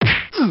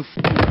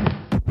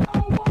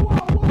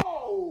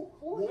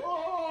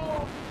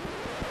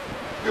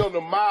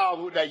on the miles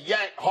with that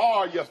yank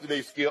hard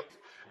yesterday, Skip.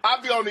 I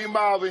be on these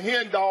miles of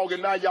hen dog,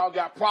 and now y'all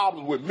got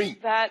problems with me.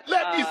 Let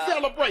me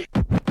celebrate.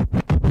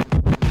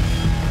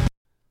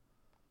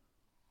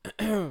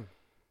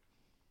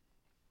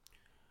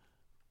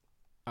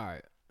 All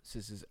right,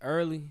 since it's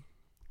early,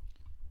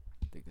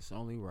 I think it's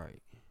only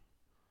right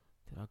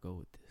that I go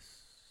with this.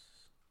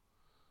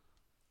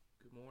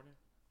 Good morning.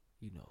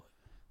 You know it.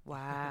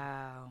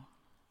 Wow.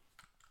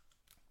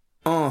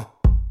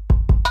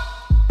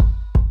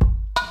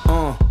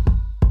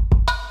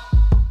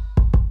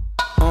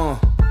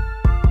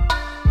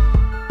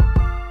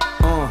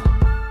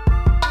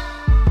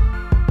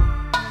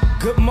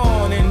 Good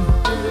morning.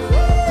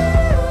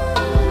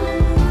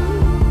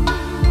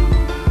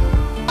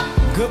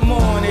 Good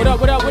morning. What up,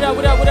 what up, what up,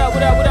 what up, what up,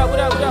 what up, what up, what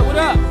up, what up, what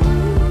up?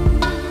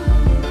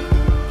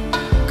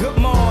 Good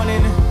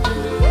morning.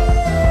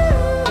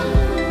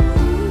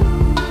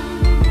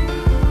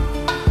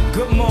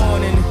 Good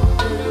morning.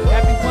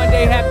 Happy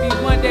Monday, happy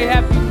Monday,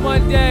 happy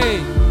Monday.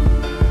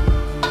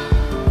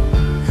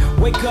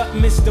 Wake up,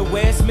 Mr.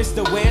 West,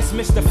 Mr. West,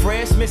 Mr.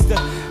 Fresh, Mr.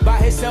 By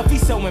himself,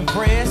 he's so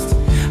impressed.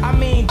 I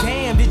mean,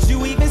 damn, did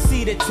you even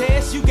see the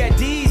test? You got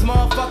D's,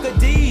 motherfucker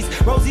D's.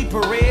 Rosie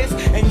Perez,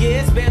 and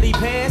yes, barely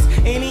passed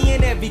any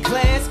and every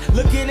class.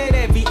 Looking at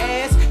every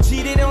ass,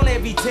 cheated on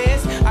every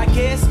test. I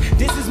guess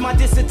this is my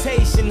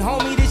dissertation.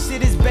 Homie, this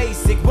shit is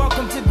basic.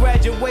 Welcome to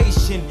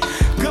graduation.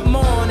 Good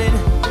morning.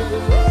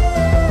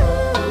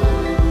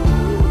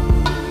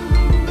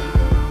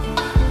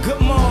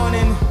 Good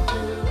morning.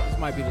 This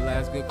might be the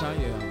last good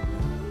Kanye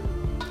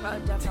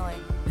album. Definitely.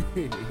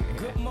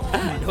 Good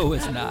morning. No,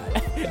 it's not.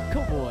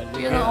 Come on,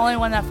 You're the only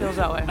one that feels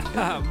that way.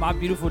 My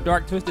Beautiful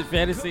Dark Twisted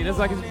Fantasy. That's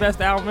like his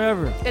best album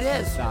ever. It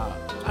is. Stop.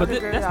 I But would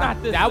agree that's with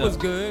not this. That was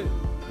good.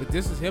 But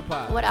this is hip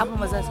hop. What album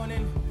was this?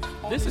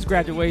 This is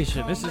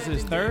Graduation. This is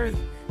his third.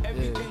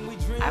 Yeah.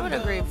 I would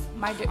agree.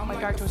 My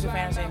Dark Twisted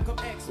Fantasy.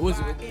 Was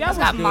it? That's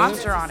got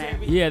Monster on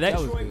it. Yeah, that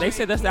was. They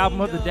said that's the album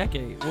of the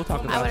decade. We'll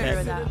talk I about would agree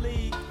with that.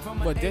 that.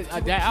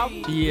 But that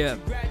album? Yeah.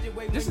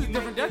 This is a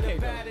different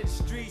decade, though.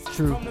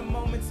 True.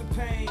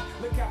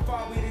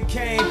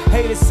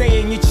 Haters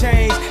saying you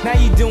changed, now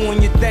you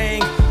doing your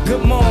thing.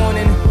 Good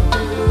morning.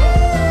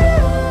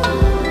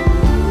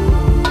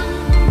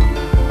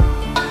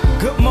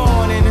 Good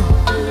morning.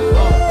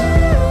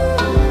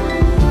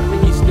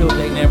 And he's still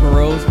dating Amber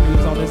Rose when he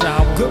was on this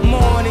album. Good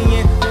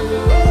morning.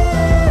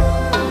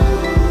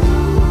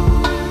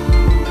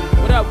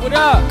 What up, what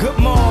up? Good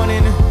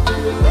morning.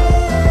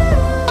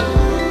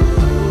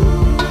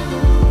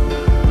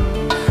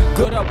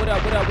 What up, what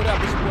up, what up, what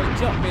up? It's your boy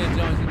Jumpman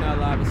Jones. You're now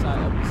live inside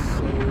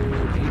episode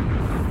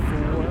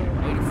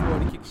 84 of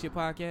the Kick Shit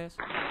Podcast.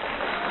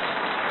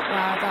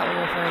 Wow, I thought we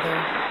were further.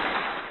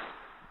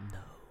 No.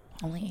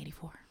 Only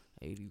 84.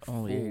 84.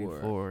 Only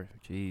 84.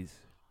 Jeez.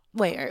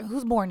 Wait,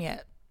 who's born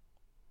yet?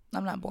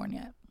 I'm not born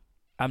yet.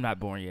 I'm not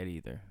born yet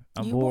either.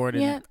 I'm You born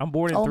in yet? I'm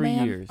born in Old 3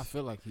 man? years. I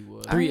feel like he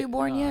was. Are you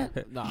born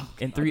yet? Nah.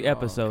 In 3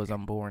 episodes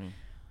I'm born.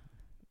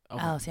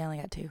 Okay. Oh, see, I only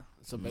got 2.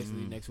 So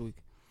basically next week.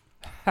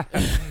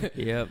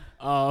 Yep.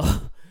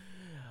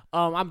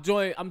 I'm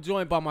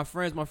joined by my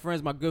friends,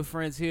 my good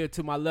friends here.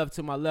 To my left,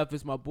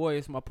 it's my boy,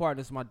 it's my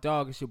partner, it's my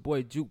dog, it's your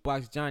boy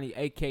Jukebox Johnny,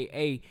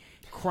 aka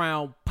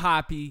Crown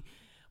Poppy.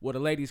 Well, the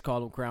ladies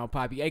call him Crown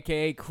Poppy,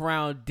 aka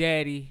Crown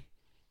Daddy,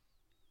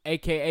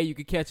 aka you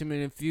can catch him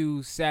in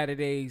Infused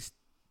Saturdays,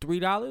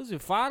 $3 and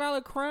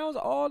 $5 crowns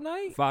all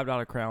night.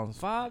 $5 crowns.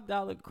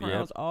 $5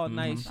 crowns all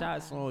night.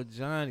 Shots on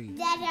Johnny.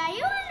 Daddy, are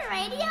you on the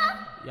radio?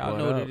 Y'all What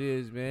know up? what it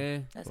is,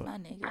 man. That's my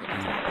nigga. That's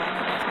my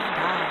partner. That's my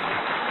dog.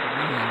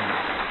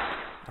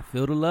 I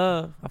feel the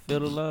love. I feel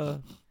the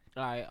love.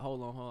 All right,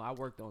 hold on. I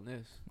worked on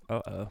this.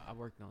 Uh-oh.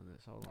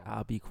 Hold on.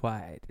 I'll be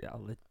quiet.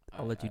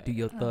 I'll let you do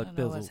your I thug don't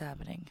know what's thizzle.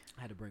 happening.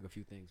 I had to bring a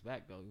few things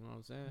back, though. You know what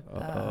I'm saying?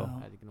 Uh-oh. I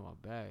had to get in my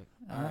bag.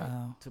 All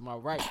Uh-oh.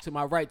 right. To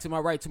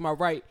my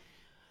right.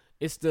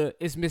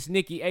 It's Miss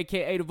Nikki,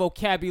 aka the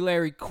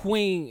vocabulary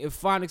queen. If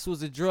phonics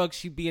was a drug,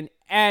 she'd be an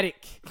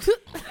addict.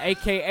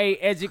 aka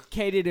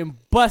educated and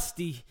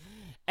busty.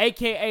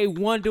 aka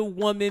Wonder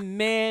Woman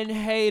man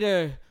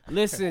hater.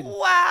 Listen.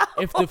 Wow.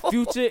 If the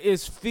future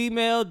is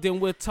female,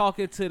 then we're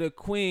talking to the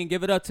queen.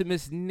 Give it up to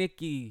Miss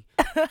Nikki.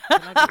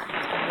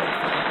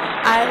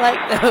 I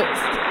like those.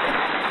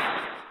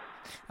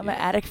 I'm an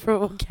addict for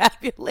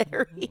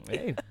vocabulary.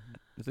 Hey,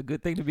 it's a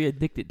good thing to be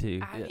addicted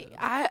to.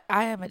 I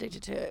am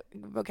addicted to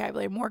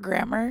vocabulary. More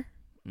grammar.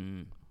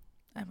 Mm.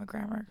 I'm a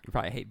grammar. You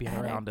probably hate being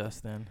Addict. around us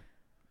then.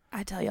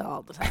 I tell y'all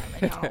all the time,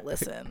 and y'all don't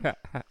listen.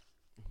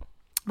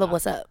 But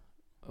what's up?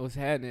 What's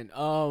happening?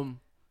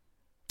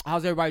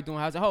 How's everybody doing?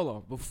 Hold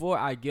on. Before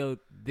I go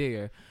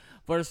there,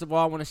 first of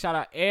all, I want to shout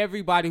out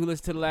everybody who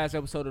listened to the last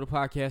episode of the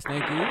podcast.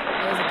 Thank you.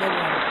 It was a good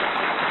one.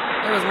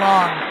 It was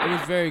long. It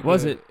was very good.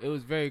 Was it? It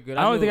was very good.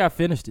 I don't think I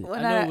finished it. Well,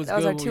 I know no, it was that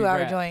was good our when we 2-hour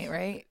rapped. joint,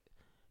 right?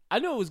 I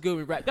knew it was good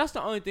with rap. That's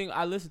the only thing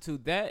I listened to.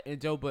 That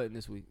and Joe Budden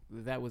this week.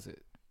 That was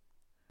it.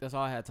 That's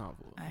all I had time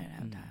for. I didn't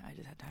have time. I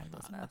just had time to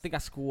listen I up. think I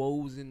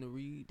squoze in the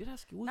read. Did I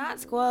squoze? Not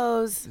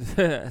squoze.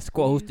 I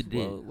squozed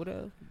it. What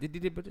else? Did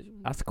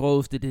I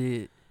squozed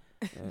it.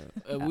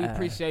 We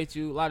appreciate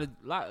you.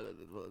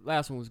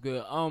 Last one was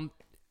good.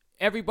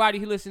 Everybody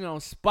who listening on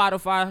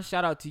Spotify,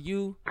 shout out to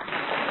you.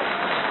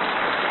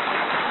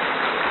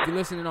 If you're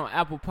listening on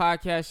Apple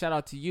Podcasts, shout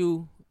out to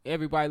you.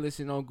 Everybody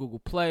listening on Google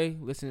Play,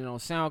 listening on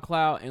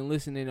SoundCloud, and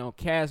listening on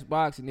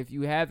Castbox. And if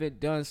you haven't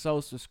done so,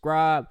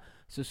 subscribe.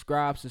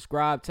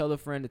 Tell a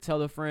friend to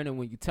tell a friend. And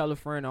when you tell a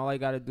friend, all they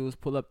got to do is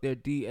pull up their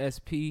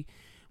DSP,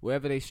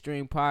 wherever they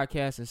stream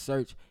podcasts, and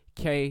search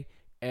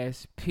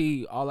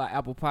KSP. All our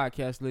Apple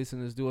Podcast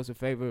listeners, do us a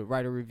favor,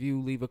 write a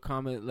review, leave a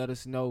comment, let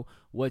us know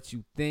what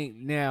you think.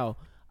 Now,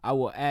 I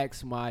will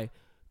ask my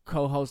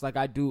co-host, like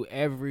I do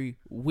every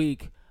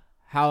week,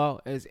 how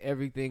is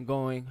everything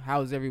going?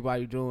 How is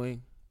everybody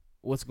doing?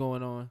 What's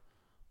going on?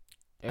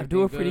 I'm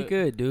doing pretty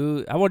good,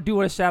 dude. I want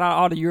to shout out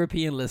all the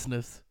European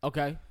listeners.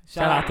 Okay.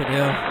 Shout out to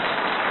them.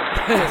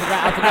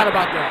 I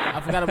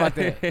forgot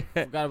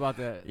about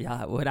that.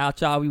 Yeah, without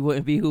y'all, we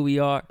wouldn't be who we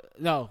are.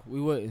 No, we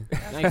wouldn't.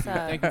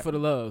 Thank you for the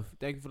love.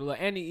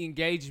 And the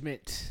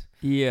engagement.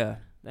 Yeah.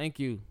 Thank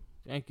you.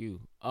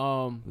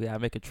 Yeah,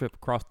 make a trip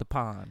across the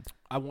pond.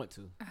 I want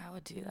to. I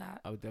would do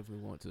that. I would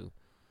definitely want to.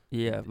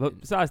 Yeah,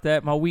 but besides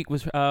that, my week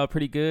was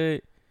pretty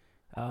good.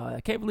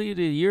 I can't believe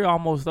the year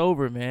almost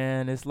over,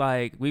 man. It's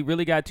like we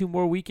really got 2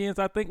 more weekends,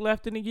 I think,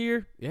 left in the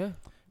year. Yeah.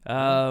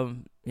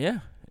 Yeah.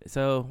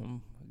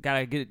 So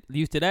gotta get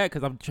used to that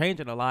because I'm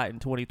changing a lot in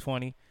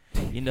 2020.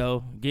 You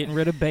know, getting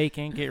rid of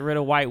bacon, getting rid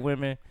of white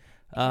women.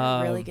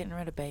 Really getting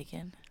rid of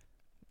bacon?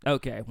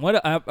 Okay.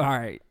 All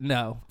right.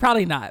 No,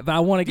 probably not. But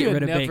I want to get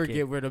rid of bacon. Never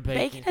get rid of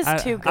bacon. Bacon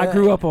is too good. I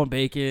grew up on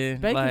bacon.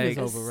 Bacon is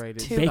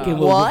overrated. Bacon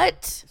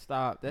what?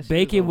 Stop. That shit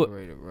bacon is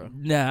overrated, bro.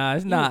 Nah,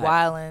 it's not.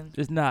 Wildin'.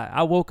 It's not.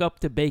 I woke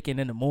up to bacon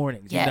in the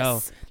mornings. Yes. You know,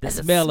 the That's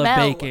a smell of smell.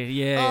 bacon.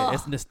 Yeah, Ugh.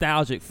 it's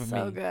nostalgic for me.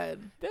 So good.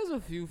 There's a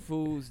few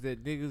foods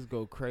that niggas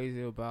go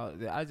crazy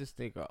about that I just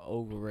think are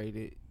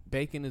overrated.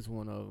 Bacon is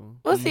one of them.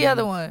 What's the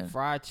other one?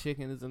 Fried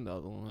chicken is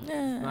another one.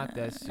 It's not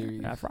that serious.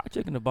 Nah, fried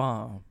chicken, the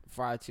bomb.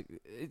 Fried chicken.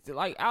 It's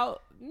like I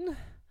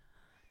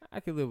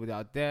can live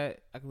without that.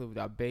 I can live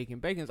without bacon.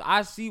 Bacon's.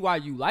 I see why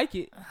you like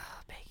it.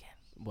 Bacon.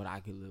 But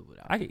I can live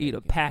without. I could eat a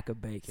pack of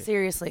bacon.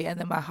 Seriously, and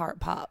then my heart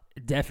pop.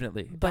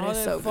 Definitely. But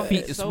it's so good.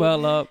 Feet to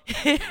swell up.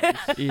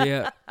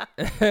 Yeah.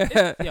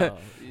 Yo,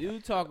 you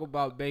talk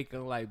about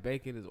bacon like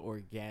bacon is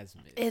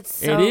orgasmic. It's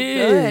so it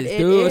is, good.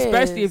 dude. It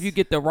Especially if is. you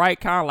get the right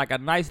kind, like a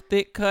nice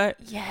thick cut.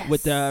 Yes.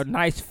 With a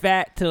nice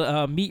fat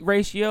to meat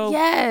ratio.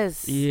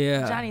 Yes.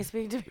 Yeah. Johnny,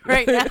 speak to me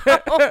right now.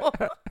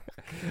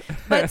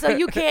 But so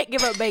you can't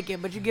give up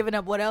bacon, but you're giving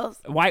up what else?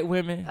 White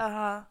women.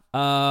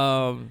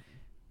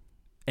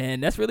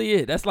 And that's really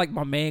it. That's like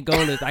my main goal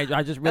is I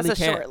just really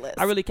That's a can't. short list.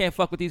 I really can't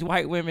fuck with these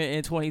white women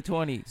in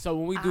 2020. So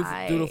when we do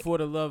the For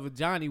the Love of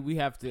Johnny, we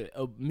have to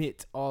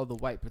omit all the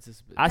white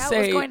participants. I That say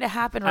was going to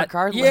happen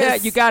regardless. yeah,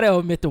 you gotta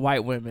omit the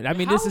white women. I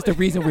mean, this is the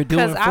reason we're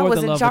doing Because For I was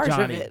the in Love charge of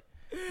of Johnny. it.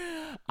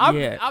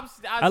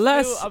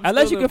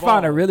 Unless you can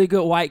find a really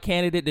good white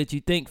candidate that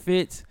you think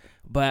fits,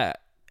 but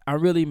I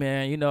really,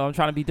 man, you know, I'm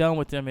trying to be done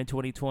with them in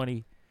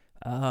 2020.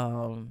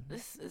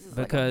 This is because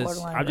like a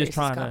borderline I'm just racist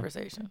trying to-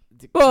 conversation.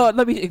 Well,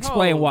 let me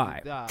explain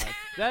why. God,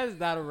 that is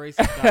not a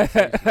racist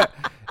conversation.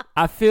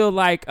 I feel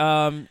like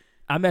I'm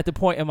at the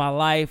point in my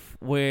life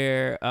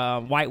where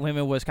white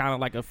women was kind of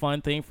like a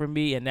fun thing for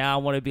me, and now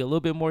I want to be a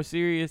little bit more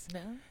serious. No.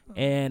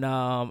 And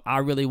I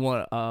really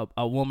want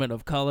a woman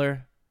of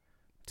color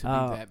To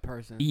be that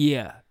person.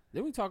 Yeah,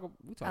 Then we talk.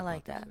 I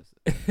like about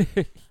that.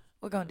 this.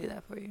 We're going to do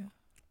that for you.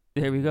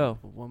 there we go.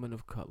 A woman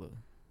of color.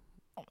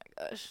 Oh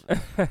my gosh.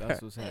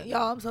 That's what's happening.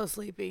 Y'all, I'm so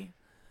sleepy.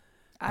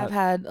 I've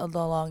had the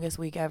longest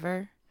week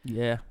ever.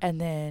 Yeah,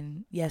 And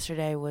then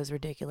yesterday was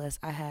ridiculous.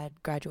 I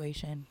had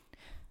graduation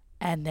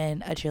and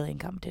then a cheerleading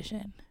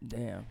competition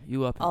damn,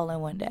 you up? all in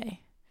one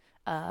day.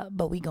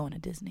 But we going to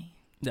Disney.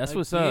 That's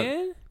what's up.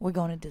 Again? We're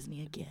going to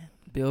Disney again.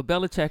 Bill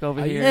Belichick over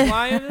Are you here.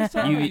 flying this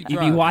time? You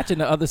be watching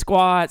the other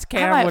squads, I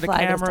camera might with a fly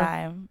this camera.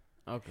 time.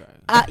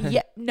 Okay.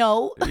 Yeah,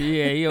 no.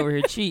 Yeah, he over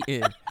here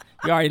cheating.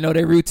 You already know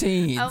their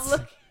routines. I'm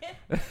looking.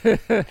 I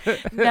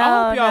hope No,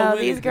 y'all no.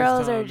 win These it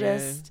girls this are time,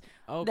 just.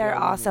 man. They're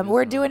Okay, awesome. this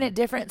We're time. doing it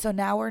different. So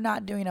now we're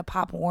not doing a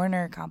Pop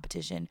Warner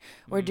competition.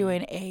 We're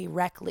doing a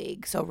rec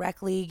league. So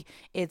rec league,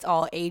 it's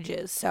all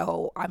ages.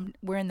 So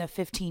we're in the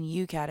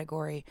 15U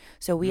category.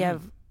 So we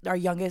have our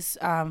youngest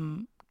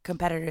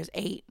competitor is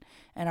 8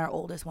 and our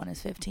oldest one is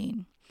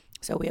 15.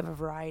 So we have a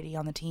variety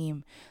on the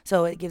team.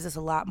 So it gives us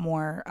a lot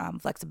more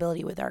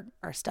flexibility with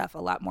our stuff, a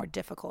lot more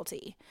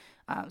difficulty.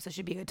 So it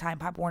should be a good time.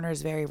 Pop Warner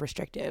is very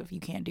restrictive. You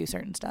can't do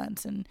certain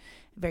stunts and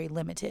very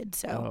limited.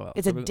 So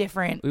it's a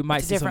different. We might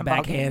it's a see some different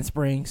ball game. backhand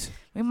springs.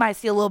 We might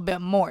see a little bit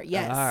more.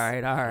 Yes. All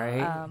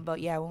right. But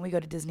yeah, when we go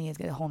to Disney, it's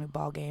a whole new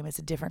ball game. It's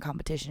a different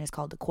competition. It's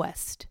called the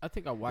Quest. I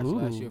think I watched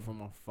last Ooh. year from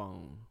my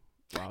phone.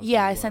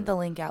 Yeah, I sent the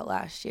link out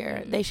last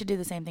year. They should do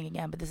the same thing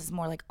again, but this is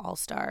more like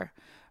all-star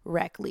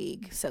rec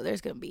league. So there's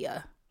gonna be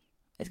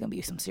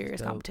some serious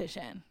dope.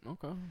 competition.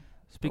 Okay.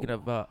 Speaking of,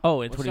 in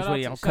Well,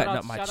 2020, I'm cutting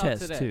up my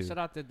chest too. Shout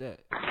out to that.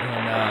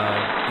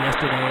 And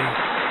yesterday,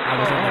 I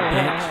was on the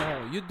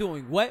bench. You're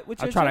doing what with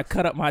your I'm trying to chest?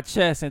 cut up my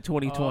chest in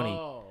 2020.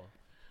 Oh.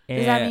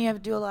 Does that mean you have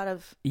to do a lot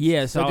of?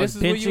 Yeah, so I was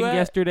benching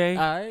yesterday.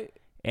 All right.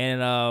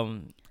 And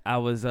I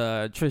was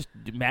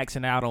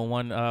maxing out on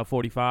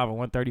 145 or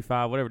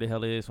 135, whatever the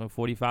hell it is, when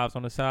 45's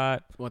on the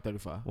side.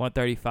 135.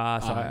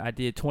 135. So I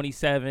did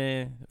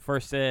 27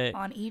 first set.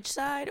 On each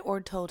side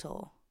or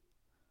total?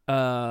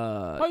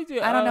 I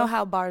don't know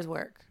how bars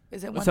work.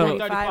 Is it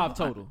 135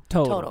 total?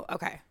 Total.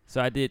 Okay.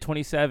 So I did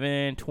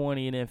 27,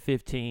 20, and then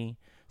 15.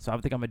 So I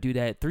think I'm going to do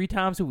that 3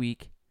 times a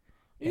week.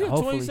 You got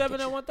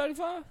 27 and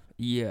 135?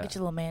 Yeah. Get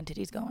your little man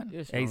titties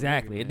going.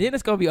 Exactly. And then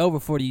it's going to be over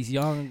for these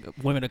young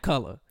women of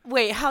color.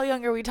 Wait, how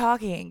young are we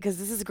talking? Because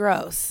this is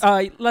gross.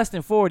 Less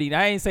than 40.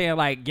 I ain't saying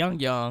like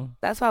young.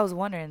 That's why I was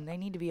wondering. They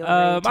need to be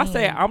over 18. I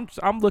say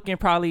I'm looking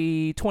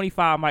probably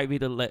 25 might be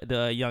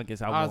the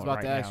youngest I want. I was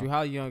about to ask you,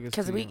 how young is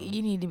because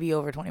you need to be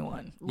over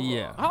 21.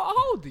 Yeah. How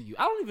old are you?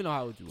 I don't even know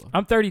how old you are.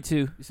 I'm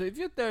 32. So if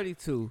you're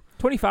 32,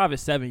 25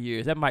 is 7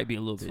 years. That might be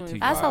a little bit too young.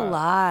 That's a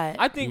lot.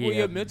 I think where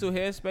your mental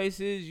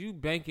headspace is, you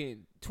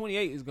banking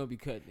 28 is gonna be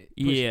cutting it.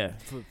 Yeah.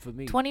 For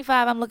me.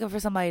 25, I'm looking for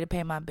somebody to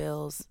pay my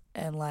bills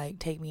and like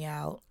take me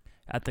out.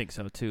 I think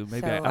so too.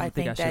 Maybe so I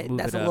think I should move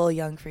that's it a up. little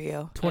young for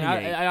you.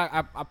 28.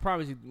 I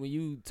promise you, when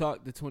you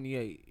talk to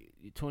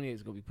 28, 28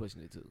 is gonna be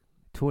pushing it too.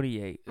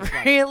 28.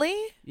 Like, really?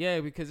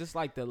 Yeah, because it's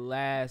like the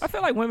last. I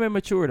feel like women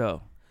mature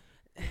though.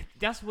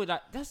 That's what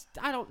I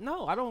don't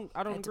know. I don't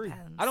agree.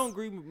 Depends. I don't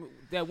agree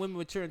that women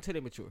mature until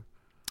they mature.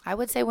 I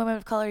would say women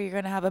of color, you're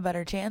gonna have a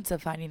better chance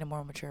of finding a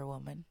more mature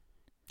woman.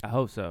 I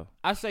hope so.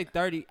 I say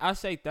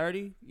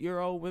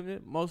 30-year-old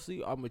women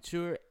mostly are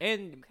mature,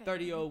 and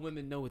 30-year-old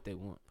women know what they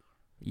want.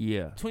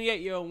 Yeah.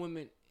 28-year-old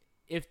women,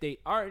 if they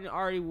aren't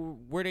already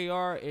where they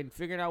are and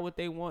figuring out what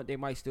they want, they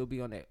might still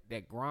be on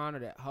that grind or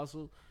that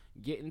hustle,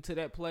 getting to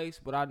that place.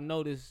 But I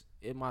noticed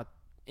in my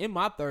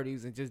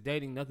 30s and just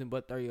dating nothing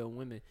but 30-year-old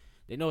women,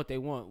 they know what they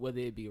want, whether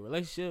it be a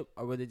relationship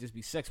or whether it just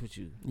be sex with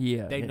you.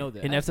 Yeah, they know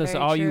that. And if that's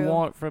all you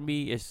want from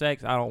me is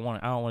sex, I don't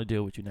want to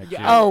deal with you next year.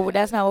 Oh,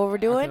 that's not what we're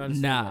doing?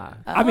 Nah.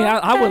 I mean,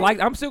 I would like.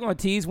 I'm still gonna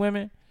tease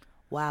women.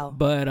 Wow.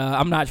 But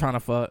I'm not trying to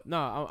fuck.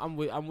 No, I'm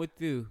with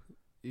you.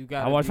 You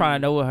got. I want to try to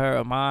know what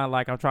her mind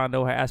like. I'm trying to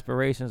know what her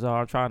aspirations are.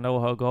 I'm trying to know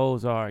what her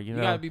goals are. You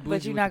know.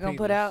 But you're not gonna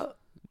put out.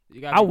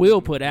 I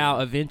will put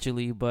out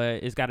eventually,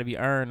 but it's got to be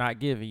earned, not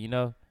given. You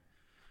know.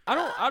 I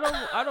don't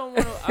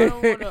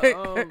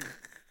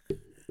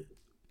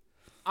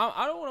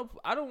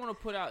want to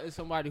put out as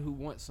somebody who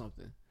wants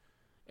something,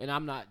 and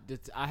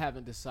I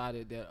haven't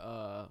decided that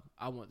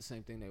I want the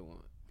same thing they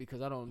want,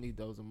 because I don't need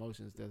those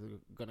emotions that are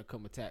gonna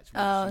come attached.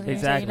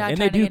 Exactly, so and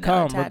they do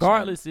come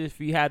regardless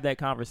if you had that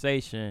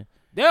conversation.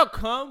 They'll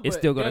come. It's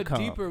still gonna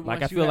come.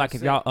 Like I feel like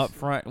if y'all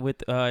upfront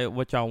with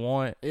what y'all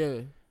want,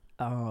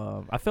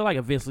 I feel like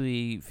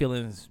eventually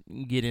feelings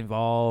get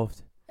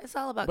involved. It's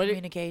all about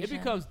communication. It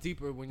becomes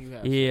deeper when you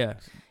have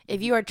sex.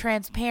 If you are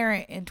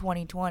transparent in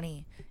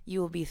 2020, you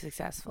will be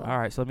successful. All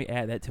right, so let me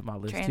add that to my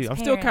list too. I'm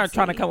still kind of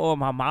trying to come up with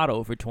my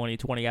motto for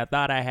 2020. I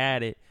thought I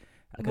had it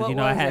because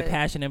I had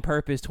passion and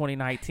purpose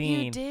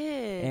 2019. You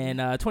did. And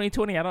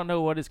 2020, I don't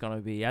know what it's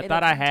gonna be. I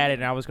thought I had it,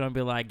 and I was gonna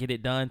be like, get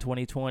it done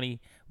 2020,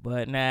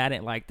 but nah, I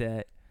didn't like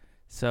that.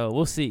 So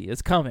we'll see.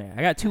 It's coming.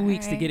 I got 2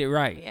 weeks to get it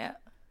right. Yeah.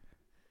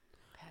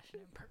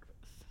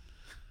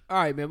 All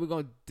right, man, we're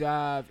going to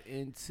dive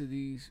into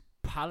these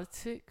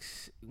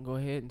politics. Go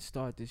ahead and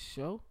start this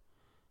show.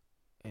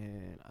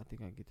 And I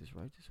think I can get this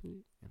right this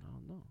week, and I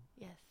don't know.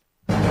 Yes.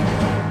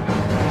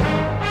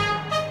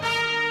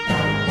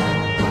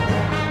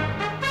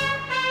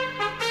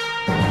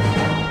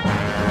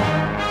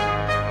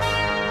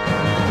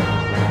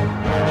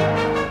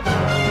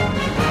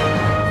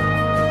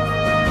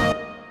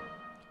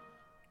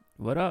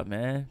 What up,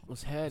 man?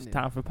 What's happening? It's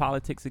time for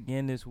politics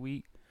again this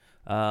week.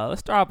 Let's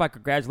start off by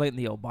congratulating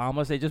the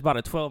Obamas. They just bought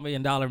a $12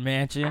 million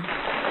mansion.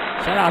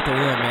 Shout out to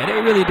them, man.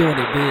 They're really doing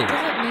it big.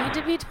 Does it need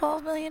to be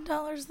 $12 million,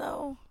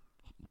 though?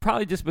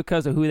 Probably just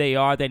because of who they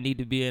are. They need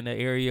to be in an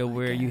area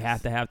where you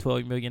have to have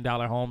 $12 million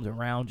homes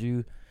around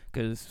you,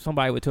 because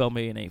somebody with $12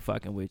 million ain't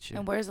fucking with you.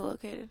 And where's it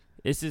located?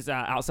 It's just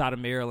outside of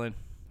Maryland.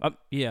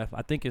 Yeah,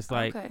 I think it's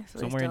like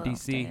somewhere in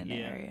D.C.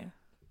 Area.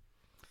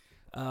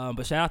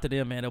 But shout out to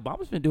them, man.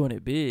 Obama's been doing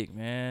it big,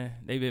 man.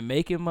 They've been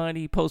making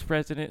money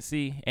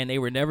post-presidency, and they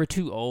were never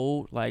too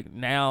old. Like,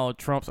 now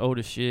Trump's old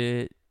as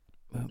shit.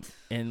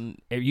 And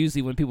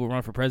usually when people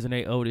run for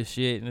president, they old as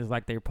shit, and it's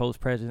like their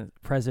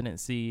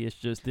post-presidency, it's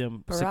just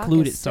them Barack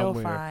secluded is still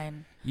somewhere.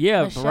 Fine.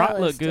 Yeah, Michelle Barack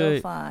looked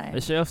good. Fine.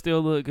 Michelle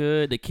still look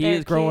good. The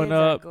kids Their growing kids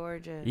up, are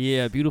gorgeous.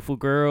 yeah, beautiful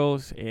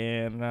girls,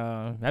 and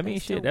I mean,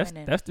 shit,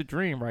 winning. that's the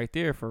dream right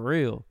there for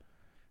real.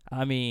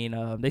 I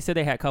mean, they said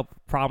they had a couple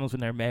problems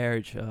in their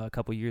marriage a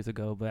couple years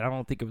ago, but I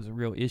don't think it was a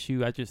real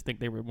issue. I just think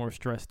they were more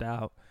stressed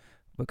out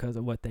because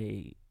of what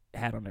they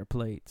had on their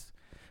plates.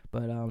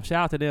 But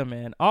shout out to them,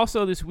 man.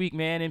 Also this week,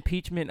 man,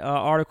 impeachment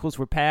articles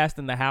were passed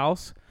in the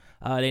House.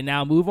 They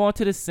now move on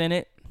to the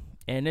Senate,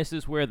 and this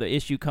is where the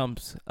issue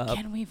comes up.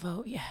 Can we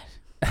vote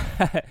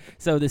yet?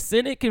 So the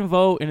Senate can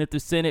vote, and if the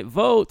Senate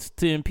votes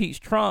to impeach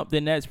Trump,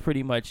 then that's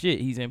pretty much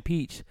it. He's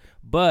impeached.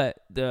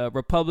 But the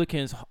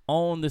Republicans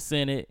own the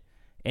Senate,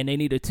 and they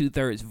need a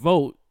 2/3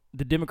 vote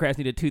the Democrats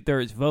need a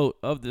 2/3 vote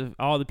of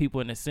all the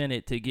people in the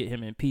Senate to get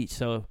him impeached.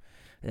 So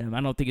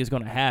I don't think it's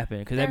going to happen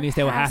because that means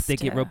they will have to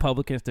get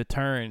Republicans to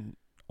turn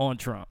on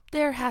Trump.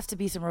 There has to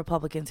be some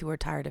Republicans who are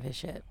tired of his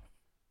shit.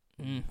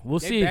 We'll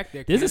see.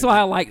 This is why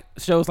I like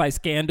shows like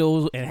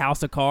Scandal and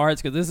House of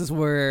Cards because this is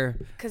where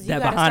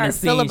that behind the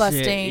scenes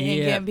filibustering shit.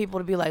 and getting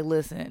people to be like,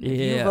 listen, if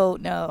you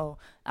vote no,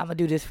 I'm gonna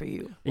do this for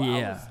you.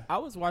 Well, I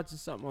was watching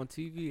something on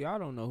TV. I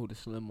don't know who the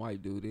slim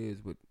white dude is,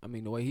 but I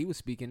mean the way he was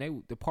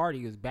speaking, the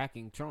party is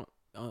backing Trump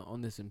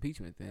on this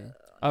impeachment thing.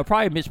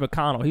 Probably Mitch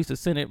McConnell. He's the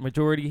Senate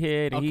Majority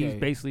Head, and he's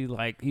basically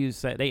like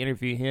they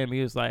interviewed him.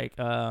 He was like,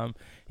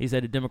 he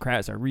said the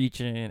Democrats are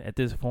reaching at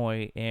this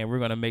point, and we're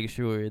gonna make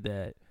sure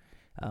that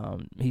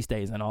he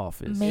stays in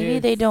office. Maybe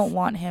they don't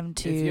want him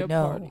to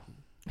know.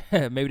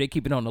 Maybe they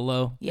keep it on the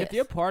low. Yes. If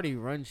your party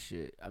runs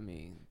shit, I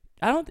mean,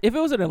 if it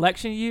was an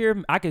election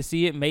year, I could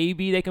see it.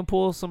 Maybe they can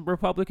pull some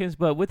Republicans,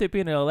 but with it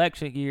being an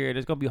election year,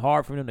 it's going to be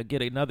hard for them to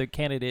get another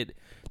candidate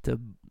to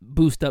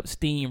boost up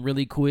steam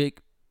really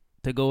quick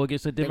to go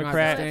against a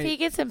Democrat. If he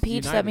gets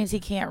impeached, that means he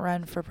can't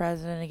run for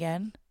president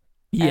again?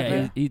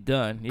 Yeah, he's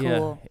done.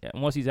 Cool. Yeah.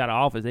 Once he's out of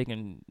office, they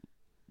can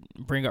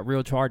bring up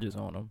real charges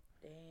on him.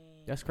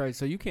 That's crazy.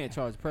 So you can't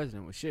charge the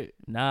president with shit.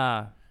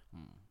 Nah.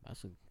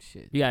 That's some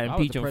shit. You gotta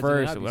impeach him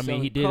first. I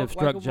mean, he did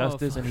obstruct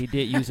justice and he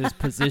did use his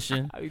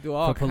position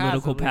for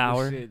political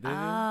power. Shit,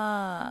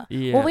 yeah.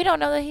 Well, we don't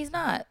know that he's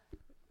not.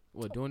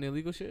 What, doing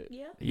illegal shit?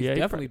 Yeah. He's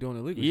definitely doing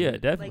illegal shit. Yeah,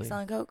 definitely. Like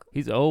selling coke?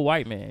 He's an old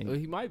white man. Well,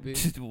 he might be.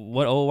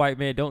 What old white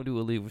man don't do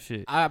illegal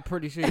shit? I'm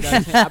pretty sure you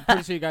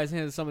guys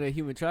handle some of that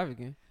human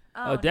trafficking.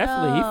 Oh,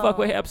 definitely. No. He fuck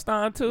with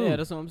Epstein too. Yeah,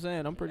 that's what I'm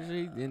saying. I'm pretty sure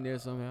he's in there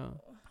somehow.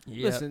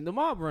 Yeah. Listen, the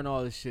mob run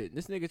all this shit.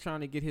 This nigga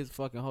trying to get his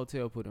fucking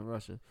hotel put in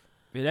Russia.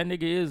 Yeah, that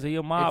nigga he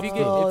a mob. If he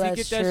get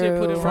that shit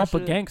put in Trump Russia, a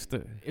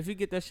gangster. If he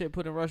get that shit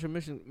put in Russia,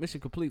 mission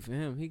complete for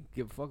him. He can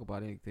give a fuck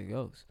about anything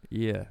else.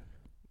 Yeah.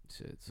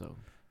 Shit, so.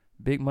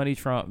 Big money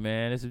Trump,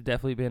 man. This has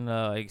definitely been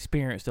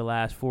experience the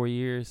last 4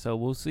 years, so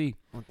we'll see.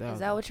 1,000. Is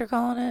that what you're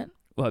calling it?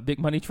 What, big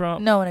money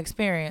Trump? No, an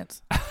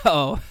experience.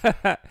 Oh.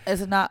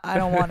 It's not, I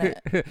don't want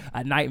it.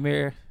 A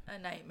nightmare. A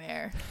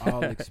nightmare.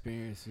 All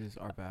experiences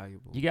are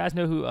valuable. You guys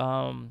know who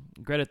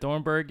Greta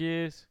Thunberg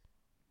is?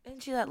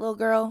 Isn't she that little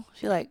girl?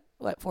 She like,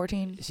 what,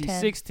 14? She's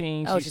 10?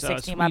 16. Oh, she's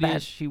 16, Swedish. my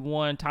bad. She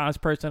won Times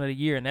Person of the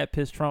Year, and that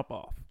pissed Trump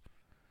off.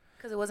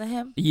 Because it wasn't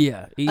him?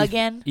 Yeah.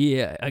 Again?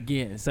 Yeah,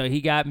 again. So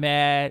he got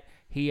mad.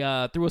 He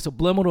threw a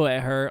subliminal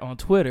at her on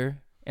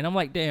Twitter. And I'm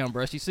like, damn,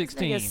 bro, she's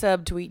 16. This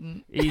nigga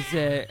subtweeting. He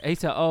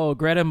said, oh,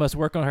 Greta must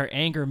work on her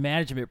anger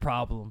management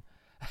problem.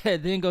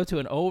 Then go to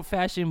an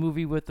old-fashioned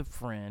movie with a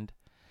friend.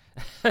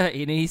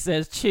 And he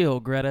says, chill,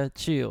 Greta,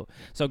 chill.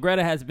 So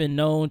Greta has been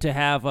known to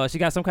have, she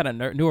got some kind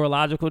of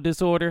neurological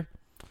disorder.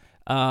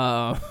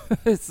 So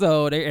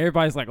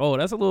everybody's like, oh,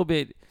 that's a little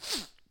bit,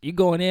 you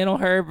going in on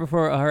her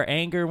for her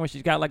anger when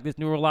she's got like this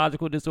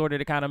neurological disorder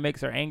that kind of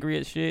makes her angry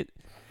at shit.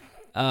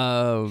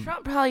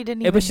 Trump probably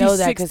didn't even know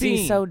that because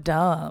he's so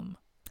dumb.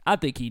 I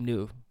think he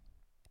knew.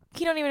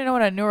 He don't even know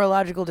what a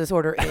neurological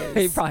disorder is.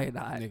 He probably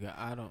not.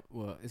 Nigga,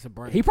 well, it's a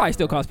brain. He probably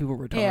still calls people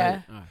retarded.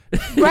 Yeah.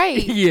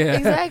 Right. Yeah.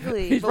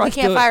 Exactly. But we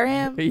can't fire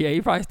him. Yeah,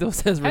 he probably still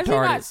says retarded. Has he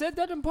not said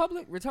that in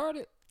public?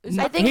 Retarded?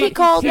 I think he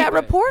called that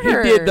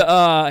reporter. He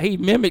did he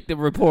mimicked the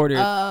reporter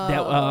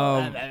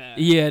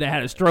that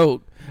had a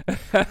stroke.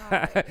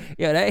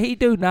 He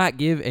do not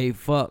give a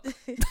fuck.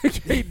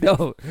 He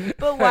don't.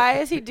 But why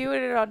is he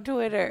doing it on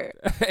Twitter?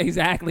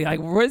 Exactly. Like,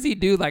 what does he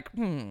do? Like,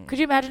 Could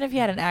you imagine if he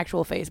had an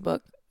actual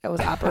Facebook that was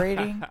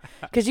operating?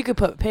 Because you could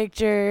put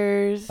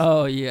pictures.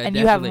 Oh yeah, and definitely.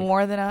 you have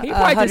more than he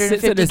probably just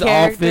sits in his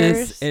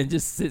characters. office and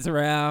just sits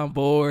around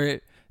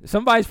bored.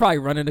 Somebody's probably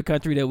running the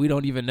country that we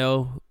don't even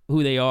know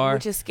who they are,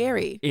 which is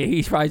scary. Yeah,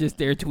 he's probably just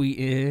there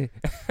tweeting,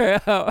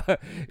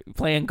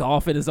 playing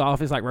golf in his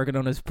office, like working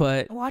on his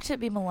putt. Watch it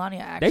be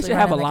Melania. Actually, they should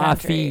have a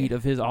live feed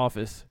of his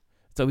office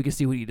so we can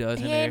see what he does.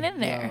 He in ain't there. in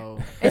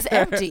there. It's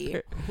empty.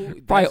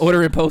 Probably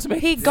ordering Postmates.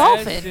 He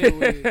golfing.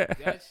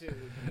 That shit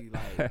would be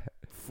like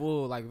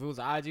full. Like if it was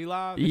IG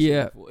Live.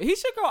 Yeah, he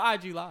should go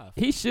IG Live.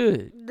 He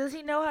should. Does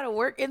he know how to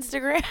work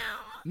Instagram?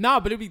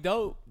 Nah, but it'd be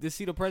dope to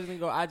see the president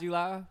go IG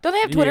Live. Don't they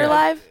have Twitter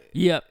Live?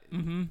 Yep.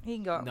 Mm-hmm. He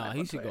can go. No,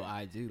 he should go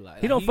IG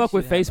Live. He don't fuck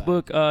with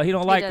Facebook. He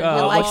don't like. He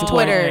likes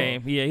Twitter.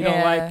 Yeah, he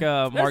don't like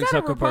Mark Zuckerberg. Is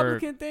that a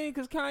Republican thing?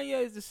 Because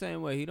Kanye is the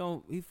same way.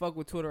 He fuck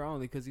with Twitter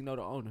only because he know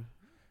the owner.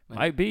 Like,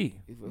 might be.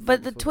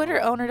 But the Twitter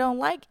owner don't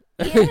like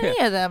any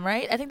of them,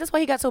 right? I think that's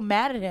why he got so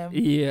mad at him.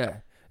 Yeah.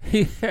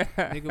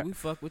 Nigga, we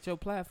fuck with your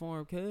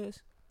platform,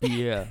 cuz.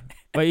 Yeah.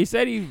 But he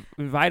said he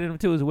invited him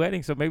to his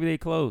wedding, so maybe they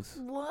close.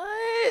 What?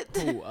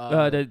 Who,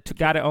 the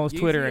guy that owns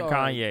Twitter and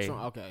Kanye.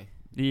 Trump? Okay.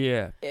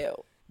 Yeah. Ew.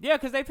 Yeah,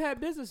 because they've had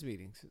business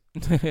meetings.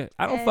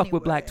 I don't fuck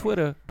with Black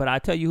Twitter, but I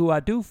tell you who I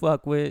do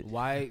fuck with.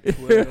 White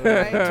Twitter.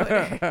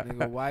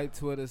 Nigga, white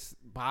Twitter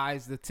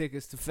buys the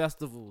tickets to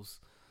festivals.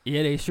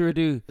 Yeah, they sure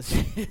do.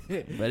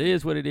 But it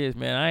is what it is,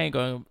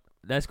 man.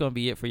 That's going to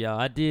be it for y'all.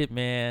 I did,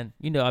 man.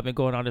 You know, I've been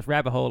going on this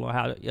rabbit hole on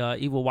how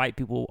evil white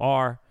people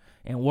are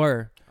and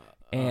were.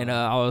 And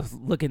I was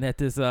looking at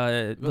this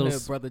little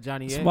Brother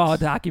Johnny small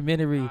X.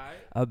 documentary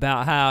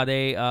about how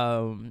they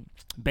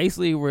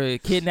basically were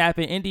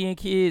kidnapping Indian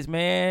kids,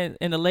 man,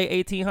 in the late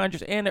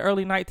 1800s and the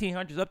early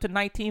 1900s. Up to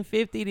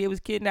 1950, they was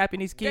kidnapping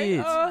these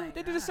kids.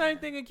 They did the same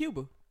thing in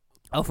Cuba.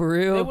 Oh, for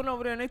real? They went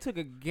over there and they took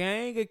a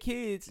gang of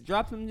kids,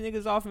 dropped them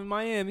niggas off in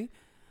Miami,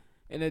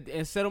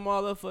 and set them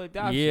all up for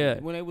adoption. Yeah.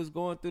 When they was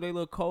going through their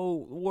little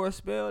Cold War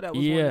spell, that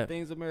was one of the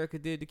things America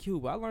did to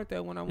Cuba. I learned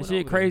that when I went over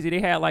shit crazy. there.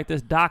 They had like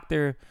this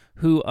doctor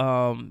who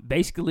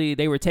basically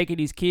they were taking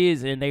these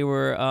kids and they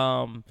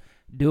were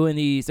doing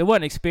these, it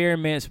wasn't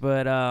experiments,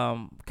 but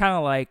kind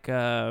of like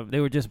they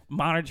were just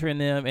monitoring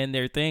them and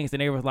their things,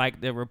 and they was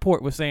like, the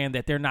report was saying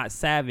that they're not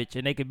savage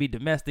and they could be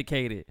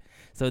domesticated.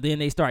 So then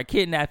they start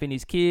kidnapping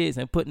these kids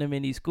and putting them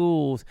in these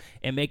schools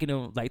and making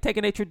them, like,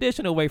 taking their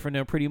tradition away from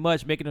them pretty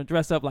much, making them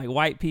dress up like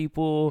white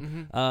people,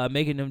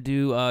 making them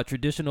do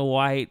traditional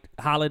white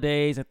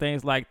holidays and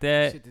things like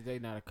that. Shit that they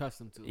not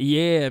accustomed to.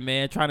 Yeah,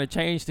 man, trying to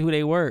change who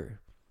they were.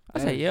 I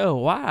said, yo,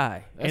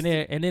 why? And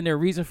then their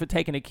reason for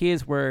taking the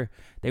kids were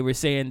they were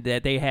saying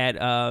that they had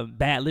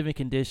bad living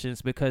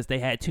conditions because they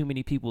had too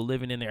many people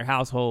living in their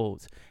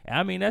households. And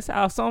I mean, that's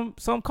how some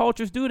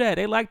cultures do that.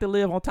 They like to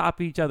live on top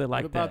of each other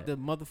like that. What about the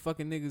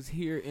motherfucking niggas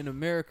here in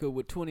America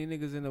with 20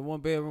 niggas in a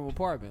 1-bedroom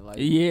apartment? Like,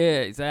 yeah,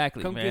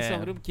 exactly, come man. get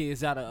some of them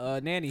kids out of a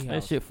nanny house.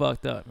 That shit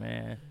fucked up,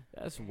 man.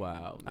 That's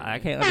wild, man. I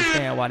can't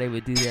understand why they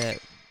would do that.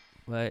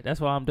 But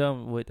that's why I'm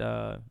done with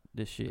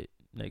this shit.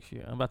 Next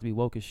year, I'm about to be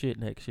woke as shit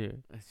next year.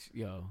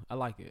 Yo, I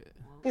like it.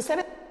 You said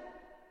it.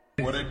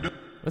 What they do?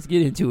 Let's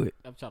get into it.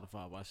 I'm trying to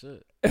find my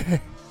shit. You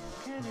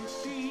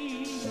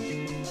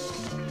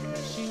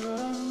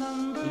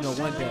know,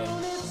 one day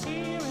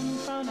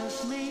I'm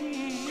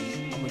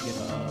gonna get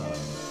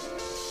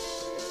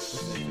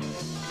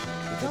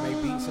did they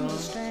make beats on?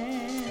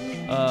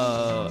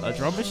 A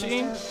drum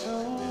machine? Yeah,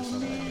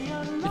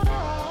 something like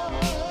that.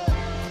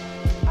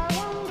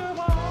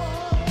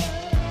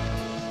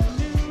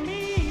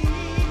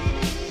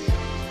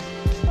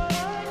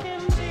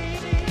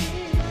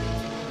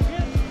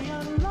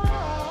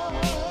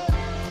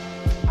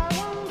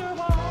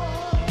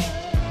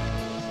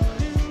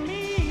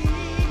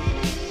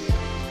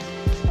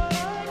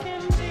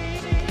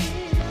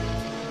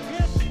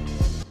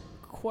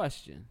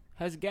 Question: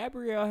 has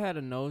Gabrielle had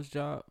a nose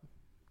job?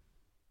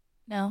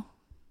 No.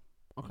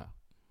 Okay.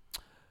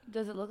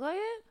 Does it look like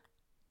it?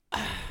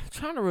 I'm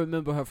trying to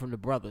remember her from The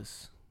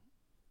Brothers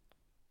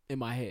in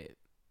my head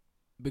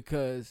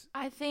because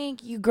I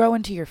think you grow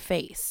into your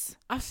face.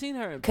 I've seen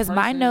her in because person.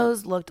 my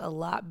nose looked a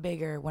lot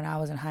bigger when I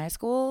was in high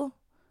school,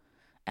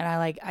 and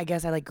I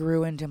guess I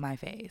grew into my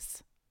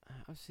face.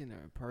 I've seen her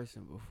in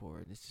person before,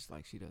 and it's just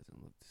like she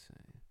doesn't look the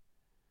same.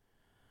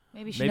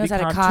 Maybe she knows how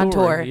to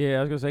contour. Yeah,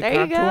 I was gonna say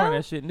there contouring.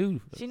 That shit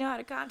new. She know how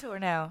to contour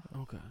now.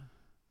 Okay.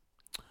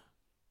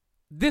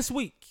 This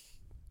week,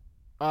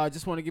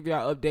 just want to give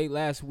y'all an update.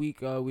 Last week,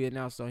 we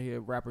announced on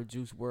here rapper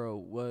Juice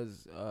WRLD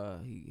was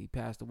he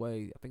passed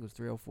away. I think it was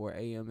 3:04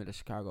 a.m. in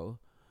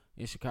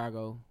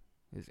Chicago.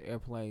 His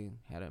airplane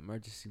had an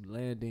emergency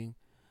landing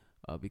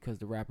because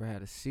the rapper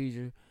had a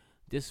seizure.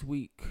 This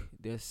week,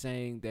 they're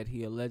saying that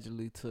he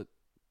allegedly took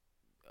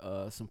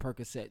some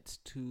Percocets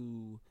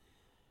to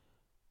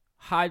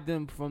hide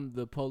them from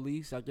the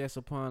police, I guess,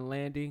 upon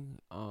landing.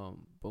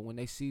 But when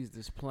they seized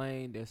this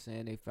plane, they're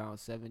saying they found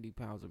 70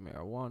 pounds of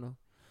marijuana,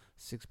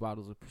 6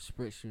 bottles of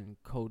prescription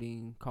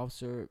codeine cough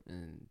syrup,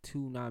 and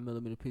 2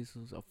 9mm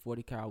pistols, a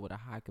 40 cal with a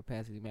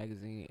high-capacity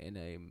magazine, and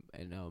a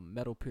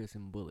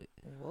metal-piercing bullet.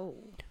 Whoa.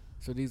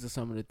 So these are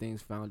some of the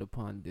things found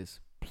upon this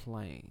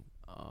plane.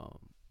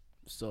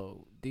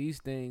 So these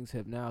things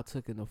have now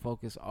taken the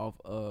focus off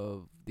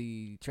of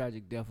the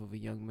tragic death of a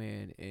young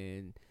man,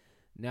 and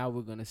now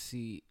we're going to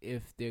see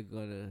if they're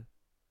going to,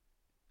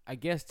 I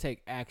guess,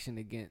 take action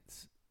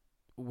against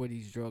where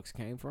these drugs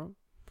came from.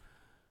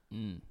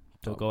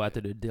 So go after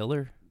the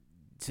dealer?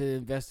 To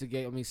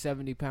investigate. I mean,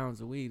 70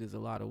 pounds of weed is a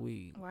lot of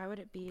weed. Why would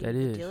it be that the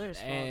is. dealer's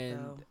fault, And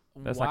though?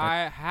 That's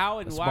why, like how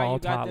and why small you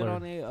got toddler.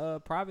 that on a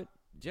private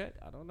jet,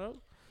 I don't know.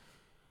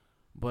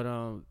 But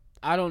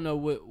I don't know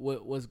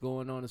what's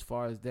going on as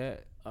far as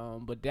that.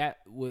 But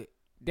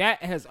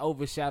that has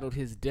overshadowed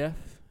his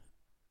death.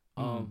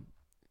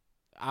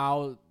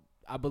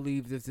 I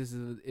believe if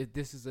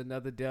this is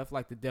another death,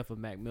 like the death of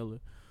Mac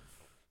Miller,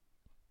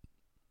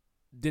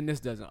 then this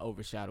doesn't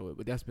overshadow it.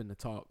 But that's been the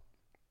talk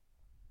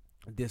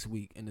this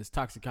week, and this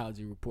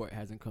toxicology report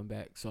hasn't come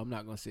back. So I'm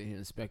not gonna sit here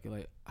and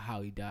speculate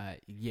how he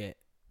died yet,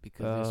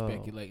 because they're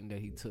speculating that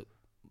he took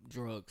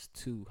drugs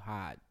to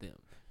hide them.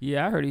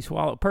 Yeah, I heard he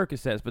swallowed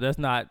Percocets, but that's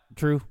not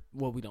true.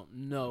 Well, we don't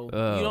know.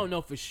 You don't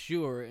know for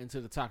sure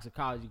until the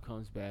toxicology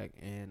comes back,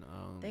 and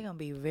They're gonna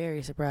be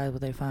very surprised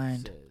what they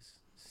find.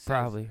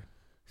 Probably.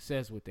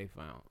 Says what they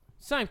found.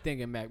 Same thing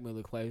in Mac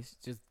Miller case.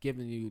 Just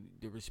giving you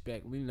the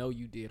respect. We know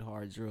you did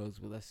hard drugs,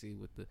 but let's see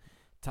what the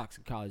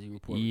toxicology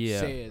report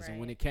says. Right. And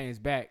when it came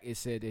back, it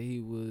said that he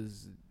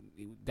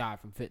died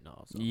from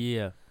fentanyl. So,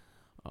 Yeah.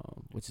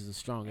 which is a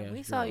strong ass.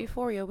 We saw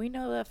Euphoria. We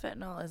know that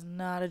fentanyl is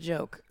not a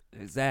joke.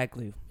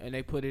 Exactly. And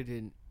they put it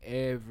in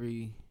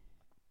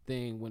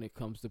everything when it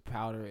comes to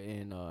powder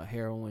and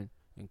heroin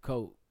and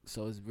coke.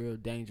 So it's real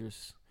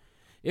dangerous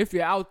if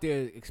you're out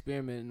there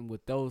experimenting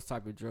with those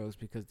type of drugs,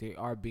 because they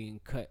are being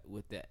cut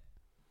with that.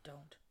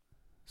 Don't.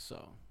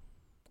 So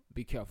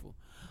be careful.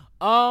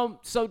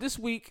 So this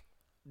week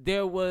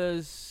there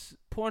was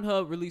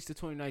Pornhub released the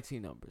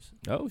 2019 numbers.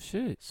 Oh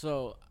shit.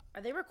 So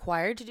Are they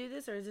required to do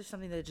this, or is this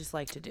something they just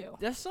like to do?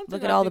 that's something.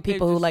 Look at all the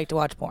people who like to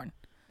watch porn.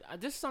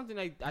 This is something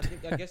I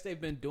guess they've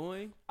been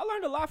doing. I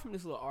learned a lot from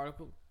this little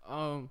article.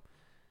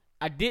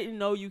 I didn't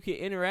know you could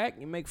interact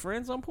and make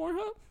friends on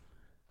Pornhub.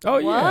 Oh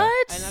yeah.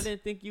 What? And I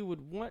didn't think you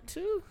would want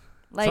to.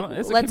 Like,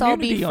 it's a let's all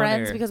be community on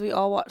friends there. because we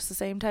all watch the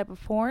same type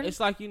of porn. It's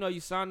like, you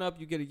sign up,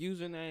 you get a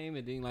username,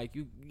 and then like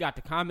you got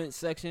the comment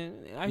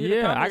section. I hear the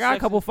Yeah, comment I got a section.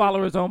 couple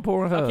followers on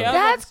Pornhub. Okay, I was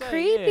That's about to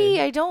say, creepy.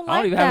 yeah. I don't like I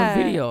don't even that. have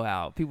a video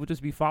out. People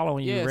just be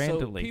following you Yeah,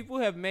 randomly. so people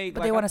have made. But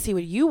like, they want to see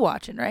what you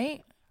watching,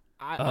 right?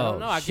 I don't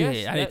know. I shit.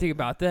 guess I didn't think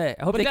about that.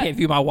 I hope but they that- can't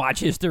view my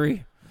watch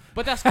history.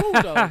 But that's cool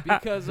though,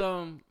 because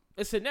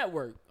it's a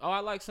network. Oh,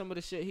 I like some of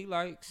the shit he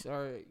likes,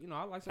 or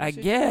I like some. I of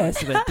the shit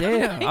guess, but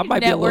damn, I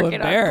might be a little Networking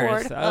on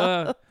embarrassed.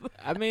 Pornhub.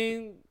 I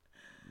mean,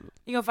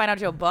 You gonna find out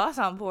your boss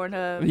on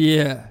Pornhub.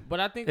 Yeah. but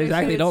I think they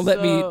Exactly. said Don't it's,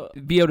 let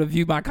me be able to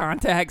view my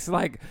contacts.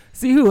 Like,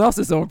 see who else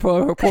is on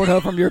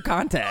Pornhub from your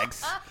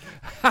contacts.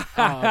 Oh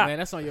man,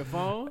 that's on your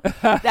phone.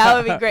 That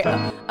would be great.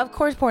 Of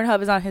course,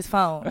 Pornhub is on his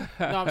phone.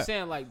 No, I'm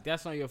saying like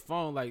that's on your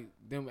phone, like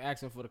them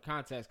asking for the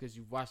contacts because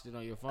you watched it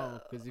on your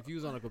phone. Because if you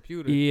was on a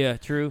computer, Yeah,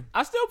 true.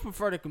 I still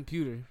prefer the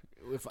computer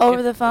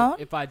Over the phone?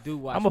 If I do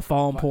watch, I'm a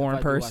phone if I porn do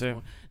watch person.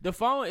 porn. The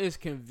phone is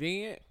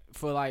convenient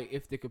for like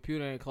if the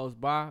computer ain't close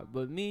by.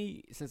 But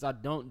me, since I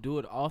don't do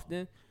it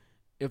often,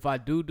 if I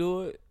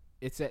do it,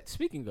 it's at.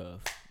 Speaking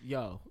of,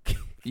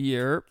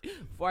 Yerp.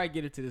 before I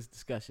get into this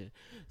discussion,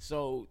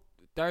 so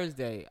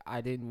Thursday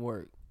I didn't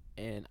work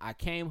and I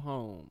came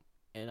home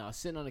and I was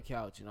sitting on the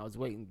couch and I was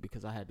waiting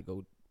because I had to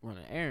go run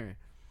an errand,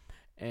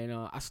 and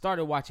I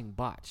started watching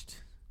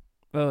Botched.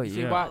 Oh, You seen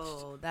yeah. Botched?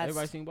 Oh, that's-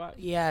 Everybody seen Botched?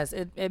 Yes,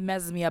 it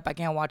messes me up. I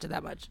can't watch it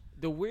that much.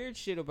 The weird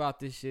shit about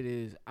this shit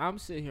is I'm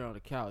sitting here on the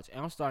couch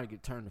and I'm starting to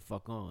get turned the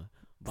fuck on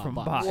by From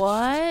Botched.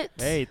 What?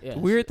 Hey, Yeah,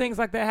 weird things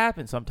like that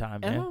happen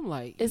sometimes, And man. I'm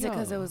like, Is it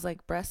because yo. it was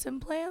like breast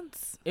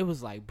implants? It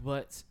was like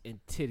butts and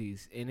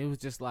titties, and it was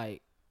just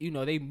like,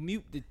 they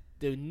mute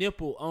the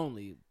nipple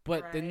only,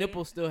 but the Right.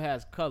 nipple still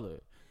has color.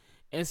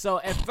 And so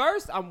at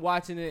first I'm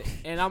watching it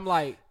and I'm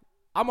like,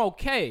 I'm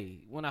okay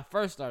when I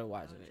first started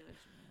watching it.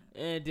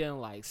 And then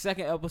like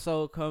second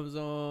episode comes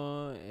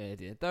on, and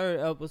then third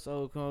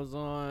episode comes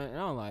on, and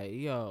I'm like,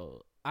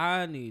 yo,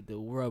 I need to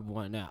rub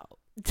one out.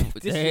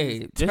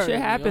 Hey, this shit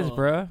happens,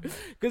 bruh.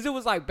 Because it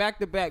was like back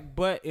to back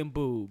butt and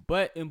boob,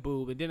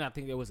 and then I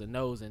think there was a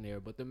nose in there,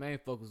 but the main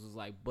focus was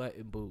like butt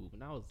and boob,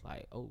 and I was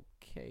like,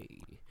 okay.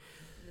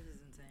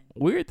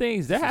 Weird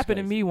things that This is happened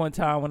to crazy. me one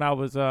time when I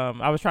was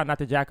trying not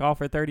to jack off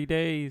for 30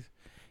 days,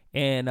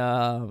 and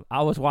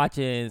I was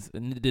watching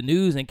the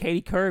news, and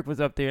Katie Couric was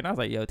up there, and I was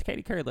like, yo,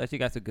 Katie Couric, like, she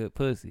got some good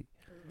pussy.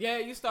 Yeah,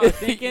 you start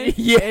thinking,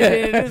 Yeah,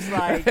 and then it's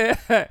like,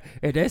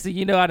 and that's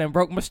I done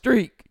broke my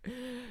streak.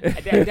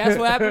 that's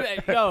what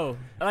happened. Yo,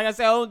 like I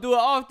said, I don't do it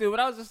often, but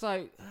I was just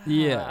like,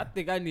 Yeah. I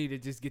think I need to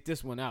just get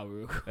this one out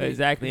real quick.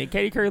 Exactly, and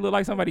Katie Couric looked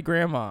like somebody's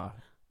grandma.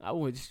 I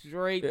went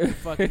straight to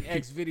fucking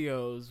X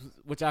videos,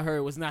 which I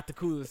heard was not the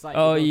coolest site. to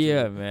Oh go to.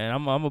 yeah, man,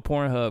 I'm a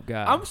Pornhub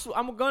guy.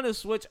 I'm gonna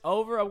switch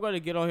over. I'm gonna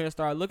get on here and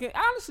start looking.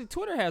 Honestly,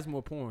 Twitter has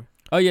more porn.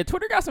 Oh yeah,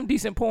 Twitter got some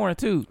decent porn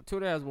too.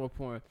 Twitter has more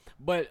porn.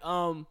 But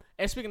and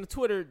speaking of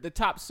Twitter, the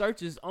top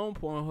searches on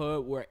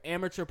Pornhub were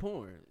amateur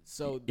porn.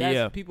 So that's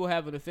Yeah. people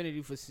have an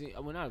affinity for seeing.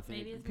 Well, not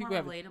affinity. People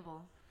have.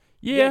 relatable.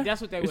 Yeah,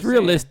 that's what they it's were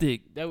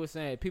realistic. Saying. They were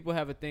saying people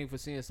have a thing for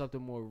seeing something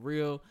more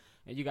real.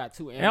 And you got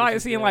two amateurs. And I like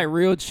seeing there. like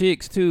real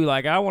chicks too.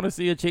 Like I want to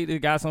see a chick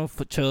that got some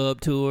chub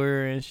to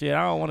her and shit.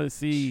 I don't want to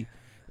see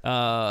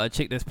a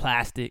chick that's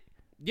plastic.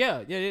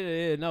 Yeah.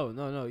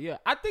 No. Yeah,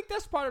 I think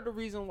that's part of the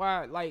reason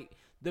why like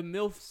the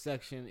MILF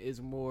section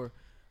is more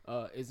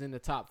is in the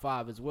top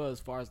 5 as well as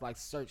far as like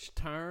search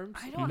terms.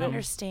 I don't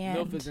understand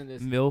MILF is in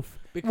this MILF.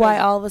 because, why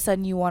all of a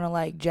sudden you want to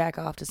like jack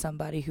off to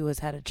somebody who has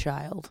had a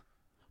child.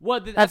 Well,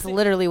 That's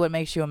literally what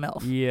makes you a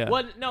MILF. Yeah.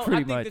 Well, no, I pretty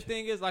think much. the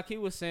thing is like he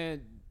was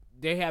saying.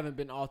 They haven't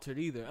been altered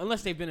either,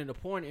 unless they've been in the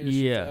porn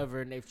industry Yeah.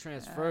 forever and they've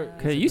transferred.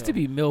 Cause it used to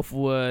be MILF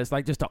was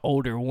like just an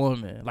older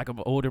woman, like an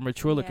older,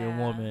 mature looking Yeah.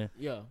 woman.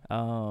 Yeah.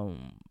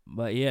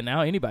 But yeah,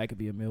 now anybody could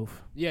be a MILF.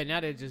 Yeah, now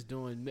they're just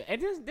doing,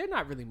 and they're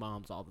not really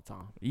moms all the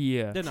time.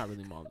 Yeah. They're not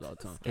really moms all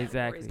the time.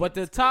 Exactly. But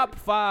the top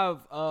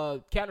 5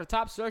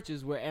 top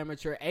searches were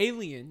amateur.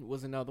 Alien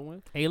was another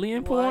one.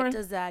 Alien What porn.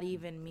 does that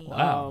even mean?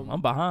 Wow,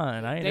 I'm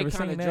behind. I ain't They never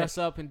kind seen of that. dress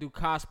up and do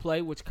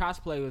cosplay, which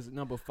cosplay was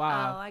number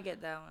 5. Oh, I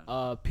get that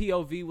one.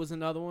 POV was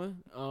another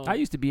one. I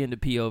used to be into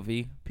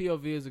POV.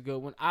 POV is a good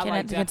one. I Can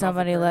like can Jack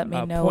somebody Off let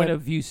me know? Point what-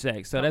 of view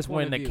sex. So Oh, that's point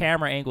when of the view.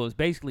 camera angle is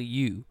basically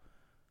you.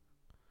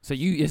 So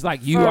it's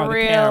like you For on the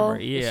real? camera.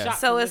 It's Yeah. shot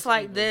So from it's this like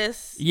angle.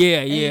 this. Yeah,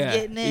 and you yeah.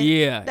 getting it?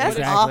 Yeah. That's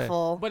exactly.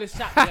 awful. But it's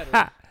shot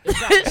better.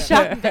 It's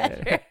shot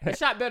better. It's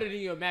shot better than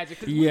you imagine.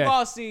 Because we've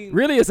all seen.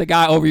 Really, it's a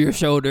guy over your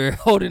shoulder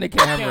holding the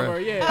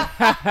camera.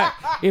 Yeah.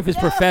 If it's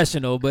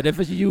professional, but if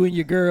it's you and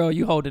your girl,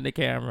 you holding the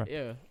camera.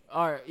 Yeah.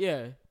 All right.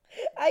 Yeah.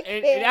 I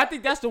can't. And I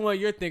think that's the one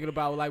you're thinking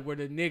about, like where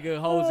the nigga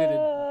holds it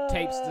and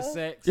tapes the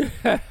sex.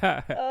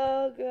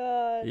 Oh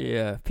God.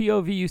 Yeah,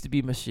 POV used to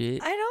be my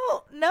shit. I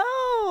don't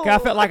know. I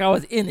felt like I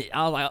was in it.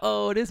 I was like,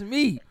 oh, this is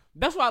me.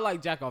 That's why I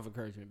like jack off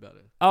encouragement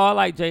better. Oh, I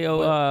like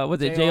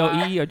was it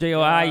J-O-E or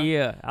J-O-I?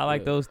 Yeah, I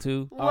like those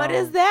two. What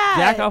is that?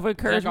 Jack off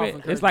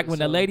encouragement. It's like when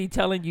the so- lady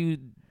telling you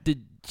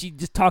she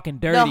just talking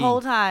dirty The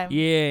whole time.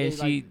 Yeah, It's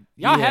she like,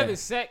 y'all yeah. having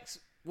sex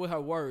with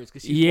her words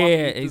because she's walking you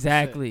through the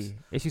exactly. sex.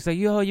 And she's like,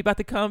 yo, you about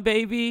to come,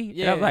 baby?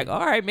 Yeah. And I'm like,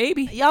 all right,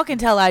 maybe. Y'all can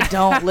tell I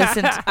don't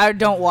I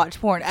don't watch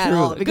porn at True.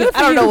 all because Good for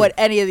I don't know you. what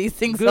any of these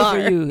things Good are.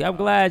 for you. I'm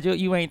glad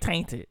you ain't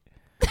tainted.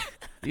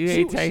 You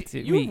ain't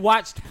tainted. You me.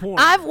 watched porn.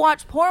 I've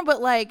watched porn,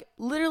 but like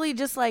literally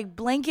just like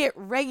blanket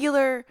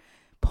regular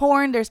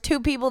porn. There's two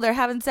people, they're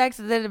having sex,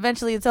 and then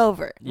eventually it's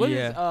over. What is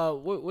Yeah.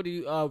 what do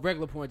you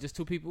regular porn? Just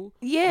two people?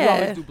 Yeah. You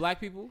always do black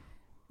people?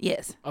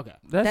 Yes. Okay.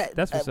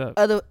 That's what's up.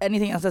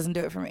 Anything else doesn't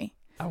do it for me.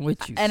 I'm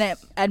with you.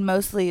 And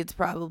mostly it's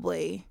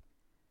probably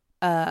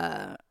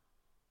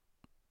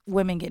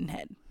women getting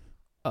head.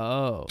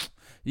 Oh.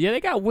 Yeah,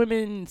 they got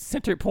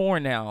women-centered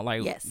porn now.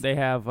 Like Yes. they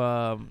have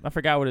I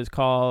forgot what it's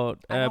called,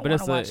 I don't but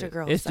it's wanna watch a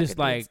girl it's suck just a dude's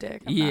like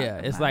dick. I'm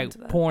it's not like into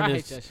that. porn I hate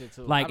is that shit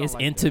too. I like don't it's like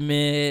that.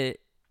 intimate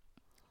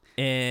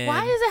and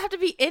Why does it have to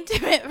be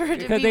intimate for it to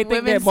because be they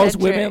think that most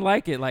women-centric? women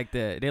like it like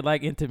that. They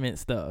like intimate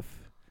stuff.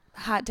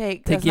 Hot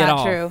take. To That's get not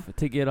off. true.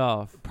 To get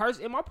off.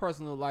 In my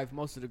personal life,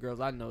 most of the girls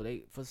I know,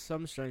 they for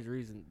some strange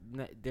reason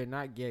they're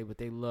not gay, but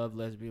they love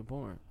lesbian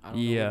porn. I don't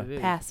know what it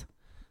is. Pass.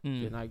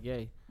 They're not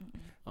gay.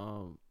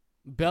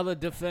 Bella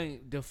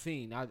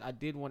Delphine. I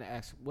did want to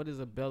ask, what is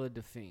a Bella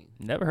Delphine?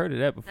 Never heard of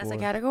that before. That's a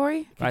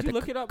category? Could Like you to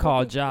look it up? call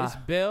real quick? Ja. It's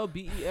Belle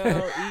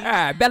BELLE.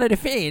 Ah, Bella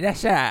Delphine,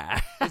 that's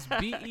shy. It's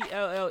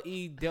BELLE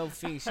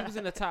Delphine. She was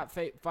in the top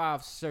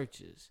 5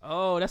 searches.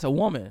 Oh, that's a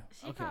woman.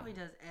 She probably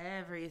does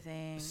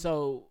everything.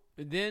 So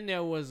then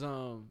there was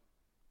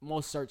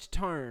most searched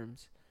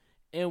terms,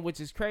 and which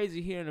is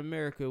crazy here in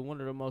America.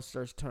 One of the most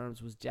searched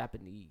terms was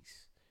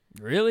Japanese.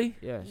 Really?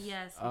 Yes.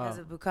 Yes, because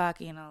of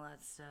bukkake and all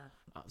that stuff.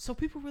 So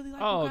people really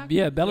like. Oh bukkake?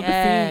 yeah, Bella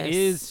Yes.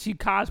 Delphine she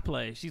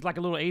cosplay. She's like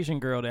a little Asian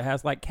girl that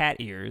has like cat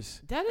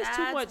ears. That is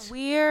too much.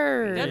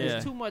 Weird. That Yeah.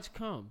 is too much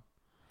cum.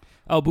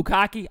 Oh,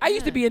 bukkake. I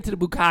used to be into the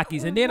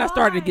bukkakes, and then I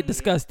started to get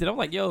disgusted. I'm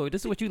like, yo,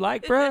 this is what you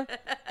like, bruh?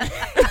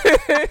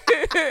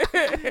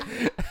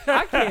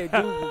 I can't do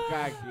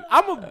bukkake.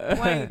 I'm a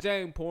plain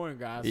Jane porn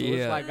guy, so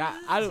Yeah. it's like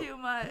I don't. Too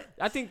much.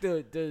 I think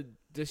the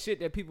shit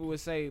that people would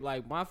say,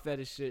 like my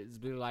fetish shit has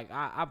been like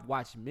I've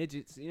watched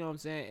midgets, you know what I'm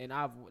saying, and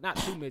I've not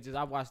two midgets.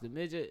 I've watched the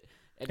midget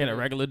And a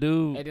regular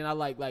dude. and then I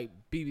like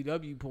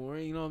BBW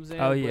porn, you know what I'm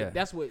saying? Oh, But yeah.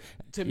 that's what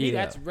to me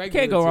that's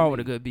regular. Can't go to wrong me. with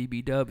a good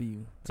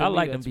BBW. To I me,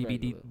 like them that's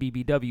regular.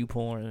 BBW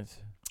porns.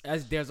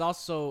 There's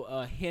also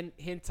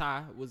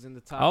hentai was in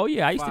the top. Oh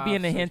yeah, I used to be 5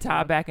 in the search hentai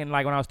porn. back in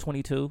like when I was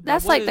 22.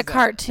 That's what like is the that?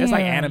 cartoon. That's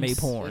like anime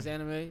porn. It's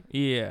anime.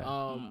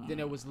 Yeah. Then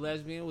there was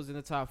lesbian was in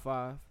the top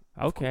 5.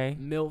 Okay.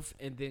 MILF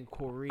and then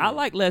Korean. I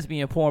like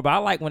lesbian porn, but I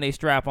like when they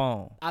strap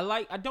on. I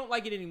don't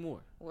like it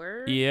anymore.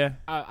 Word. Yeah.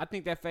 I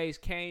think that phase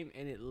came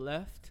and it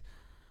left.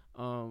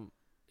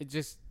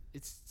 It's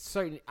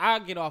certain. I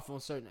get off on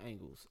certain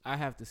angles. I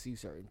have to see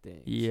certain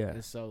things. Yeah.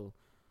 And so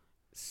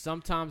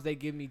sometimes they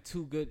give me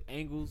 2 good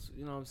angles.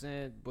 You know what I'm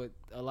saying? But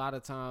a lot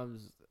of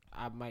times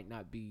I might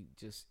not be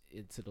just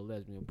into the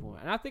lesbian porn.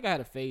 And I think I had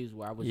a phase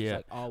where I was just Yeah.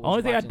 like always.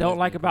 Only thing I watching don't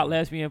like lesbian about porn.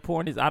 lesbian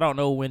porn is I don't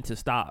know when to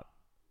stop.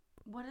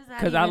 What does that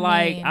Because even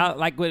mean? I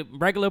like with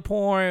regular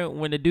porn,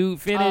 when the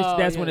dude finished,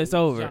 that's when it's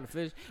over. Trying to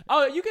finish.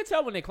 Oh, you can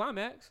tell when they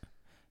climax.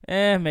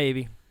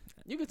 Maybe.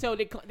 You can tell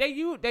they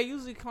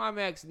usually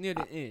climax near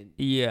the end.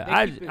 Yeah,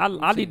 They keep it I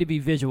routine. need to be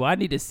visual. I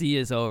need to see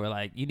it's over.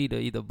 Like you need to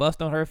either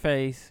bust on her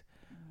face.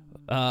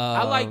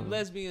 I like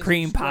lesbians.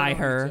 cream who slut pie on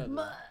her.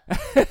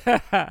 each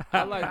other.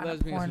 I like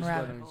lesbians Porn who slut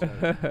rabbit on each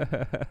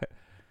other.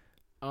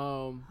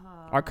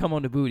 Or come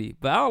on the booty,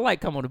 but I don't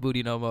like come on the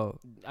booty no more.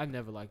 I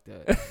never liked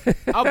that.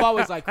 I've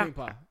always liked cream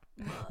pie.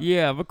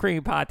 Yeah, I'm a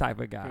cream pie type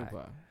of guy, Cream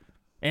pie.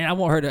 and I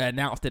want her to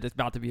announce that it's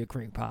about to be a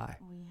cream pie.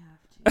 We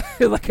have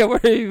to. Like,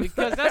 what are you?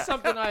 Because that's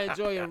something I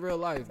enjoy in real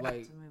life.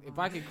 Like if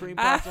I can cream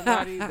pie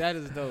somebody, that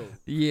is dope.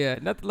 Yeah,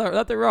 nothing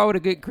wrong with a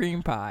good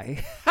cream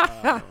pie. We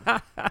have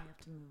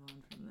to move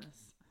on from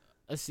this.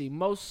 Let's see.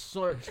 Most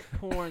searched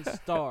porn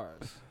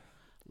stars: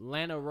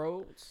 Lana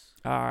Rhodes,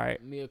 All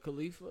right, Mia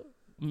Khalifa.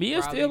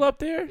 Mia's Riley- still up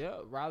there. Yeah,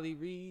 Riley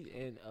Reid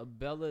and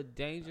Bella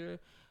Danger.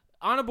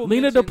 Honorable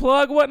Lena mention, the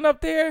Plug wasn't up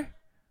there.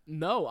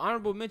 No,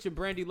 honorable mention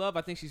Brandy Love.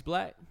 I think she's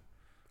black.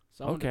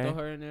 So I'm gonna Okay.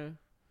 throw her in there.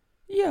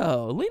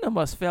 Yo, Lena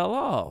must fell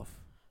off.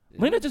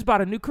 Lena just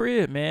bought a new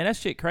crib, man. That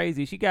shit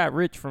crazy. She got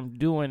rich from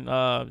doing.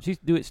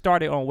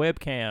 Started on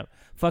webcam,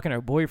 fucking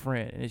her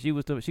boyfriend, and she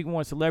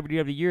won Celebrity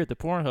of the Year at the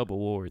Pornhub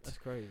Awards. That's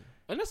crazy.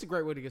 And that's a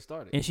great way to get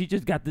started. And she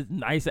just got this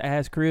nice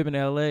ass crib in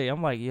L.A.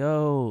 I'm like,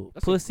 yo,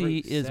 That's a pussy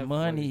great is segue to get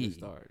money.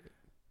 started.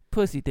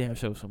 Pussy damn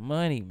show some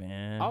money,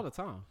 man. All the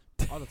time.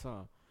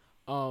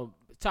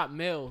 Top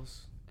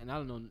males, and I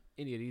don't know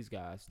any of these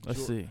guys.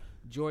 Let's see.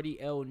 Jordy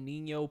El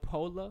Nino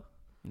Pola.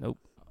 Nope.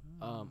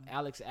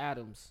 Alex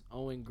Adams,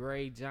 Owen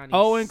Gray, Johnny.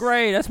 Owen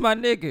Gray, that's my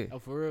nigga. Oh,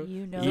 for real?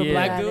 You know Yeah. who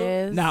Black that dude?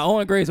 is. Nah,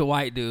 Owen Gray's a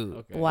white dude.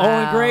 Okay. Wow.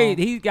 Owen Gray,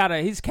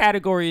 his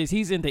category is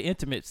he's into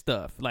intimate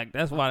stuff. Like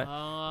that's why that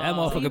So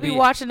motherfucker you be be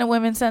watching the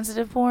women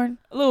sensitive porn?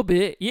 a little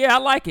bit. Yeah, I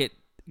like it.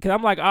 Cause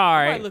I'm like, all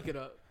I right. might look it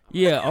up.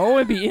 Yeah,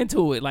 Owen be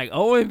into it. Like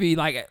Owen be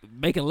like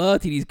making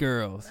love to these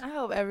girls. I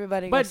hope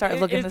everybody can But start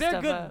looking is this there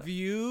stuff good up.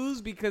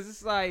 views? Because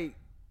it's like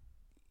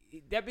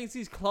that means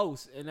he's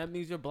close, and that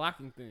means you're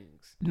blocking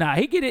things. Nah,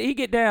 he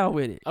get down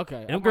with it.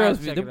 Okay, Them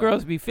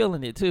girls be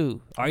feeling it too.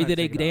 Or might either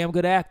they check it damn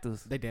good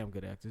actors. They damn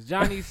good actors.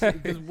 Johnny,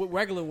 because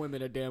regular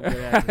women are damn good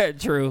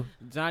actors. True.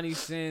 Johnny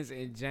Sins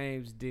and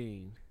James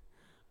Dean.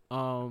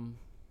 Oh,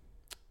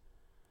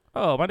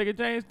 my nigga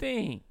James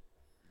Dean.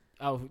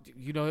 Oh,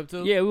 you know him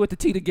too? Yeah, we went to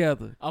tea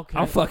together. Okay.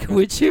 I'm fucking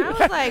with you. I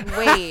was like,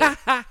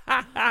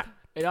 wait.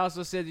 It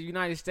also said the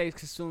United States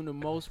consume the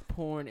most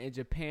porn, and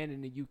Japan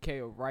and the UK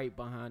are right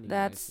behind the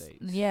That's United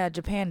States. yeah,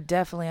 Japan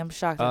definitely. I'm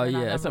shocked. That Oh they're not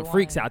yeah, there's some number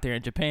freaks one. out there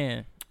in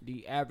Japan.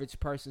 The average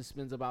person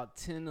spends about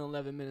 10 to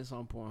 11 minutes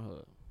on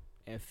Pornhub,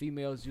 and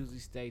females usually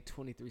stay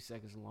 23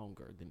 seconds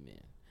longer than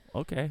men.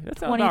 Okay, that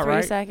sounds about 23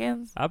 right.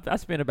 seconds. I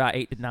spent about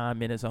 8 to 9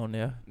 minutes on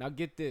there. Now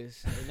get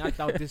this, and I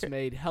thought this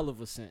made hell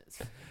of a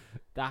sense.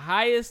 The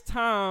highest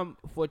time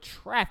for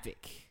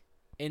traffic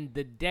in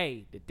the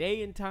day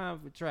and time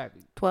for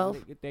traffic.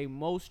 12. They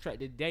most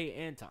the day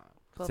and time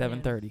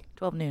 7:30.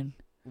 12 noon.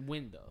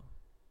 window.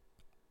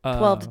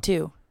 12 to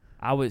 2.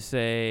 I would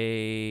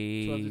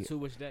say 12 to 2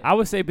 which day? I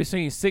would say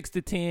between 6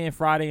 to 10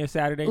 Friday and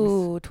Saturday.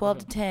 Ooh, 12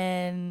 to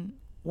 10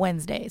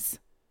 Wednesdays.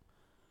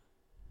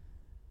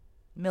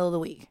 Middle of the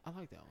week. I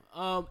like that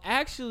one.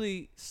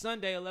 Actually,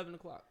 Sunday 11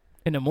 o'clock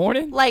In the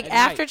morning? Like At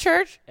after night.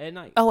 church? at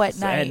night. Oh, at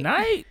At night.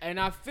 night? And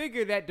I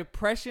figure that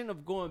depression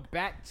of going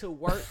back to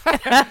work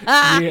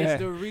Yeah. is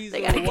the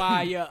reason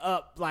why you're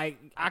up. Like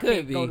I Could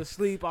can't go be. to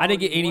sleep. I didn't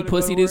get any wanna go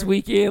pussy to this work.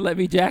 weekend. Let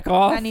me jack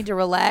off. I need to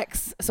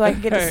relax so I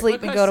can get to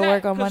sleep and go to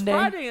work on Monday.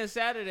 Friday and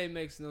Saturday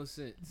makes no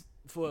sense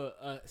for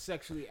a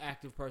sexually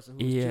active person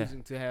who's Yeah.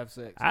 choosing to have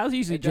sex. I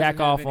usually It doesn't jack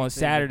have off anything on to do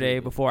Saturday with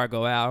it. before I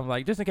go out. I'm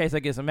like, just in case I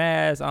get some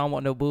ass, I don't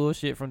want no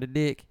bullshit from the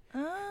dick.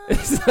 Ah.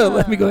 So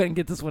let me go ahead and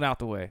get this one out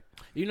the way.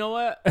 You know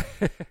what?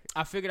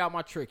 I figured out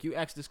my trick. You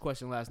asked this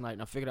question last night,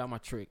 and I figured out my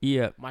trick.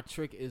 Yeah. My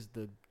trick is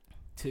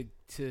to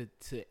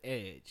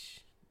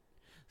edge.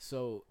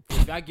 So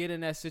if I get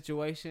in that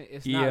situation,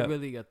 it's Yeah. not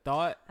really a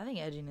thought. I think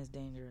edging is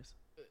dangerous.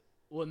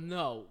 Well,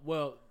 no.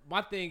 Well,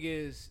 my thing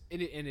is,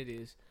 it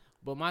is.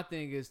 But my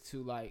thing is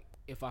to like,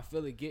 if I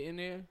feel it getting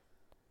there,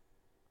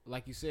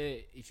 like you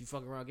said, if you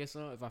fuck around, get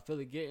some. If I feel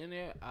it getting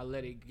there, I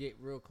let it get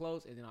real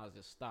close, and then I'll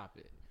just stop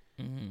it.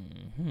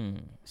 Mm-hmm.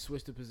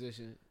 Switch the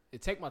position.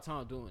 It take my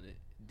time doing it.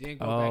 Then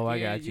go Oh, back I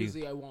in. got you.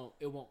 Usually, it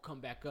won't come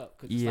back up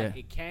because it's Yeah. like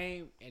it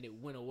came and it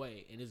went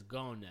away and it's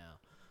gone now.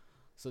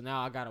 So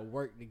now I gotta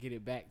work to get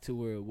it back to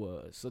where it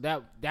was. So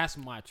that's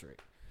my trick.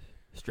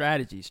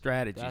 Strategies,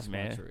 That's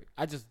man. my trick.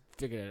 I just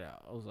figured it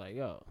out. I was like,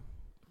 yo,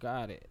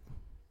 got it.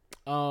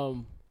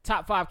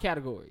 Top 5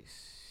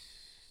 categories.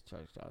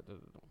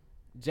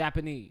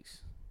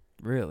 Japanese,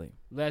 Really,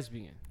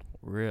 lesbian,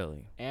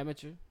 really,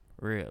 amateur,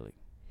 really.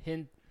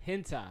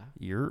 hentai,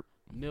 Yerp.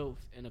 MILF,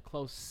 and a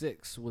close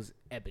 6 was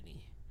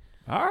ebony.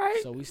 All right.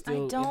 So we I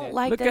still in don't that-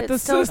 like Look that at the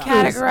it's still sisters.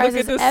 categorized Look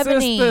at as the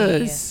ebony.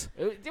 sisters.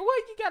 Well,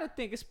 you gotta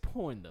think it's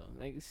porn though.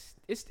 Like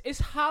it's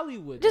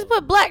Hollywood. Just though.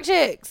 put black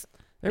chicks.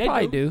 They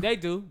probably do. They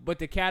do, but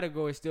the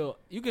category is still.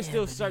 You can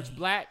still search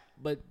black,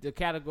 but the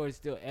category is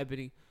still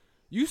ebony.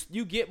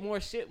 You get more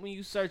shit when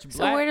you search black.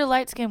 So where do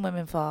light skinned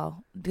women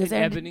fall? Because and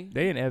they're- ebony.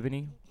 They in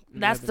ebony.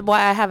 That's Ebony.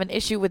 why I have an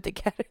issue with the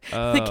the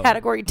Oh.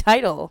 category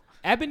title.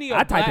 Ebony or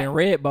I black. type in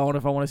red bone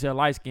if I want to see a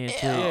light skin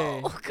chick.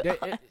 Yeah.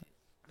 Oh,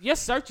 Your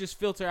searches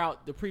filter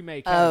out the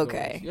pre-made categories.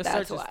 Okay, Your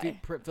that's searches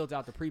why. filter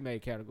out the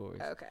pre-made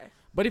categories. Okay.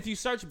 But if you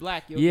search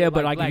black, you'll Yeah, get,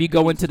 but like black if you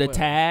go dudes into the as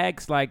well.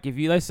 tags, like if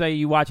you let's say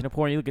you watching a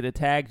porn, you look at the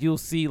tags, you'll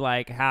see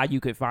like how you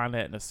could find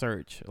that in a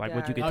search, like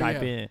what you could Oh,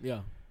 type yeah. in. Yeah.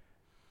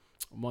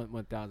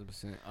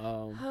 1,000%.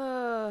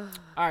 All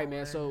right,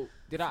 man. So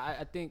did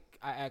I think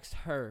I asked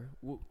her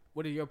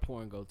what are your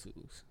porn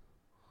go-tos?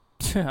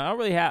 I don't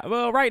really have.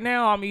 Well, right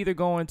now I'm either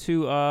going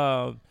to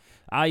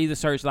I either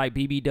search like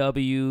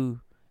BBW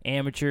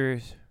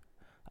amateurs,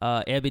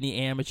 ebony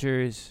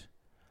amateurs,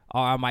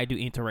 or I might do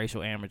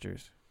interracial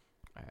amateurs.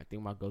 I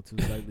think my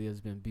go-tos lately has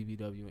been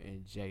BBW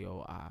and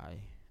JOI.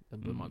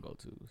 Those been my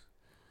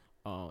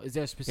go-tos. Is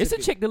there a specific?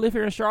 It's a chick that live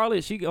here in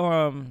Charlotte.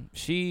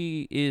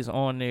 She is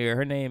on there.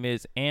 Her name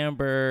is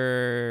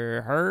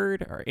Amber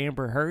Heard or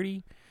Amber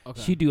Heardy.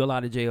 Okay. She do a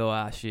lot of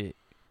JOI shit.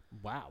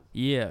 Wow.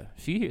 Yeah,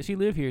 she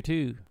live here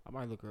too. I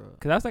might look her up.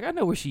 Cause I was like, I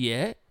know where she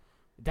at.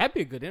 That'd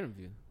be a good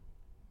interview.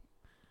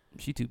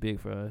 She too big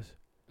for us.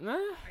 Nah. Are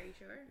you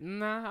sure?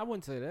 Nah, I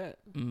wouldn't say that.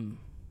 Mm.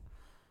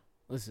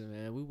 Listen,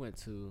 man, we went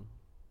to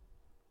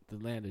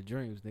the land of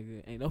dreams,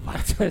 nigga. Ain't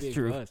nobody too That's big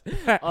true.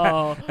 for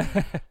us.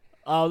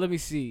 Let me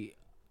see.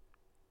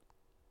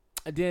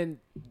 And then,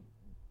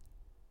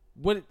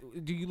 what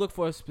do you look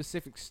for a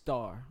specific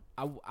star?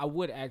 I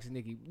would ask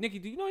Nikki. Nikki,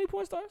 do you know any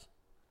porn stars?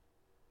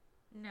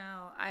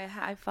 No,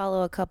 I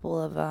follow a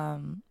couple of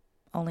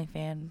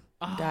OnlyFans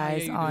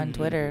guys on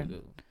Twitter.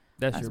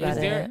 That's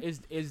your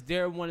is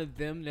there one of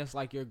them that's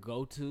like your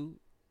go-to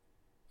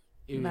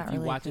if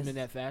you watch them in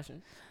that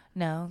fashion?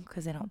 No,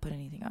 because they don't put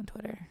anything on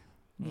Twitter.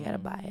 You gotta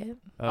buy it.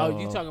 Oh,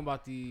 you talking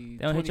about the?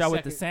 They don't hit y'all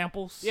with the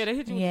samples? Yeah, they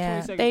hit you with the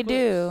 20-second they clips.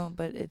 do,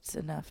 but it's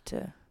enough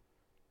to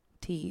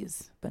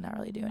tease, but not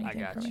really do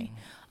anything for me.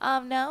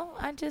 No,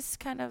 I just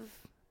kind of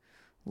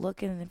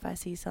look, and if I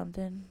see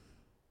something,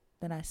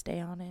 then I stay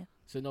on it.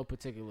 So no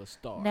particular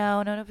star.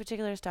 No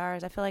particular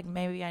stars. I feel like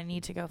maybe I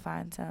need to go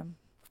find some.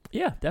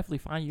 Yeah, definitely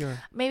find your.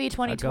 Maybe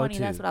 2020.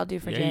 That's what I'll do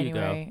for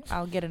January.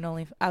 I'll do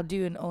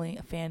an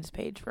OnlyFans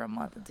page for a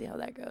month and see how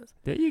that goes.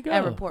 There you go.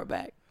 And report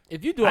back.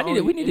 If you do,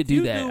 we need to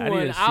do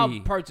that. I'll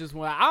purchase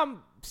one. I'm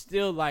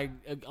still like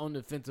on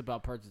the fence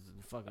about purchasing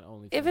fucking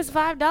OnlyFans. If it's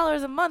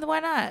 $5 a month, why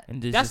not?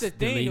 And that's the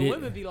thing. The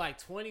women be like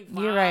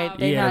 25. You're right.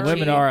 Yeah,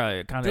 women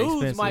are kind of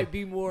expensive. Dudes might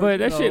be more. But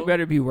that shit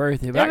better be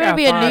worth it. There may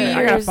be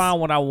I gotta find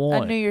what I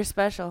want. A New Year's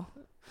special.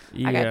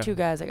 Yeah. I got 2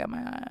 guys I got my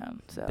eye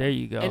on. So there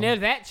you go. And they're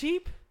that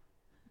cheap?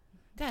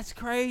 That's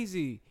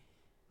crazy.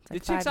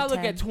 Like the chicks I look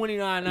at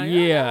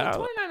 $29.99. Yeah,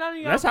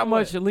 $29.99. That's how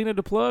much Alina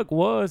the Plug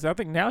was. I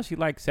think now she's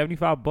like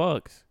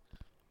 $75.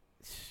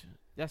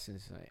 That's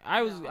insane.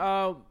 I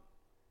was.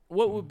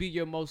 What would be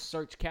your most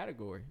searched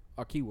category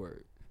or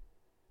keyword?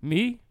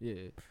 Me?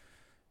 Yeah.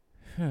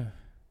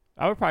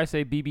 I would probably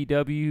say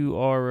BBW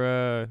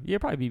or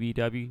probably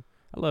BBW.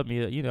 I love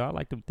me. I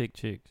like them thick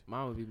chicks.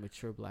 Mine would be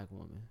mature black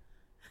woman.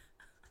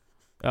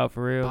 Oh,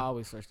 for real? I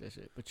always search that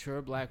shit.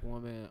 Mature black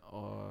woman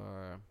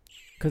or...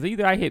 Because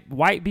either I hit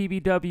white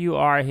BBW or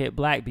I hit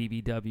black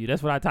BBW.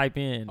 That's what I type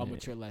in. Oh,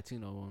 mature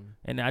Latino woman.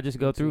 And I just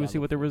go through and see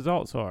what the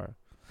results are.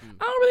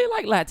 I don't really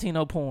like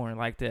Latino porn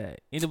like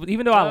that.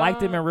 Even though I like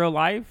them in real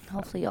life.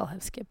 Hopefully y'all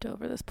have skipped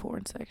over this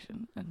porn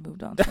section and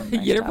moved on to the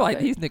next they're topic. like,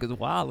 these niggas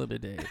wildin'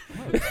 today.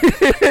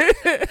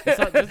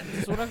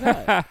 That's what I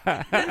got.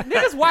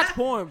 Niggas watch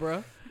porn,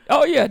 bro.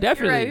 Oh, yeah,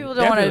 definitely. You're right. People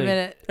don't want to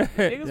admit it.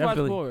 Niggas watch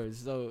porn,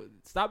 so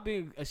stop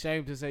being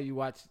ashamed to say you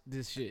watch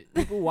this shit.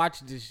 People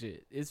watch this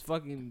shit. It's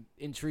fucking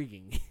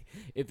intriguing,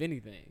 if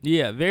anything.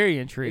 Yeah, very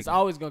intriguing. It's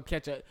always gonna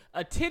catch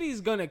a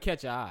titty's gonna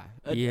catch an eye.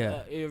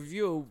 Yeah. If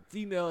you're a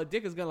female, a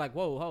dick is gonna like,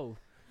 whoa, ho.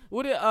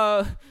 What it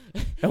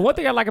And one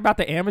thing I like about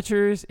the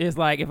amateurs is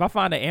like if I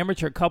find an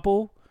amateur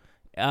couple,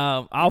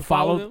 I'll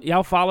follow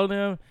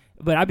them.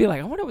 But I'd be like,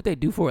 I wonder what they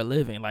do for a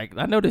living. Like,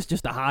 I know this is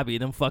just a hobby,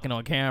 them fucking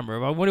on camera.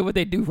 But I wonder what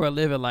they do for a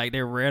living, like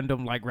their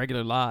random, like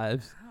regular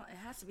lives. It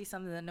has to be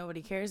something that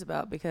nobody cares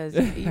about because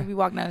you be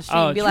walking down the street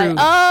and be true. like,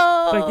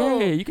 oh. Like,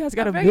 yeah, you guys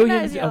got a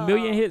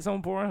million hits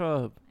on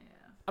Pornhub. Yeah.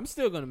 I'm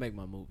still gonna make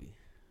my movie.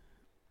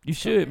 You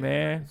should,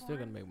 man. I'm still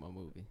gonna make my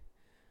movie.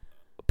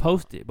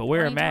 Post it, but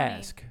wear a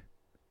mask.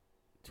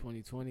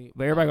 2020.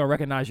 But everybody gonna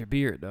recognize your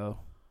beard though.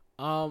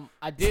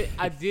 I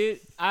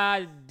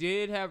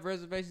did have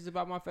reservations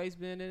about my face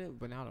being in it,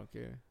 but now I don't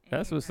care.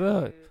 That's what's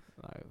up.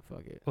 Like,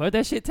 fuck it. Well,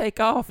 that shit take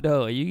off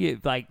though. You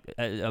get like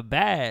a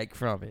bag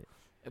from it.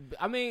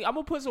 I mean, I'm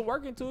gonna put some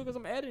work into it because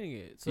I'm editing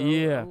it. So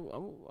yeah,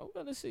 I'm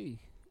gonna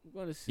see.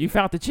 You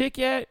found the chick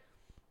yet?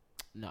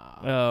 Nah.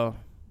 Oh.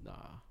 Nah.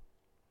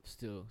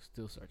 Still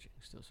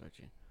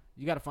searching.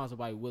 You gotta find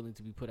somebody willing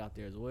to be put out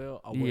there as well.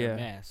 Or wear a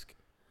mask.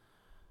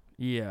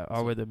 Yeah,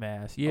 or with a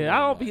mask. Yeah,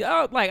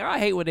 I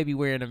hate when they be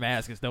wearing a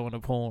mask and throwing the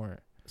porn.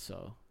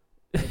 So,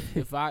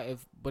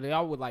 but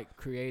I would like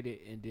create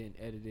it and then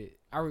edit it.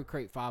 I would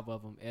create 5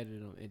 of them, edit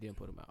them, and then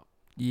put them out.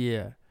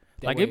 Yeah,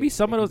 like it'd be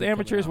some of those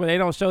amateurs where they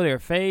don't show their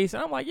face,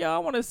 and I'm like, yo, I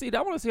want to see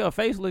a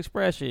facial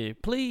expression,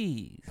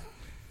 please.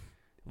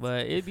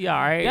 But it'd be all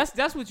right.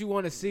 That's what you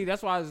want to see.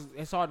 That's why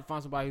it's hard to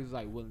find somebody who's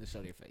like willing to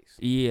show their face.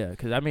 Yeah,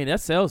 because I mean that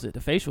sells it.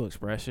 The facial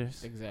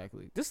expressions.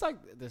 Exactly. This is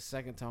like the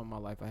second time in my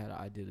life I had an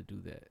idea to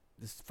do that.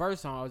 This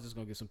first time I was just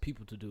gonna get some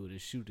people to do it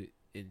and shoot it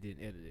and then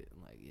edit it.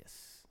 I'm like,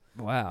 yes.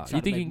 Wow. You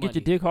think you can get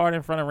your dick hard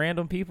in front of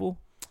random people?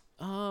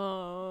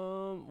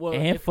 Well,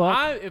 and if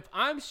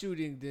I'm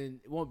shooting, then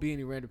it won't be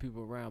any random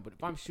people around. But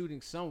if I'm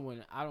shooting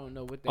someone, I don't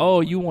know what they. Oh,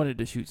 you wanted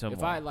to shoot someone.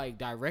 If I like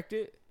direct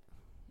it.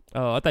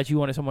 Oh, I thought you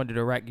wanted someone to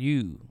direct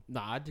you.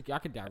 Nah, I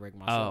could direct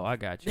myself. Oh, I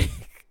got you.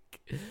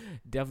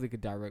 Definitely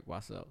could direct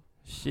myself.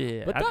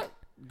 Shit. But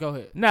go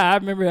ahead. Nah, I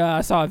remember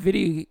I saw a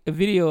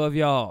video of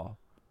y'all.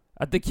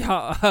 I think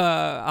y'all,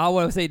 I don't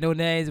want to say no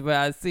names, but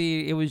I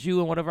see it was you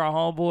and one of our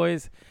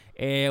homeboys.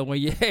 And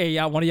when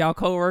one of y'all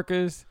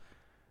coworkers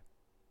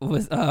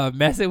was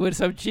messing with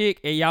some chick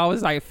and y'all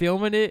was like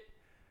filming it.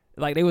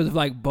 Like they was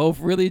like both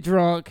really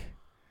drunk.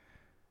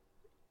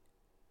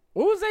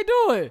 What was they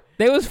doing?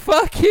 They was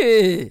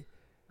fucking.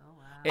 Oh,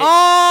 wow.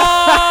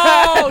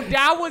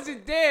 I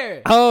wasn't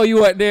there. Oh, you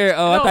weren't there?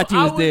 Oh, no, I thought you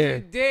was there. I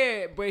wasn't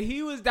there, but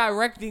he was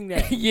directing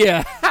that.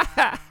 Yeah.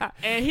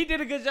 And he did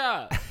a good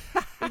job.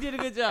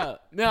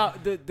 Now,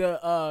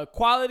 the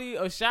quality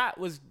of shot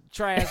was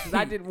trash because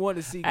I didn't want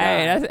to see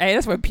God.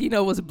 That's when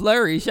Pino was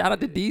blurry. Shout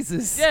out to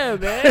Desus. Yeah,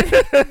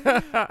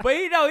 man. But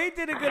he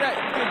did a good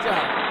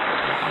job.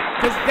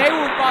 Because they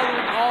were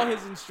following all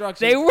his instructions.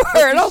 They were.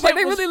 And I was like,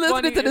 they really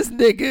listening to this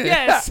nigga.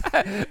 Yes.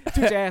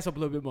 Toot your ass up a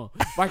little bit more.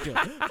 Right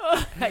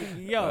there.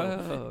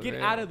 Yo, get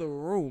out of the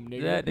room,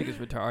 nigga. That nigga's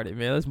retarded,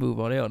 man. Let's move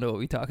on. They don't know what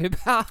we talking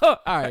about. All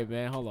right,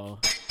 man. Hold on.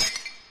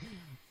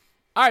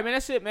 All right, man.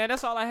 That's it, man.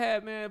 That's all I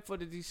had, man, for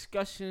the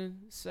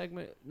discussion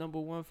segment number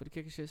 1 for the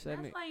Kicking Shit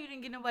segment. That's why you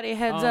didn't get nobody a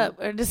heads up.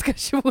 Our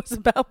discussion was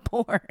about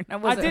porn.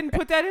 I didn't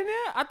put that in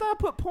there. I thought I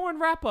put porn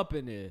wrap up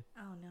in there.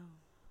 Oh no.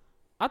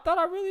 I thought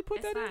I really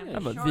put that in there.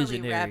 I'm a Shortly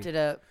visionary. wrapped it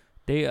up.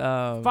 They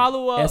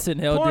follow up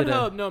SNL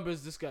Pornhub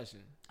numbers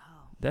discussion. Oh.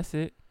 That's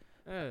it.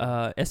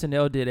 Yeah.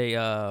 SNL did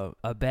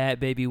a Bad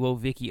Baby Woah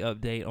Vicky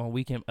update on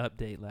Weekend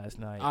Update last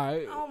night. All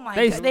right. Oh my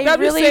They god. They I'm just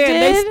really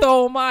saying did. they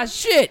stole my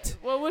shit.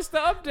 Well, what's the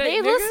update?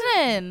 They nigga?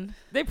 listening.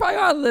 They probably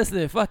are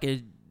listening.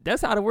 Fucking.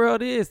 That's how the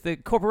world is. The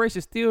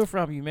corporations steal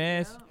from you,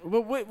 man.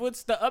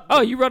 What's the update?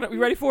 Oh, you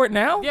ready for it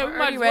now? Yeah, we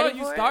might Already as well. ready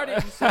You for it?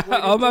 started. You segued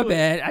Oh, my into it.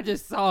 bad. I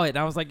just saw it. And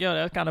I was like, yo,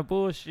 that's kind of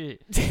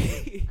bullshit.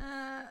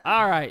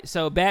 All right.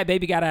 So Bad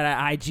Baby got out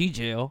of IG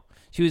jail.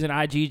 She was in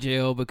IG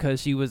jail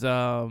because she was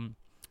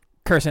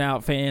cursing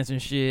out fans and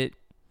shit.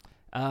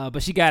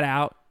 But she got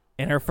out,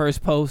 and her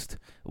first post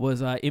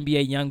was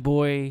NBA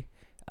YoungBoy.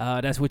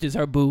 Which is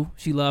her boo.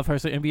 She loved her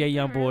some NBA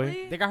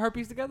YoungBoy. They got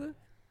herpes together?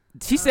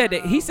 She said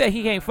that he said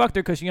he can't fucked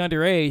her because she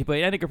underage, but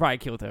that nigga probably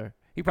killed her.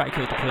 He probably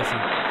killed the pussy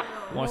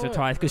once or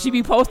twice because she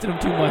be posting him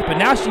too much. But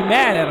now she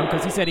mad at him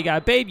because he said he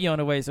got a baby on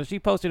the way. So she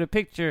posted a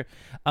picture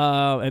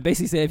and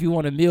basically said, if you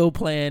want a meal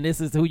plan,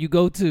 this is who you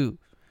go to.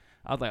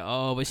 I was like,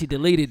 oh, but she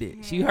deleted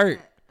it. She hurt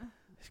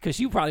because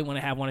she probably want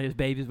to have one of his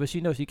babies, but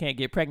she knows she can't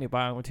get pregnant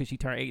by him until she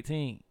turn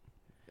 18.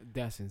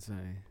 That's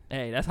insane.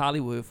 Hey, that's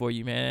Hollywood for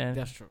you, man.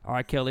 That's true. All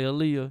right, Kelly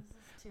Aaliyah.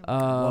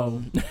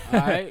 All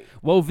right.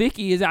 Well,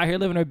 Vicky is out here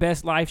living her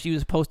best life. She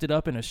was posted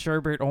up in a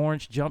sherbet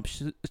orange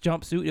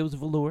jumpsuit. It was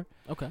velour.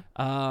 Okay.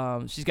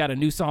 She's got a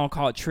new song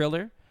called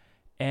Triller.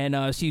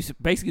 And she's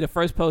basically the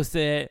first post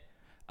said,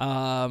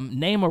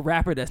 name a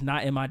rapper that's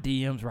not in my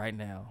DMs right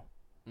now.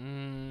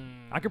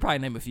 I could probably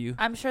name a few.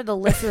 I'm sure the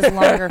list is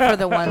longer for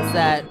the ones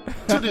that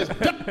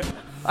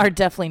are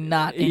definitely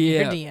not in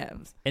your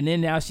DMs. And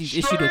then now she's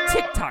issued a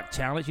TikTok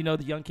challenge. You know,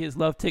 the young kids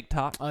love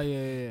TikTok. Oh,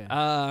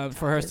 yeah.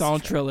 For her song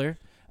Triller.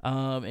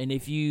 And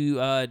if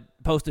you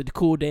post a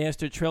cool dance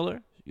to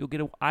Triller, you'll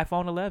get an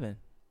iPhone 11.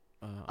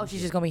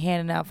 She's just going to be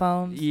handing out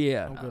phones?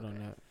 Yeah. I'm good on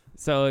that.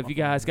 So if you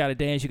guys got a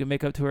dance you can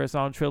make up to her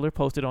song Triller,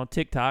 post it on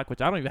TikTok,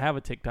 which I don't even have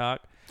a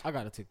TikTok. I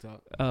got a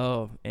TikTok.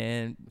 Oh,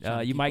 and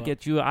you might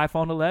get you an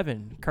iPhone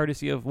 11,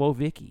 courtesy of Woah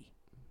Vicky.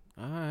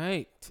 All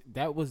right.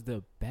 That was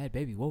the Bad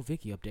Baby Woah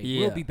Vicky update.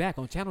 Yeah. We'll be back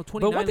on Channel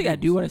 29. But one thing I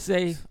do want to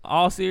say,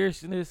 all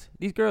seriousness,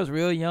 these girls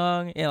real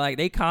young, and like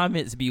they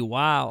comments be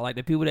wild. Like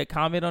the people that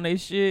comment on their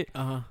shit,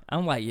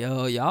 I'm like,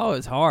 yo, y'all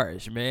is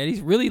harsh, man.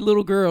 These really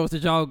little girls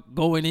that y'all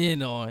going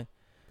in on.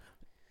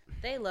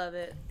 They love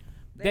it.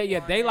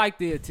 They like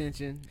the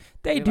attention.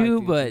 They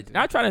do, but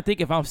I'm trying to think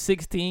if I'm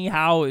 16,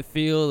 how it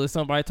feel if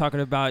somebody talking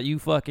about you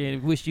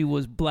fucking wish you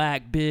was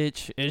black,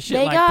 bitch, and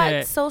shit like that. They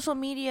got social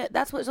media.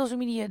 That's what social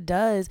media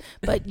does.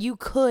 But you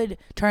could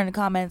turn the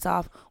comments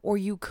off, or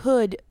you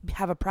could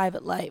have a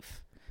private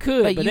life.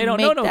 But they don't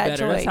know no better.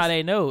 Choice. That's how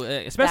they know,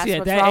 especially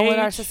at that age. That's what's wrong with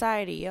our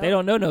society. Yo. They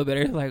don't know no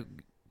better. Like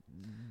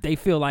they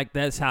feel like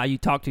that's how you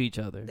talk to each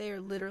other.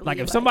 They're literally like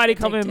if somebody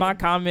come in my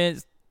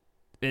comments.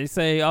 They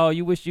say, "Oh,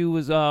 you wish you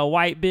was a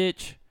white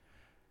bitch."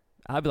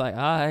 I'd be like,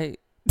 "All right,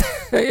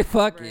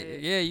 fuck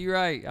it. Yeah, you're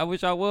right. I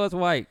wish I was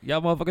white.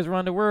 Y'all motherfuckers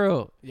run the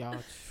world." Y'all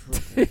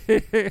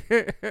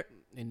tripping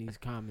in these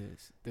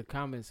comments. The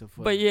comments are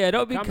funny. But yeah,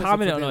 don't be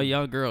commenting on a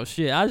young girl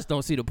shit. I just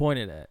don't see the point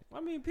of that.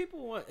 I mean,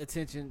 people want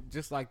attention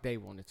just like they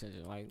want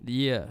attention. Like,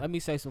 yeah, let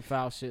me say some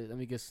foul shit. Let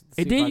me get.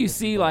 And then you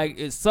see like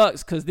it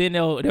sucks because then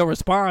they'll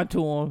respond to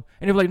them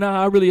and they're like,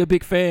 "Nah, I'm really a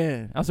big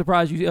fan. I'm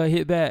surprised you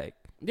hit back."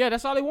 Yeah,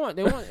 that's all they want.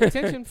 They want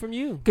attention from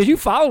you. Because you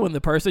following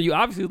the person. You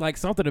obviously like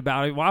something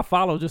about it. Why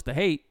follow just to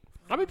hate?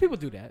 I mean, people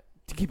do that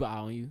to keep an eye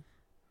on you.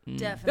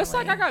 Definitely. That's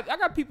like I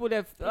got people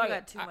that like,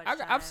 got too much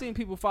I've seen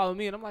people follow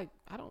me and I'm like,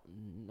 I don't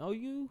know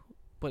you,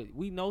 but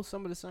we know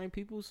some of the same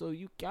people, so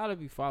you gotta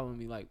be following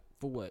me. Like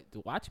for what?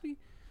 To watch me?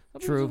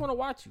 Some people just want to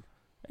watch you.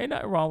 Ain't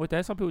nothing wrong with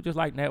that. Some people just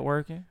like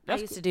networking. I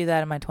used to do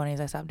that in my 20s.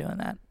 I stopped doing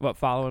that. What,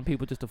 following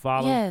people just to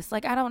follow? Yes.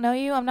 Like, I don't know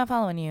you. I'm not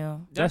following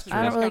you.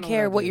 I don't really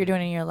care what you're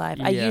doing in your life.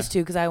 Yeah. I used to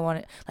because I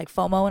wanted, like,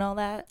 FOMO and all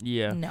that.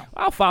 Yeah. No.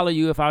 I'll follow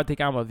you if I think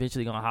I'm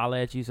eventually going to holler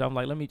at you. So I'm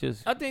like, let me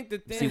just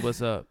see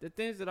what's up. The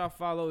things that I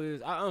follow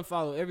is I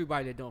unfollow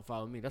everybody that don't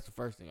follow me. That's the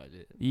first thing I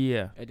did.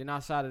 Yeah. And then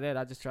outside of that,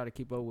 I just try to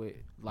keep up with,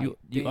 like,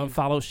 you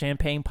unfollow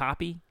Champagne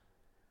Poppy?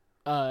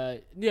 Yeah,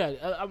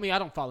 I mean, I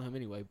don't follow him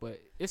anyway,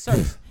 but It's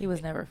certain. He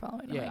was never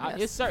following him. Yeah,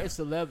 it's certain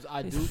celebs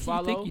I do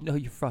follow. You think you know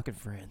your fucking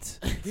friends.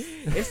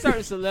 It's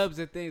certain celebs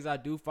and things I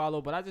do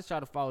follow, but I just try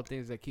to follow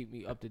things that keep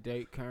me up to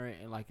date, current,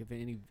 and like if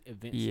any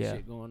events and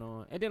shit going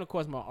on. And then of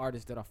course my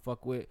artists that I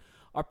fuck with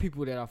are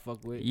people that I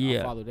fuck with.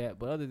 I follow that.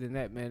 But other than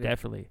that, man,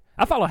 definitely.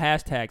 I follow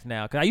hashtags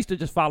now because I used to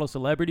just follow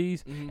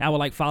celebrities. And I would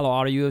like follow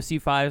all the UFC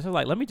fighters. So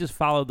like, let me just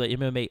follow the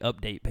MMA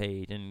update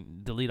page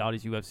and delete all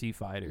these UFC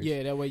fighters.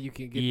 Yeah, that way you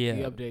can get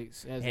the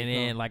updates. And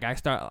then like I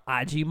start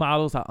IG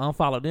models, I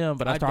unfollow them,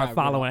 but I start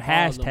following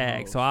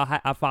hashtags. So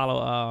I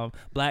follow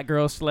Black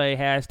Girl Slay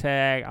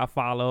hashtag. I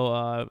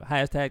follow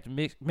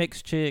hashtag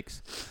mixed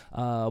chicks,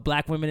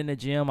 Black women in the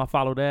gym. I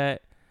follow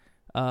that.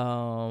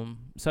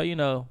 So you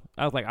know,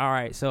 I was like, all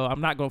right, so I'm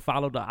not gonna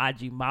follow the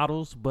IG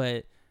models,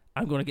 but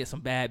I'm gonna get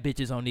some bad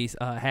bitches on these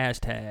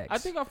hashtags. I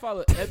think I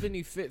follow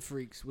Ebony Fit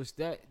Freaks, which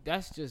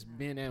that's just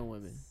men and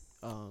women.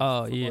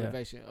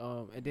 Motivation.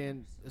 And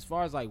then as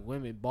far as like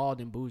women,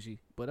 Bald and Bougie,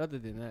 but other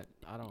than that,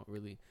 I don't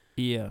really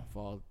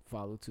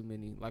follow too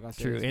many. Like I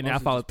said, true. And I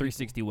follow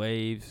 360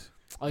 Waves.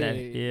 Oh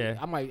yeah.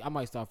 I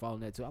might start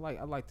following that too. I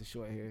like the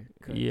short hair.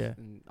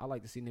 And I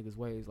like to see niggas'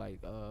 waves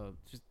like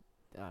just.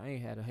 I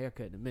ain't had a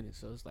haircut in a minute,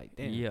 so it's like,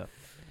 damn. Yeah.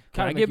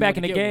 When I get back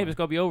in the game, it's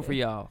going to be over for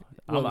y'all.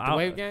 The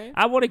wave game?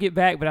 I want to get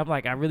back, but I'm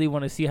like, I really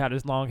want to see how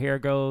this long hair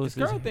goes.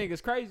 This girl thing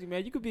is crazy,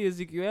 man. You could be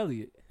Ezekiel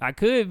Elliott. I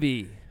could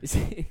be.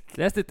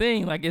 That's the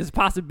thing. Like, his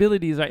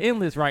possibilities are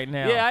endless right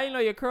now. Yeah, I didn't know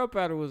your curl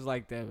pattern was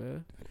like that,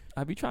 man.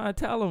 I be trying to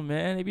tell them,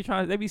 man. They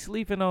be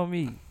sleeping on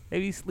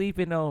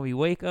me.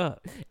 Wake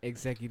up.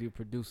 Executive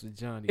producer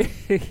Johnny.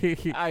 All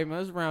right, man.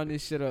 Let's round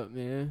this shit up,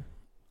 man.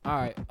 All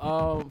right.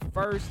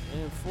 First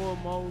and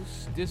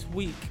foremost, this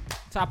week,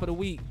 top of the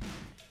week,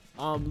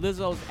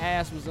 Lizzo's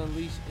ass was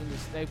unleashed in the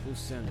Staples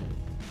Center.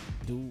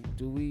 Do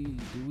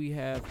we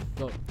have?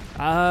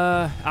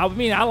 I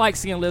mean, I like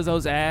seeing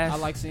Lizzo's ass. I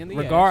like seeing the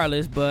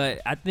regardless, ass.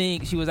 But I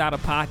think she was out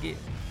of pocket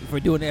for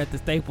doing it at the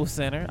Staples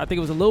Center. I think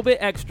it was a little bit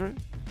extra.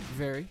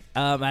 Very.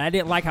 And I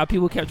didn't like how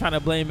people kept trying to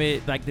blame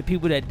it. Like the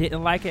people that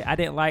didn't like it, I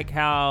didn't like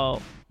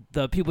how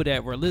the people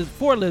that were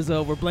for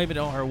Lizzo were blaming it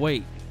on her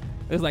weight.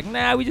 It was like,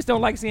 nah, we just don't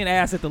like seeing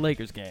ass at the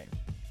Lakers game.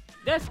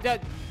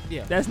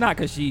 Yeah. That's not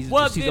because she's then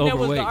overweight. There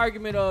was the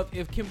argument of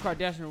if Kim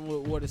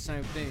Kardashian wore the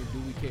same thing, do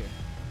we care?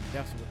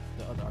 That's what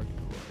the other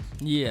argument was.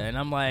 Yeah, and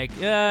I'm like,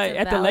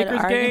 at the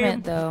Lakers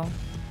game, though.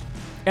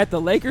 At the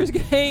Lakers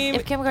game,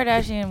 if Kim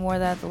Kardashian wore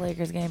that at the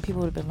Lakers game,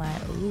 people would have been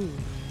like, ooh.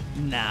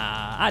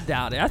 Nah, I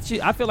doubt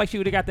it. I feel like she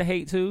would have got the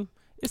hate too.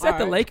 It's at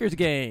the Lakers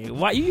game.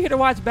 Why you here to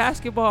watch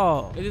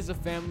basketball? It is a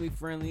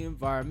family-friendly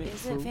environment.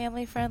 Is it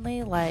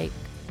family-friendly? Like,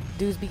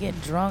 dudes be getting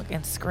drunk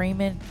and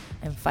screaming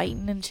and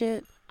fighting and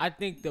shit? I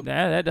think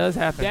that does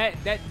happen.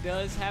 That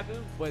does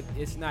happen, but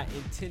it's not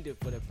intended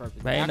for that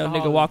purpose. There ain't no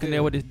nigga walking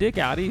there with his dick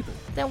out either.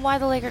 Then why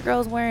the Laker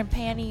girls wearing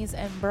panties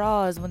and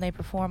bras when they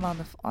perform on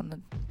the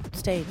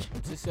stage?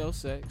 To sell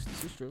sex.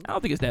 This is true. I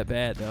don't think it's that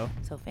bad though.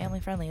 So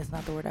family-friendly is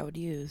not the word I would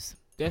use.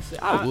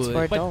 I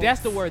would, but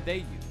that's the word they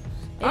use.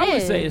 I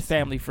would say it's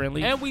family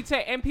friendly,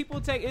 and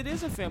people take it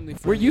is a family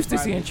friendly. We're used to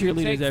seeing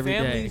cheerleaders every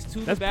day.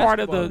 That's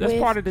part of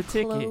the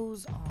ticket.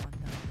 Clothes on, though.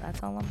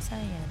 That's all I'm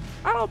saying.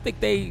 I don't think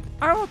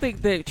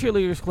that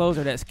cheerleaders' clothes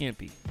are that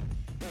skimpy.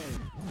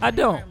 I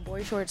don't.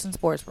 Boy shorts and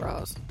sports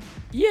bras.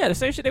 Yeah, the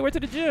same shit they wear to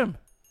the gym.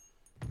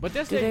 But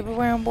that's they be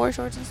wearing boy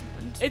shorts and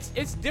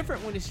it's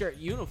different when it's your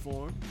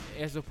uniform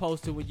as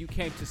opposed to when you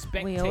came to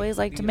spectate. We always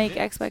like to make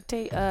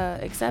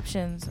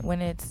exceptions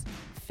when it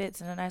fits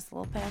in a nice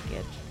little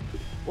package.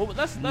 Well,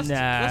 let's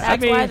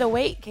that's why the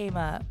weight came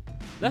up.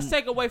 Let's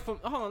take away from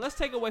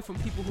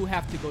people who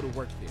have to go to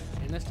work there,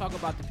 and let's talk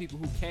about the people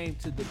who came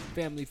to the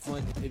family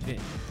fun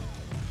event.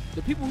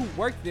 The people who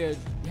work there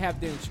have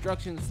their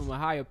instructions from a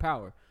higher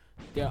power,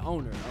 their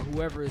owner or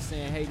whoever is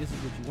saying, "Hey, this is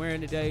what you're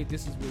wearing today.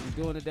 This is what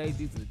we're doing today.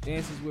 These are the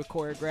dances we're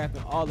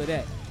choreographing." All of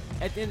that.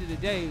 At the end of the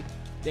day,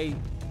 they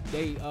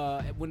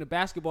when the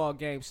basketball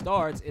game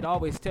starts, it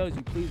always tells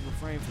you, please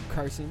refrain from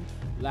cursing,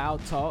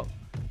 loud talk.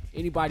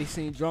 Anybody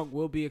seen drunk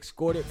will be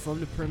escorted from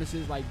the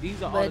premises. Like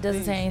these are all the things. But it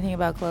doesn't say anything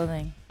about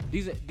clothing.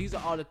 These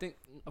are all the things.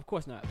 Of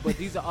course not. But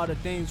these are all the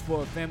things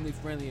for a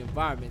family-friendly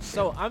environment.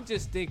 So I'm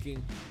just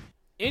thinking,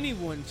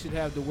 anyone should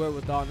have the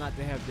wherewithal not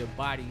to have their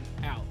body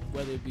out,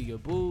 whether it be your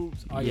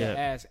boobs or your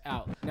ass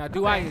out. Now,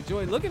 do I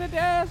enjoy looking at the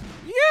ass?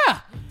 Yeah.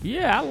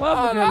 Yeah, I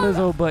love looking at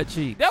Lizzo butt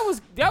cheeks.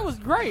 That was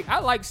great. I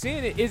like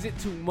seeing it. Is it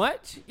too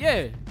much?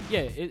 Yeah,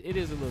 it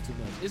is a little too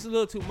much. It's a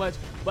little too much,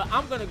 but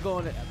I'm going to go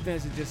on the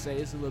fence and just say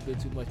it's a little bit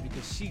too much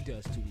because she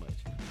does too much,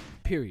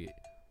 period.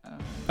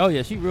 Oh,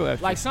 yeah, she real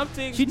extra. Like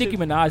something. She Nicki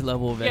Minaj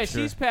level of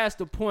extra. Yeah, she's past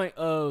the point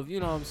of, you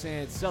know what I'm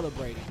saying,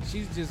 celebrating.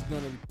 She's just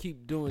going to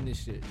keep doing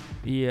this shit.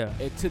 Yeah.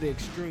 To the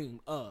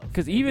extreme of.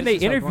 Because even they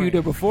interviewed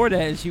her before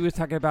that, and she was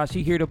talking about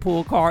she here to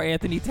pull Karl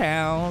Anthony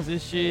Towns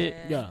and shit.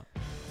 Yeah.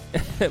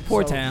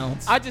 Poor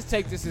Towns. I just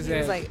take this as he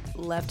was like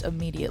left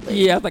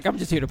immediately. Yeah, I was like, I'm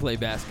just here to play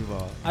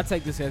basketball. I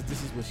take this as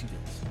this is what she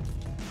does.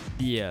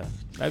 Yeah.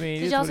 I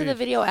mean, did y'all see the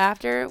video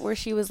after where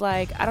she was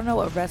like, I don't know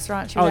what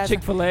restaurant she was at.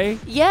 Chick-fil-A?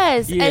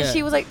 Yes. Yeah. And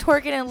she was like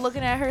twerking and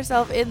looking at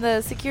herself in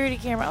the security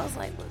camera. I was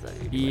like, what's up?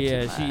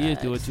 Yeah, she is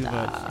doing too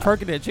much.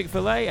 Twerking at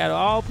Chick-fil-A out of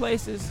all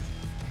places.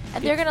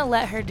 And they're going to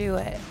let her do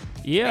it.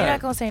 Yeah. They're not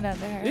going to say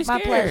nothing to her. They're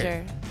My scared.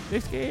 pleasure.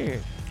 They're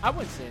scared. I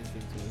wouldn't say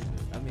anything to it.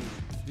 But, I mean,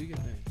 do your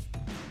thing.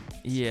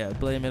 Yeah,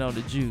 blame it on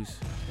the juice.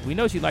 We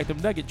know she liked them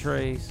nugget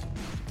trays.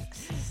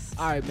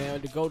 All right,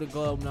 man. The Golden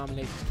Globe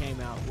nominations came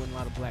out. Wasn't a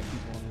lot of black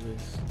people on the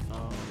list.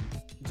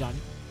 Johnny?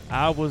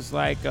 I was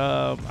like,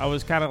 I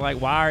was kind of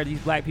like, why are these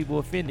black people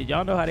offended?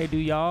 Y'all know how they do,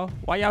 y'all.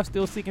 Why y'all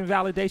still seeking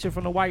validation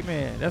from the white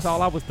man? That's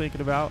all I was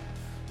thinking about.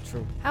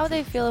 True. How would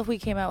they feel if we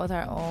came out with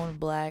our own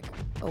black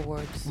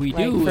awards? We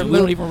like, do. We for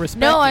don't even respect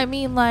No, it. I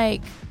mean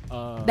like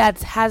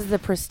that has the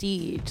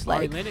prestige.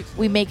 Like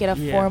we make it a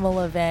formal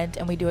event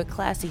and we do it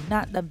classy,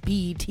 not the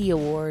BET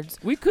Awards.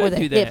 We could or the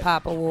do that. Hip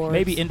Hop Awards.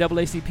 Maybe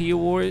NAACP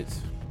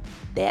Awards.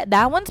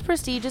 That one's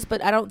prestigious,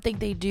 but I don't think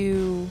they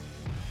do.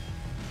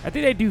 I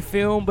think they do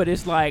film, but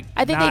it's like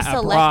I think not they a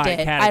select broad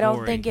it. category. I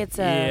don't think it's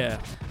a. Yeah.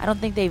 I don't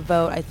think they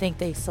vote. I think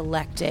they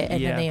select it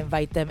and then they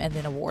invite them and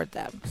then award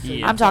them.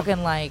 Yeah. I'm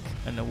talking like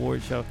an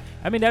award show.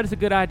 I mean, that is a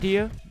good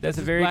idea. That's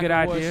a very good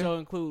idea. Award show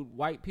include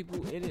white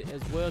people in it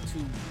as well to,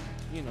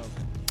 you know.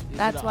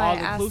 That's why I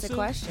asked the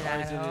question.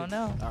 I don't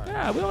know. Right.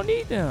 Yeah, we don't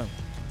need them.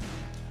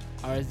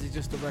 Or is it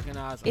just to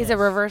recognize? Is it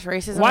reverse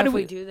racism? Why if do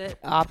we do the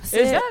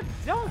opposite? Is that?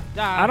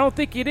 I don't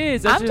think it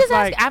is. That's I'm just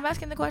like, asking. I'm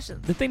asking the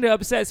question. The thing that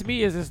upsets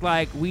me is it's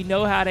like we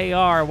know how they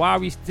are. Why are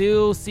we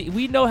still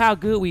we know how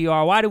good we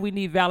are. Why do we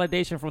need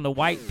validation from the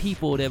white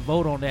people that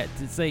vote on that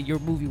to say your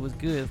movie was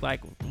good? It's like,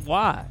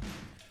 why?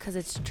 Because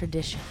it's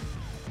tradition.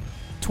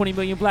 20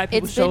 million black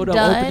people It's showed been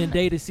up done opening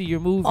day to see your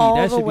movie. all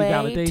That the should be way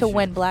validation. to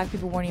when black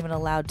people weren't even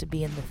allowed to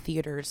be in the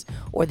theaters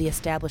or the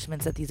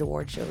establishments that these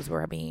award shows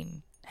were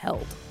being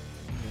held.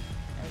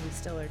 And we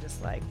still are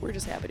just like, we're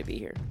just happy to be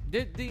here.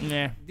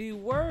 The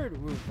word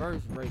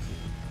reverse racism,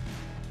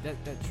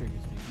 that triggers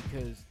me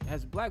because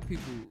as black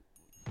people,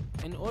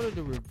 in order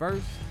to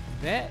reverse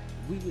that,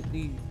 we would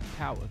need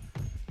power.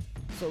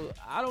 So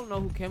I don't know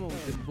who came up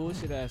with this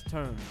bullshit ass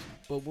terms,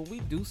 but when we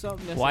do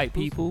something that's white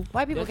people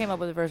came up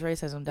with reverse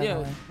racism.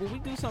 Definitely. Yeah, when we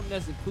do something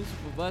that's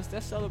inclusive of us,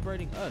 that's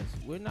celebrating us.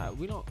 We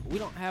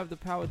don't have the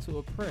power to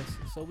oppress,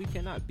 so we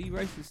cannot be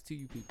racist to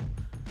you people.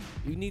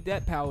 You need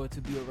that power to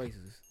be a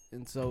racist,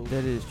 and so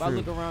that is if I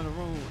look around the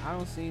room, I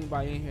don't see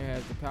anybody in here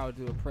has the power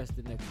to oppress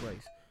the next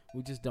race.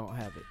 We just don't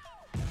have it,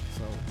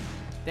 so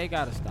they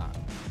gotta stop.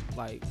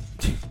 Like.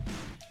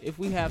 If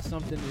we have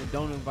something that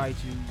don't invite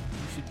you, you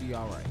should be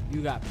all right.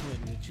 You got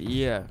plenty to choose.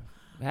 Yeah,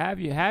 have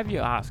your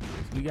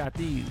Oscars. We got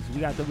these.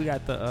 We got the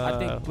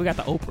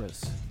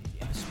Oprahs.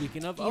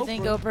 Speaking of you Oprah,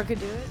 think Oprah could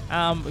do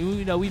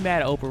it? We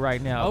mad at Oprah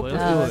right now.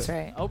 That's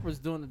right. Oprah's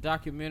doing a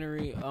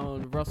documentary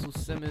on Russell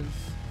Simmons.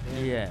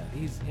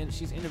 And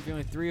she's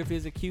interviewing 3 of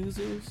his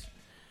accusers.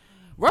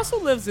 Russell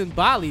lives in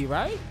Bali,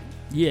 right?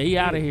 Yeah, he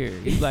out of here.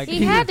 He's like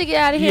he had to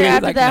get out of here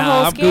after that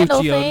whole scandal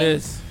I'm Gucci thing. On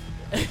this.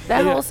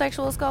 That whole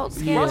sexual assault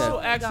scandal.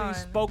 Russell actually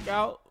spoke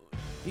out.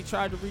 He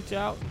tried to reach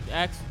out,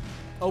 asked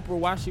Oprah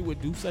why she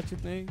would do such a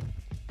thing.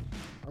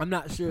 I'm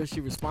not sure if she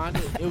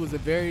responded. It was a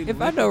very.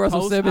 If I know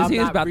Russell Simmons,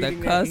 he's about to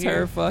cuss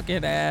her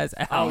fucking ass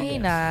out. Oh, he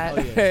not.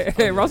 Oh, yes.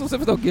 Oh, yes. Russell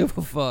Simmons don't give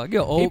a fuck.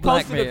 You're an old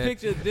black man. He posted a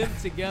picture of them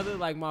together,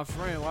 like, my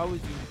friend. Why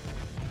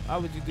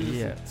would you do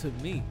this to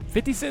me?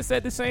 50 Cent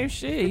said the same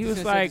shit. He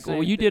was like,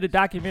 well, you did a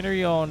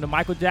documentary on the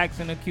Michael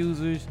Jackson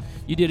accusers.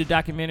 You did a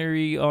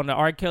documentary on the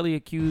R. Kelly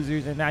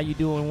accusers, and now you're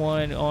doing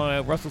one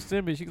on Russell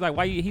Simmons. He's like,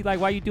 why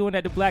you doing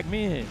that to black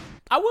men?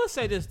 I will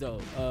say this,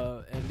 though,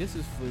 and this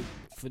is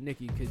for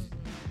Nikki, because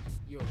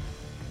you're...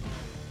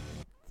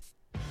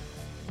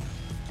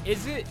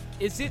 Is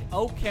it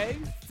okay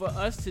for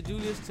us to do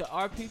this to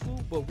our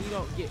people, but we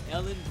don't get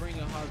Ellen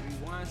bringing Harvey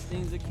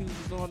Weinstein's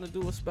accusers on to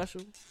do a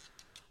special?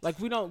 Like,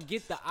 we don't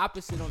get the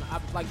opposite on the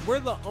opposite. Like, we're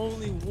the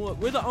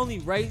only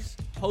race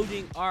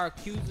giving our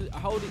accusers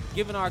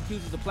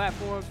a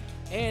platform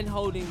and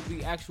holding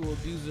the actual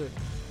abuser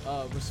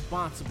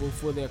responsible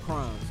for their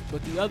crimes.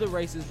 But the other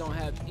races don't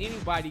have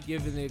anybody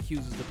giving the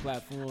accusers the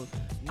platform,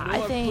 nor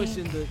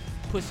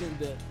pushing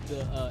the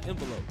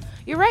envelope.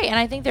 You're right, and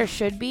I think there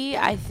should be.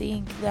 I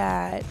think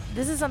that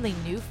this is something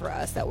new for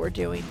us that we're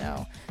doing,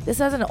 though. This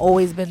hasn't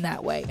always been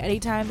that way.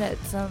 Anytime that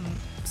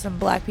some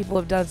black people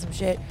have done some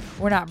shit,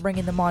 we're not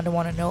bringing them on to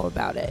want to know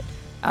about it.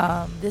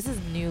 This is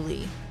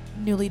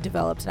newly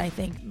developed, and I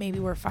think maybe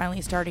we're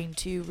finally starting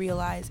to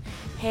realize,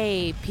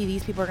 hey,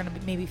 these people are going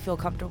to maybe feel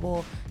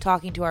comfortable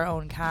talking to our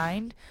own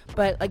kind.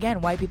 But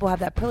again, white people have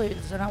that privilege,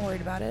 so they're not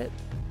worried about it.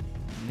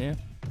 Yeah.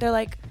 They're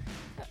like,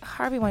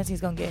 Harvey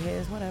Weinstein's going to get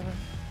his, whatever.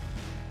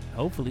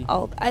 Hopefully.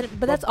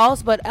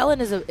 But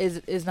Ellen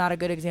is not a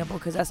good example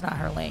because that's not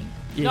her lane.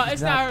 Yeah, no,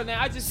 it's not her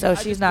lane.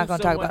 She's not going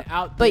to talk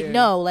about. But there.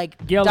 no,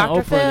 like Gail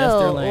Dr. Oprah, that's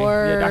their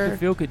lane. Phil Dr.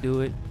 Phil could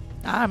do it.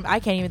 I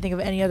can't even think of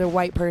any other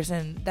white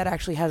person that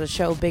actually has a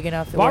show big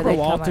enough. Barbara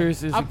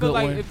Walters is a good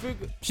one.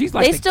 She's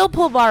like they still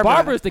pull Barbara.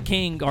 Barbara's the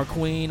king or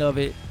queen of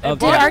it.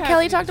 Did R.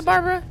 Kelly talk to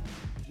Barbara?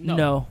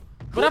 No.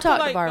 Who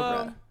talked to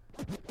Barbara?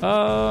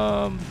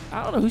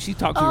 I don't know who she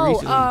talked to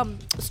recently.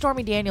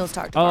 Stormy Daniels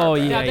talked to Oh,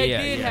 Barbara. yeah. Now, they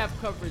did have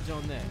coverage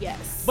on that.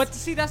 Yes. But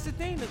see, that's the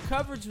thing. The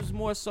coverage was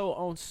more so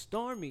on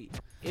Stormy.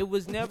 It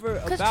was never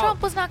about... Because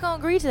Trump was not going to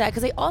agree to that,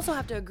 because they also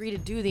have to agree to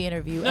do the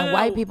interview, and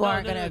white people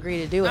aren't going to agree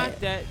to do not it.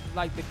 That,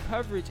 like, the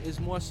coverage is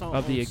more so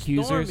of on the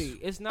accusers? Stormy.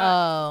 It's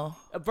not...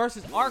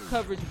 Versus our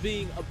coverage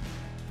being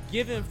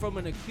given from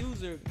an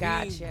accuser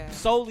being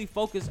solely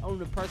focused on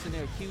the person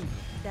they're accusing.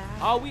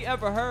 All we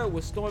ever heard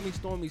was Stormy. That's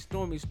a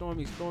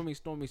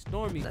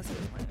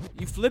good point.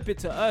 You flip it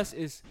to us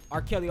is R.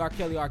 Kelly.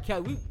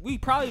 We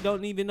probably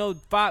don't even know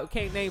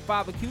can't name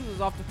 5 accusers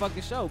off the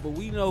fucking show, but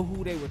we know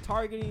who they were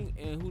targeting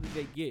and who did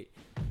they get.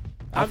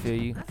 I feel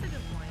you. That's a good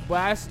point.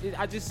 But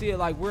I just see it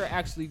like we're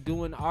actually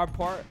doing our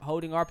part,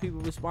 holding our people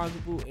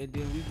responsible, and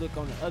then we look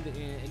on the other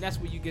end, and that's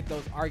where you get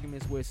those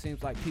arguments where it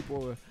seems like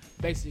people are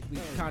basically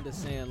kind of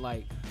saying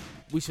like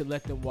we should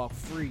let them walk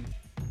free,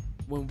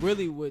 when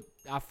really what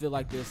I feel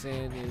like they're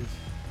saying is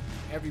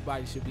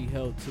everybody should be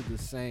held to the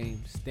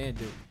same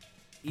standard,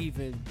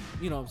 even,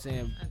 you know what I'm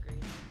saying?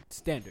 Agreed.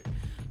 Standard.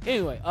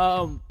 Anyway,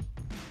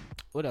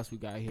 what else we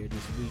got here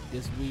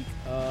this week?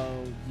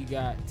 You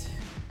got...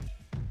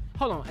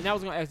 Hold on, and I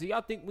was gonna ask, do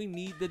y'all think we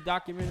need the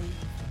documentary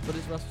for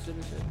this Russell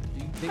Simmons shit?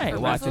 Do you think I ain't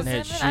watching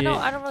that shit. I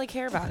don't really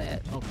care about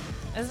it. Okay.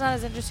 It's not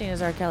as interesting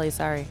as R. Kelly,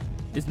 sorry.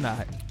 It's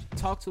not.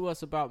 Talk to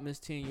us about Miss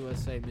Teen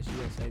USA, Miss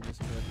USA, Miss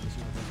America, Miss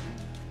Universe.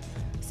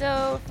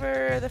 So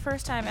for the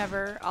first time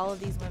ever, all of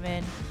these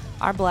women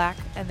are black,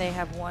 and they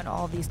have won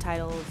all of these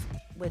titles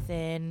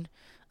within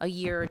a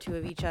year or two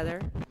of each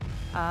other.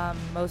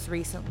 Most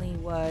recently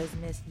was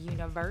Miss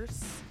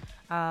Universe.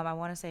 I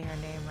want to say her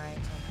name right,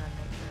 so I'm trying to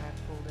make sure I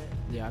pulled it.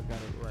 Yeah, I got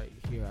it right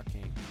here. I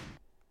can't.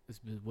 It's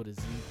what is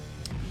Z?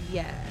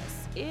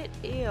 Yes, it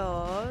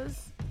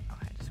is. Oh,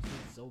 I just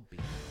called Zobi.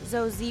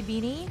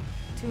 Zozibini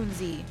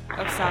Tunzi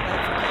of South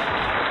Africa.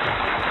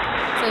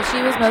 So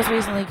she was most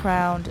recently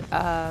crowned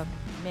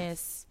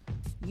Miss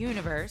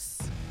Universe.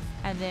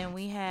 And then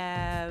we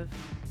have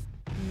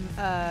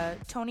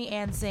Tony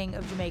Ansing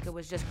of Jamaica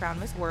was just crowned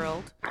Miss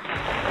World.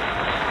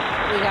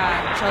 We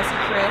got Chelsea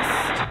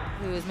Christ,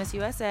 who is Miss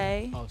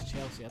USA. Oh, it's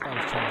Chelsea. I thought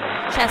it was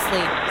Charlotte.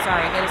 Chesley.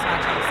 Sorry, it is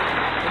not Chelsea.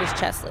 It is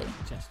Chesley.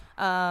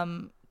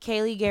 Chesley.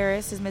 Kaylee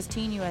Garris is Miss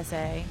Teen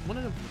USA. One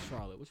of them is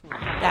Charlotte. Which one?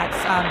 That's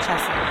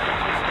Chesley.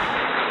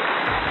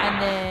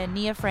 And then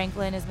Nia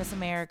Franklin is Miss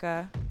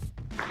America.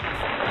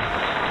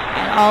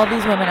 And all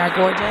these women are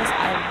gorgeous.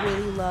 I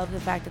really love the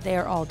fact that they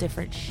are all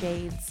different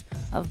shades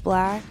of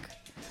black,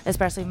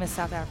 especially Miss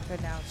South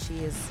Africa. Now she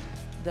is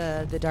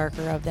the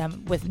darker of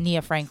them with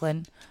Nia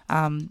Franklin.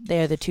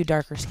 They are the two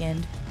darker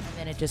skinned, and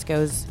then it just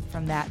goes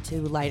from that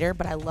to lighter.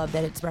 But I love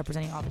that it's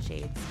representing all the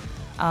shades.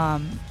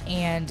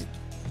 And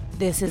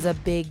this is a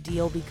big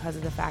deal because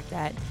of the fact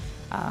that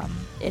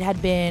it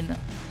had been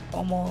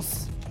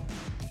almost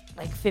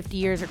like 50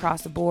 years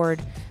across the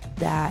board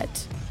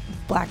that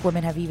black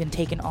women have even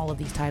taken all of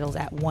these titles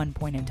at one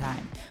point in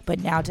time. But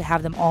now to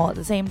have them all at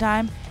the same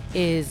time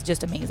is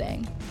just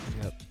amazing.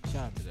 Yep.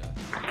 Shout out to that.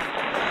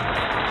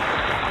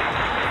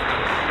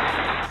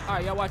 All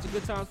right, y'all watching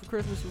Good Times for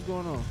Christmas? What's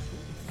going on?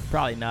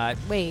 Probably not.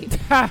 Wait.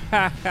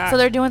 So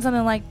they're doing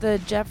something like the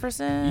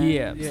Jefferson?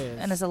 Yeah. Yes.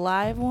 And it's a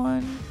live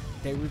one?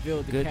 They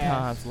revealed the Good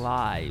cast. Times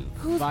Live.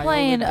 Who's Viola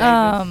playing?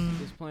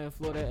 Davis is playing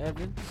Florida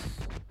Evans.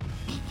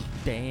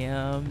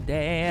 Damn.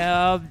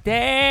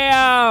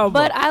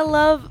 But I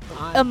love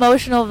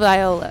emotional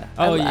Viola.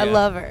 Oh, I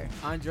love her.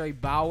 Andre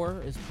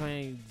Bauer is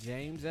playing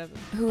James Evans.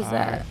 Who's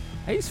that?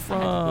 He's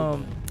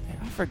from...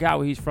 I forgot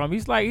where he's from.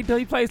 He's like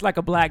he plays like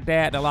a black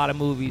dad in a lot of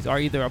movies, or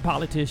either a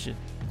politician.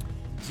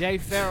 Jay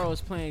Farrell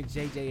is playing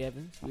J.J.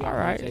 Evans. We all know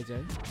right. J.J.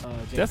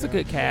 That's a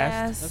good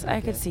cast. Yes,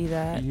 I could see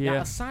that. Yeah.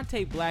 Now,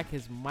 Asante Black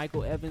is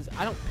Michael Evans.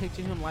 I don't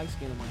picture him light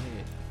skin in my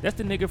head. That's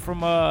the nigga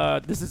from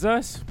This Is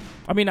Us.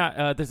 I mean,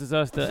 not This Is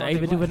Us. The Asante Ava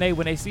Black. DuVernay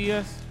When They See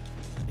Us.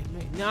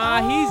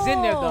 Nah, he's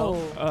in there though.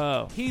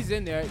 Oh. He's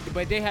in there,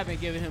 but they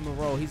haven't given him a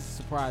role. He's a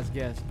surprise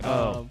guest.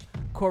 Oh.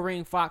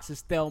 Corinne Fox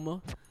is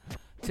Thelma.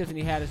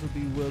 Tiffany Haddish will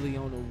be Willie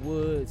on the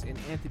Woods, and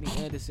Anthony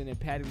Anderson and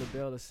Patti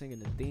LaBelle are singing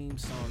the theme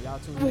song. Y'all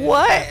tune in.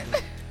 What?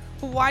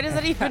 Why does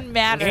that even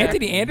matter?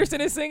 Anthony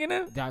Anderson is singing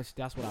it? That's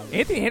what I was.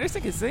 Anthony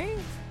Anderson can sing?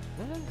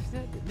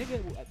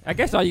 Nigga, I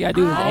guess all you gotta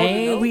do is,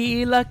 ain't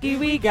we lucky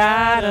we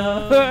got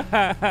him.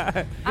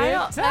 I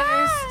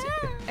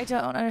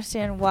don't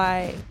understand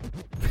why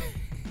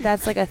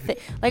that's like a thing.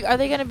 Like, are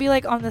they gonna be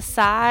like on the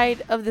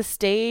side of the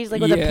stage, like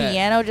with a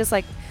piano, just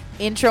like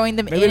introing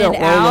them Maybe in they'll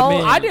and roll them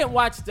in. out? I didn't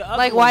watch the other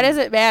Like, one. why does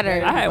it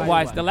matter? I hadn't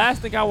watched. The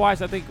last thing I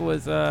watched, I think,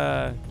 was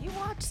You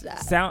watched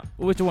that? Sound.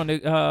 Which one?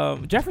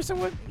 Jefferson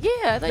one? Yeah,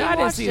 I thought No, you I didn't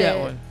watched see it. that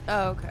one.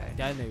 Oh, okay.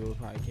 That nigga would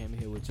probably came in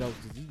here with jokes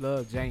because you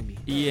love Jamie.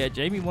 Yeah,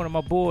 Jamie, one of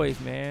my boys,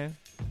 man.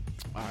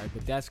 All right,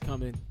 but that's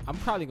coming. I'm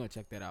probably gonna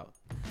check that out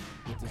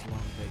with this long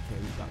vacay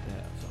we about to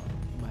have. So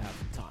I'm gonna have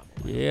some time.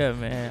 Yeah,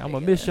 man. I'm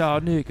gonna miss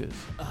y'all niggas.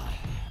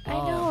 I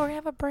know, we're gonna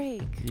have a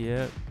break.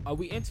 Yeah. Are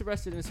we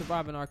interested in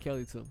surviving R.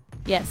 Kelly too?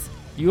 Yes.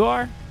 You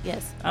are?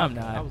 Yes. I'm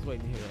I not. was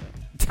waiting to hear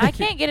that. I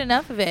can't get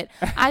enough of it.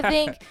 I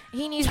think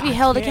he needs to be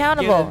held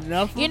accountable.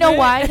 You know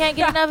why I can't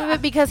get enough of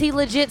it? Because he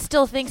legit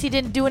still thinks he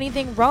didn't do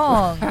anything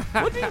wrong.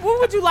 What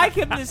would you like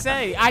him to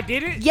say? I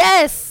did it?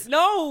 Yes.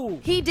 No.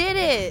 He did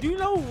it. Do you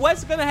know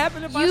what's going to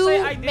happen if I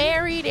say I did it? You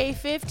married a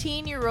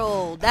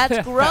 15-year-old.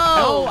 That's gross.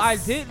 No, I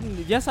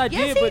didn't. Yes, I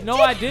did, but no,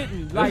 I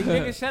didn't. Like,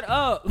 nigga, shut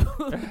up.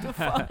 The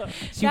fuck?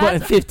 She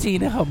wasn't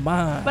 15 in her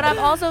mind. But I'm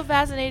also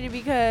fascinated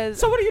because...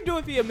 So what are you doing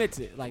if he admits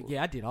it? Like,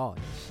 yeah, I did all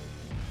this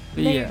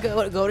shit. Then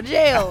you go to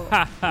jail.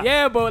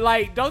 Yeah, but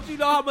like, don't you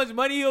know how much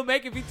money he'll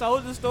make if he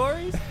told the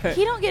stories?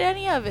 He don't get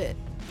any of it.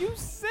 You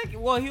sick?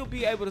 Well, he'll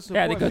be able to support.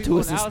 Had to go to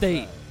his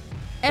estate.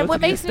 And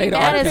what makes me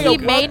mad is he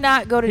may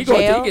not go to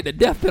jail. He get the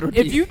death penalty.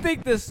 If you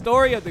think the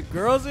story of the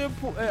girls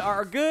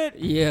are good,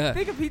 yeah,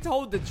 think if he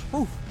told the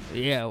truth.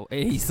 Yeah,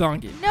 and he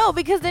sung it. No,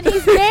 because then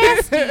he's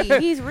nasty.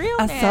 He's real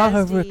nasty. I saw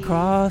her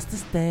across the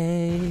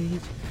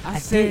stage. I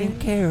didn't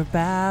care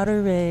about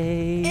her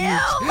age.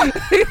 I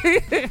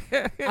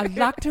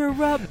locked her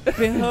up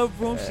in her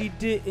room. She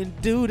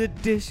didn't do the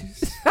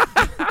dishes.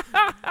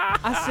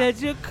 I said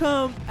you'll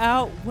come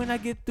out when I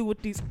get through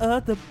with these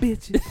other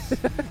bitches.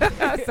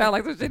 That sound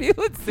like some shit he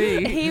would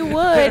sing. He would,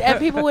 and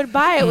people would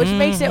buy it, which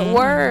makes it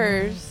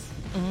worse.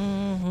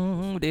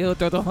 They'll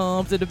throw the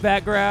hums in the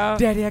background.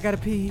 Daddy, I gotta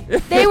pee.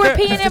 They were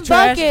peeing in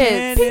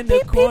buckets. In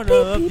the corner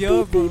of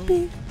your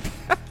room.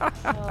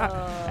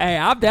 Hey,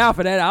 I'm down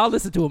for that. I'll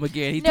listen to him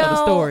again. He told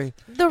the story.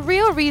 The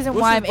real reason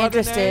why I'm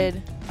interested.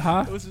 Name?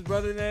 Huh? What's his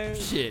brother's name?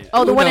 Shit.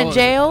 Oh, the one in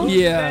jail?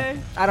 Yeah.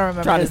 I don't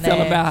remember Trying his to sell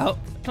name. him out.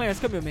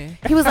 Clarence, come here, man.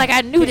 He was like, I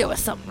knew there was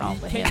something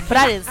wrong with him, but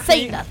I didn't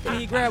say nothing.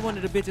 Can you grab one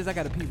of the bitches? I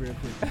gotta pee real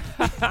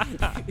quick.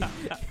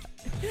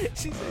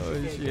 She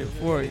said shit,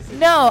 for it.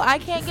 No, I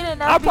can't get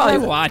enough. I'll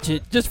probably watch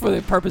it just for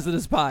the purpose of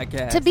this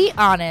podcast. To be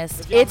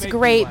honest, it's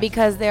great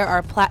because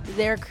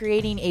they're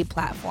creating a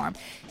platform.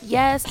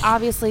 Yes,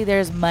 obviously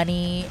there's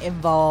money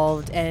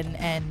involved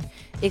and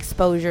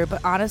exposure,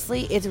 but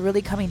honestly, it's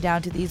really coming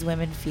down to these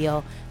women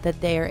feel that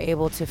they are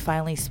able to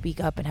finally speak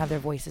up and have their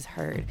voices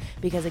heard.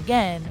 Because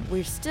again,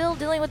 we're still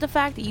dealing with the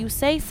fact that you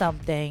say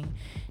something,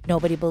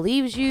 nobody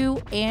believes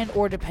you, and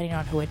or depending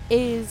on who it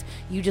is,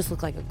 you just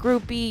look like a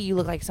groupie, you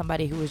look like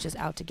somebody who was just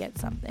out to get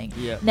something.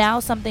 Yep. Now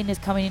something is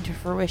coming into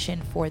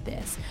fruition for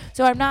this.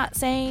 So I'm not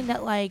saying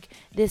that like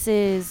this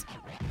is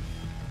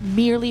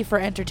merely for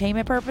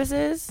entertainment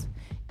purposes.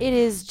 It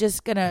is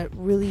just gonna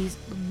really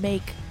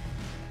make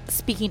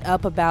speaking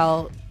up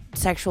about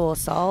sexual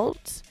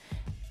assault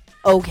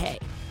okay.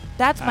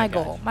 That's my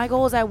goal. My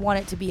goal is I want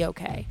it to be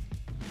okay.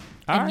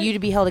 And you to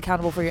be held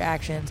accountable for your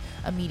actions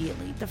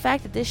immediately. The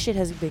fact that this shit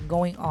has been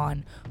going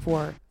on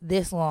for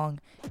this long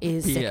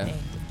is sickening.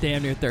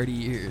 Damn near 30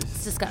 years.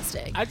 It's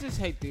disgusting. I just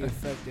hate the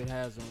effect it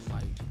has on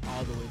like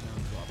all the way down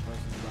to our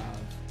personal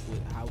lives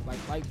with how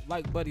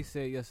like Buddy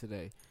said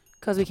yesterday.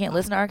 Because we can't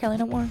listen to R. Kelly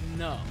no more?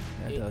 No.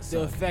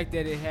 The effect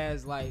that it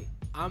has, like,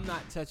 I'm not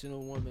touching a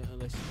woman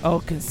unless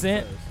she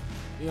consent?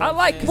 You know I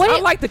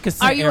like the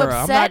consent Are you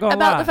era. upset I'm not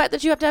about lie. the fact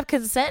that you have to have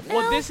consent now?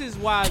 Well, this is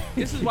why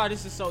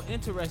this is so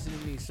interesting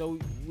to me. So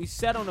we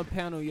sat on a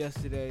panel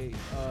yesterday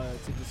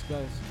to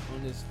discuss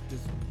on this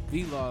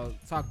vlog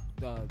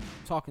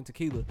talking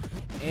tequila,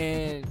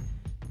 and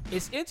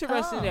it's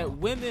interesting that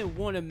women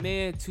want a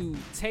man to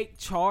take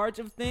charge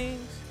of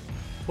things.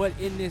 But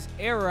in this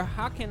era,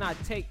 how can I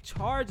take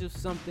charge of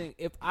something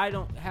if I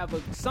don't have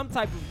some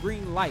type of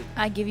green light?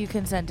 I give you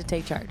consent to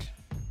take charge.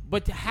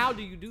 But how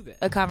do you do that?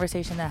 A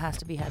conversation that has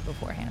to be had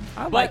beforehand.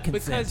 But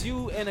because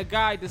you and a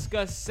guy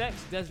discuss sex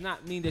does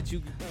not mean that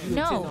you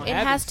no, it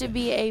has to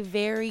be a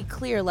very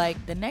clear,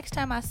 like, the next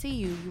time I see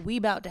you, we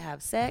about to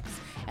have sex,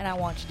 and I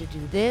want you to do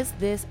this,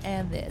 this,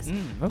 and this.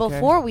 Okay.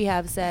 Before we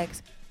have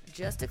sex,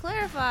 just to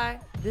clarify,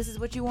 this is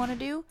what you want to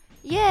do?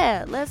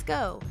 Yeah, let's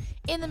go.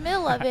 In the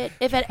middle of it,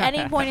 if at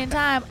any point in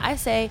time I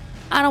say,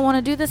 I don't want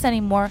to do this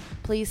anymore,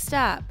 please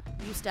stop.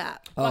 You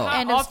stop.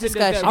 End of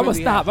discussion. I'm going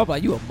to stop. I'm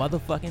like, you a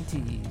motherfucking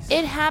tease.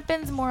 It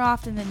happens more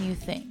often than you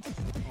think.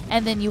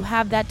 And then you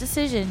have that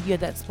decision. You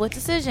have that split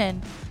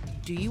decision.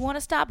 Do you want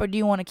to stop or do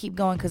you want to keep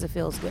going because it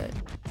feels good?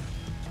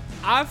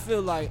 I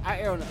feel like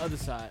I err on the other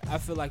side. I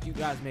feel like you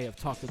guys may have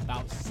talked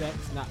about sex,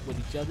 not with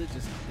each other,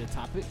 just the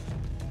topic.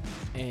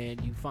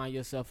 And you find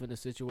yourself in a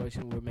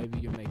situation where maybe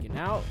you're making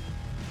out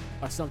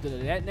or something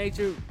of that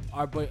nature,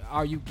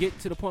 or you get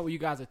to the point where you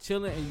guys are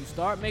chilling and you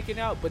start making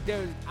out. But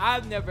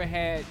I've never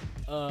had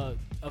a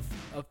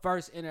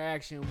first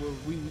interaction where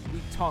we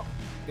talk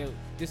that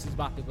this is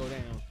about to go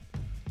down.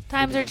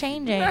 Times are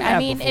changing. I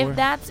mean, if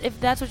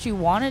that's what you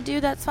want to do,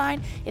 that's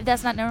fine. If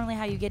that's not normally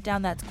how you get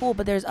down, that's cool.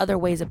 But there's other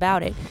ways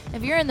about it.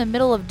 If you're in the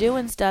middle of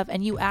doing stuff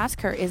and you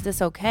ask her, "Is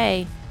this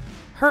okay?"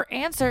 her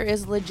answer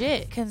is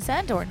legit,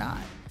 consent or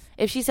not.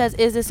 If she says,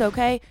 "Is this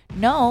okay?"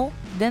 No,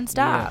 then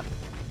stop. Yeah.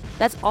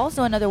 That's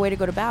also another way to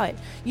go about it.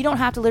 You don't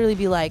have to literally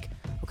be like,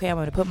 "Okay, I'm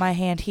going to put my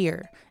hand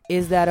here.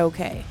 Is that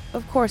okay?"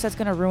 Of course, that's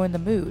going to ruin the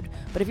mood.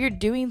 But if you're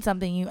doing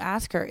something, you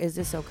ask her, "Is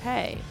this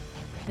okay?"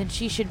 then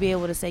she should be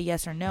able to say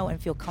yes or no and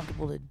feel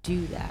comfortable to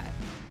do that.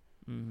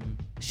 Mm-hmm.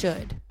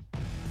 Should. I'm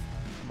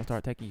going to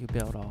start taking your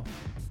belt off.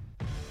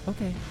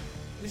 Okay.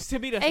 To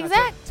me, that's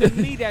Exactly. to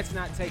me, that's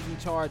not taking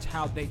charge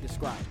how they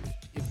describe it.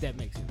 If that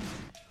makes sense.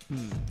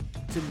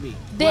 To me.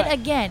 Then But-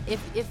 again,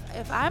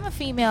 if I'm a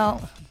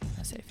female,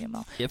 I say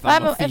female. If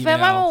I'm I'm a if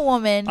I'm a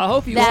woman, I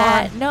hope you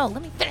that are. no,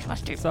 let me finish my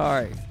story.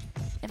 Sorry.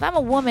 If I'm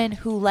a woman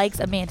who likes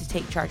a man to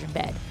take charge in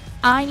bed,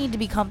 I need to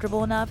be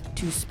comfortable enough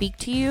to speak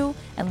to you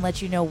and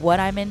let you know what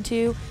I'm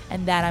into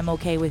and that I'm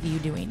okay with you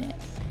doing it.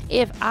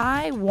 If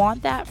I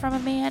want that from a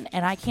man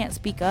and I can't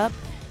speak up,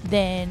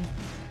 then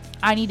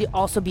I need to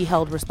also be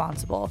held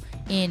responsible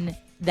in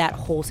that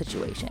whole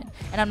situation.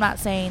 And I'm not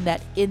saying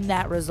that in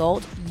that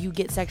result you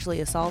get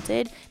sexually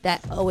assaulted,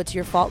 that it's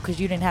your fault because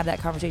you didn't have that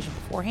conversation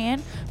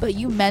beforehand, but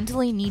you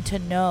mentally need to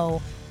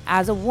know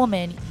as a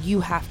woman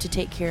you have to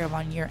take care of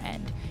on your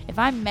end. If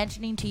I'm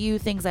mentioning to you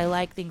things I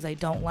like, things I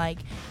don't like,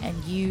 and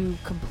you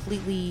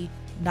completely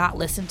not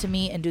listen to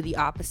me and do the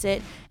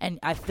opposite, and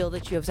I feel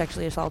that you have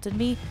sexually assaulted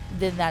me,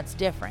 then that's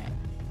different.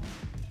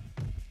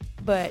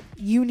 But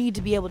you need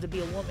to be able to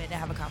be a woman and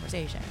have a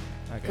conversation.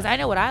 Because I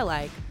know what I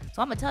like,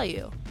 so I'm going to tell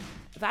you.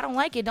 If I don't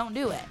like it, don't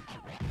do it.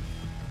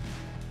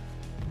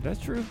 That's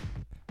true.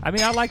 I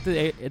mean, I like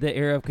the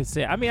era of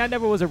consent. I mean, I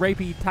never was a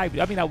rapey type.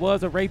 I mean, I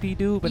was a rapey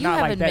dude, but you not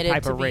have like that admitted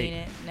type to of rape.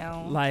 being it.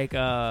 No. Like,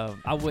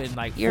 I wouldn't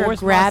like You're force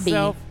grabby.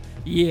 myself.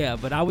 Yeah,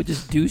 but I would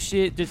just do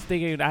shit, just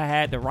thinking I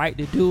had the right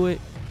to do it.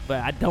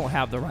 But I don't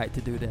have the right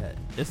to do that.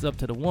 It's up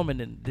to the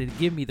woman to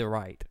give me the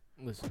right.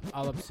 Listen,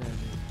 all I'm saying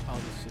is all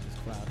this shit is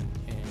cloudy,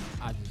 and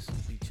I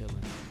just be chilling.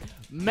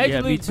 Major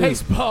Yeah, me League too.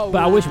 Baseball.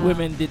 But I wish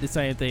women did the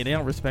same thing. They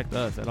don't respect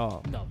us at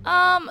all. No.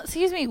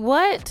 Excuse me,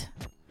 what?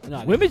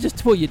 No, Women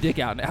just pull your dick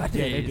out Yeah,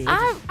 they nowadays.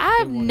 do.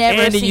 I've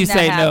never and then seen you that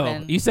say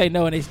happen. no. You say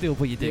no, and they still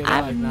pull your dick Yeah, out. they're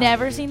I've like, nah,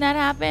 never dude. seen that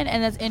happen,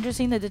 and that's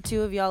interesting that the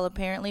two of y'all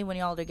apparently, when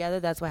y'all are together,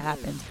 that's what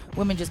happens.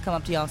 Women just come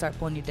up to y'all and start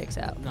pulling your dicks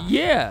out. Nah.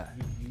 Yeah.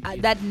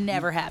 That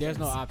never happens. There's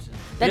no option.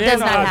 That There's does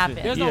no not option.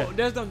 happen. There's Yeah.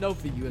 no no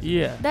for you.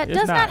 Yeah. That it's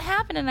does not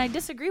happen, and I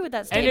disagree with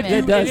that And if statement.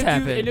 you, That does and if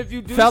happen. You, and if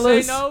you do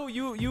Fellas. say no,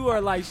 you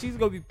are like, she's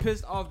gonna be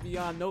pissed off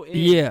beyond no end.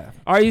 Yeah.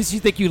 Or you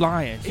think you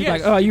lying. She's Yeah,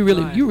 like, oh, you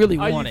really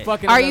Are want you it.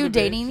 fucking Are another you bitch?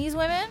 dating these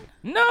women?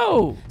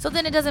 No. So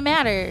then it doesn't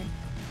matter.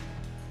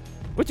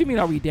 What you mean?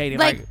 Are we dating?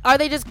 Like, are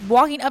they just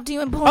walking up to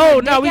you and pulling oh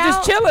your no, dick we out?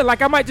 just chilling.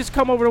 Like I might just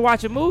come over to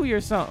watch a movie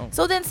or something.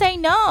 So then say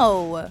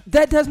no.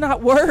 That does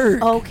not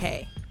work.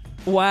 Okay.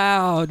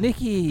 Wow,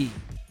 Nikki,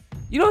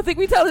 you don't think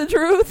we tell the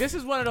truth? This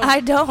is one of those. I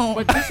don't.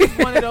 But this is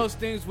one of those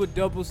things with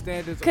double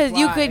standards. Because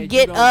you apply could and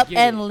get don't up get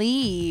and it.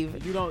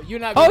 leave. You don't. You're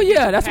not. Oh Gonna get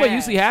yeah, the that's what pass.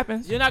 usually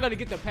happens. You're not gonna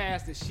get the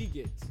pass that she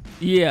gets.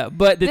 Yeah,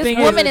 but the This thing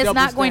woman is is double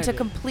not going to standard.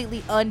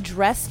 completely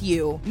undress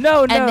you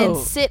no, and then no.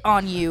 sit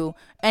on you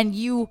and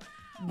you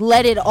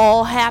let it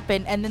all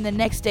happen and then the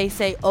next day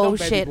say, oh No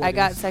baby shit, I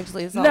got booties.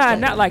 sexually assaulted. Nah,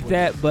 not like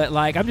that. But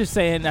like, I'm just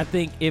saying. I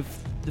think if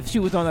she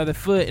was on the other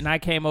foot and I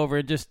came over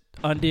and just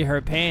undid her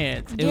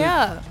pants,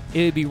 it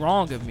would be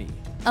wrong of me.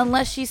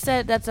 Unless she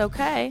said that's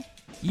okay.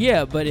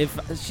 Yeah, but if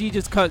she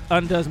just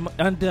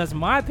undoes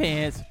my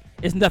pants,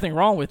 there's nothing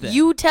wrong with that.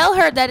 You tell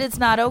her that it's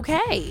not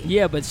okay.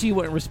 Yeah, but she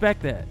wouldn't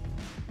respect that.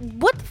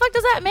 What the fuck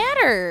does that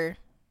matter?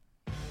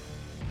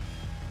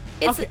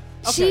 It's Okay.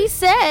 She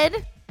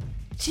said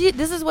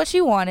this is what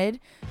she wanted.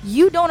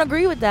 You don't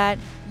agree with that.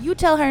 You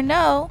tell her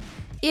no.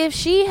 If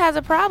she has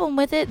a problem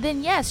with it,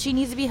 then yes, she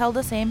needs to be held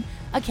the same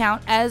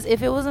account as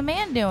if it was a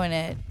man doing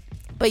it.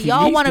 But She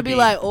y'all needs want to be be.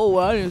 like, oh,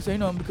 well, I didn't say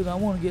nothing because I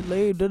want to get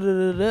laid. Da,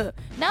 da, da, da.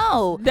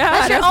 No,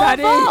 that's your that's own not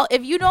it. fault.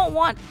 If you don't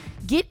want,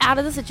 get out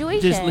of the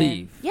situation. Just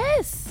leave.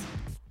 Yes.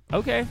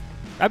 Okay.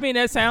 I mean,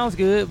 that sounds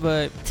good,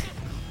 but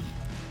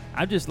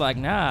I'm just like,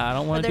 nah, I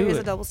don't But want to there do is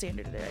it. a double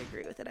standard there. I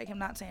agree with it. I'm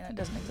not saying it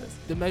doesn't exist.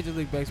 The Major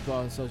League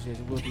Baseball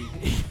Association will be.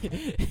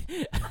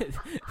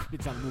 We're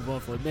trying to move on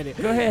for a minute.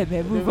 Go ahead,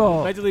 man. Move The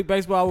on. Major League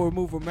Baseball will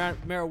remove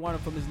marijuana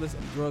from his list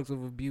of drugs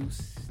of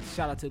abuse.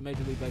 Shout out to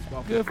Major League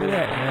Baseball. Good for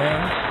that,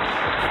 man.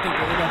 I think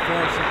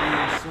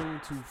the NFL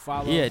should be soon to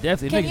follow. Yeah,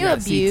 definitely. Can Niggas you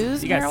got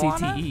abuse You got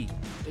marijuana?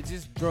 CTE. It's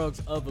just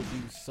drugs of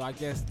abuse. So I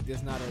guess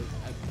there's not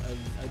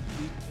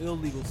a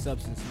illegal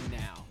substance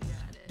now.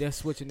 They're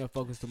switching their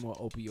focus to more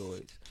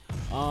opioids.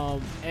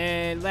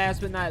 And last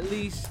but not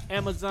least,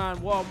 Amazon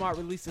Walmart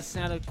released a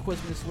Santa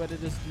Christmas sweater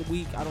this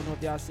week. I don't know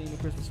if y'all seen the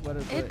Christmas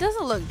sweater. But It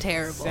doesn't look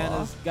terrible.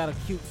 Santa's got a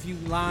cute few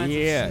lines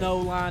Yeah. of snow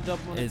lined up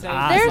on the His table.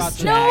 eyes There's are jacked.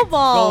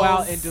 snowballs. Go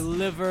out and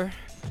deliver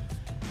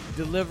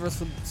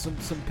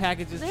some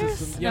packages There's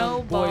to some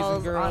young boys snowballs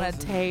and girls on a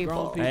and table.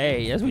 grown people.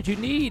 Hey, that's what you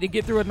need to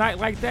get through a night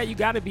like that. You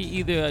got to be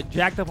either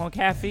jacked up on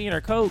caffeine or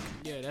Coke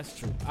Yeah, that's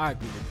true. I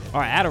agree with that.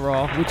 or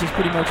Adderall, which is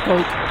pretty much Coke.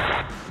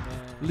 Man.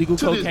 Legal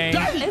To this cocaine.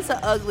 day. It's an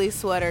ugly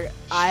sweater,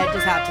 I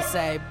just have to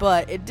say,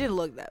 but it didn't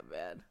look that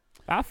bad.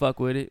 I fuck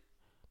with it.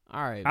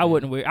 All right. I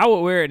wouldn't wear. I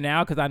would wear it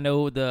now because I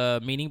know the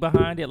meaning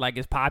behind it. Like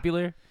it's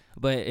popular.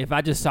 But if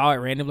I just saw it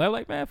randomly, I'm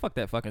like, man, fuck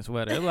that fucking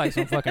sweater. It's like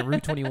some fucking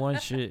Route 21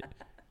 shit.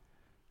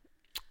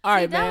 All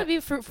right, See, that man. would be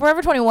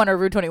Forever 21 or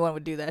Route 21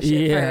 would do that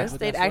shit Yeah. first. With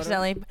They'd that sweater?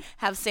 accidentally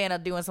have Santa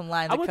doing some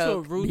lines I of went to a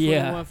coke. Route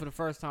Yeah. 21 for the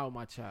first time with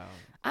my child.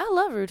 I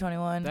love Route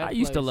 21. That I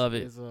used to place love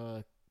it. Is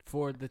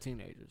for the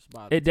teenagers.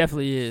 It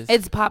definitely is.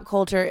 It's pop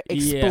culture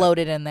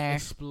exploded in there.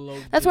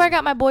 Exploded. That's where I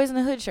got my Boys in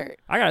the Hood shirt.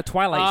 I got a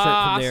Twilight shirt from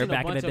I there seen a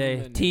back in the bunch of them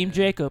day. in Team there.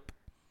 Jacob.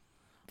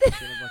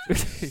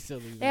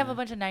 They have a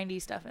bunch of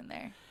 90s stuff in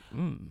there.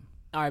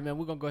 All right, man.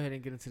 We're gonna go ahead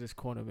and get into this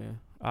corner, man.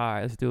 All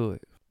right, let's do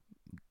it.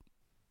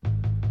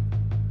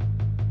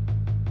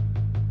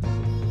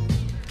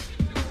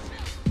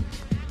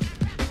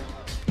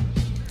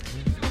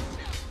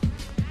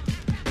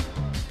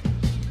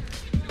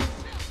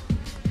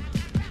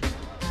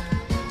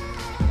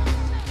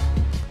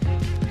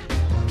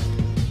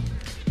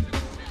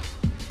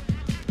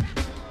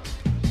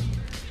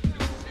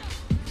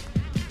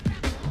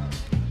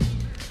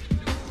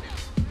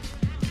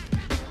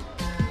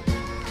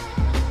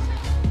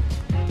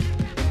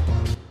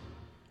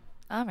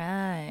 All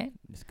right.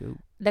 Let's go.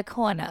 The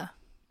corner.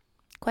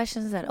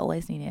 Questions that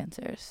always need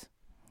answers.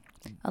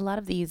 A lot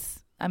of these,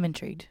 I'm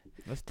intrigued.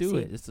 Let's do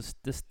it. It's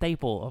the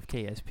staple of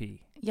KSP.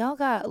 Y'all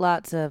got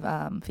lots of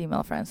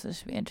female friends, so this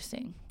should be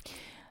interesting.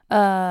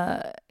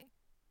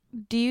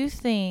 Do you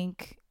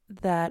think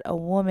that a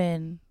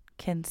woman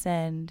can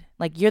send,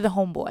 like, you're the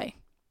homeboy,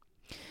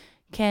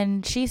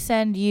 can she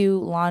send you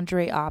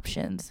lingerie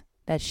options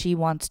that she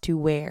wants to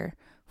wear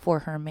for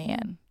her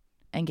man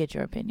and get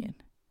your opinion?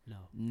 No.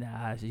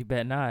 Nah, you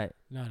bet not.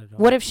 Not at all.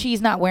 What if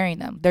she's not wearing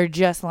them? They're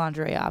just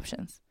lingerie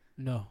options.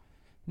 No.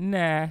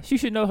 Nah, she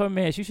should know her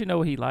man. She should know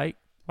what he like.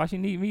 Why she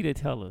need me to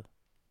tell her?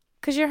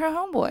 Because you're her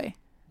homeboy.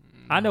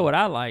 I know what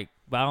I like,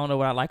 but I don't know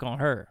what I like on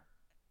her.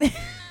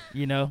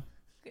 You know?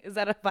 Is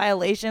that a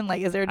violation?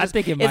 Like, is there just, I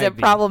think it is might it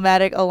be.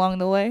 problematic along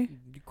the way?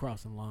 You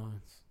crossing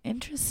lines.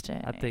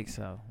 Interesting. I think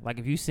so. Like,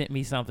 if you sent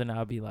me something,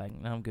 I'll be like,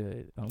 I'm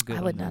good. I'm good. I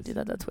on would not this. do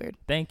that. That's weird.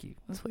 Thank you.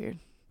 That's weird.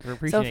 For So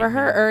appreciating for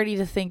her me. already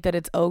to think that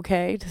it's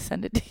okay to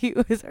send it to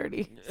you is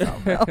already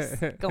something else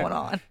going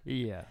on.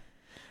 Yeah.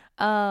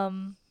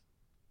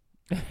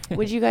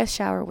 Would you guys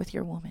shower with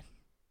your woman?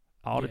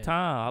 All the Yeah.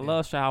 time. I Yeah.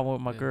 love showering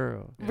with my Yeah.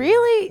 girl. Yeah.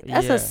 Really?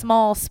 That's Yeah. a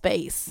small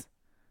space.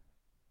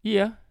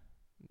 Yeah.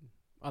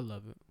 I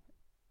love it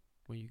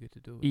when you get to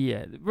do it.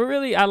 Yeah. But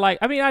really,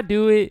 I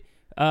do it.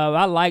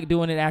 I like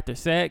doing it after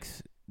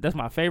sex. That's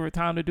my favorite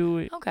time to do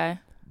it. Okay.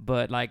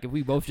 But, like, if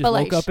we both just But,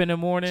 like, woke up in the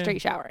morning.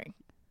 Straight showering.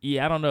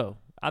 Yeah, I don't know.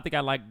 I think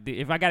I like,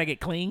 if I got to get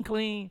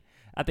clean,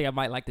 I think I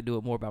might like to do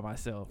it more by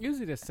myself.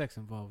 Usually there's sex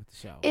involved with the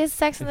shower. Is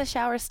sex in the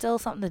shower still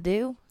something to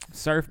do?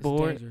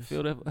 Surfboard. dangerous.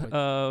 Fill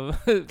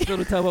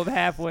the tub up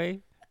halfway.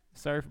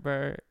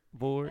 Surfboard.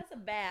 Board. That's a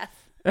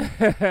bath.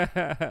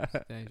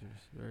 It's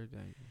dangerous. Very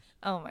dangerous.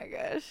 Oh my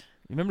gosh.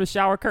 Remember the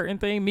shower curtain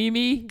thing,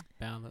 Mimi?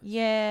 Balance.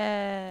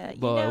 Yeah.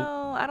 But-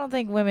 I don't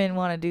think women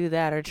want to do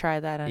that or try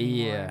that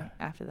anymore Yeah.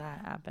 after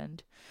that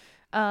happened.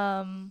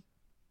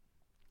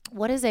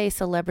 What is a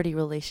celebrity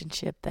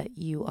relationship that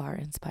you are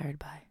inspired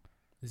by?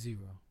 0.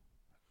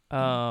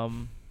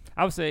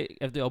 I would say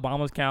if the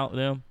Obamas count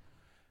them,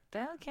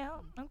 That'll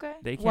count. Okay.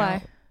 they count.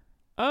 Why?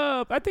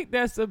 I think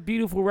that's a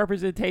beautiful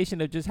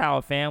representation of just how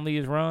a family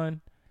is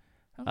run.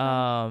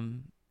 Okay.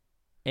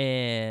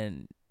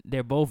 And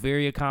they're both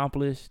very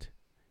accomplished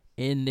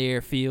in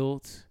their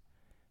fields.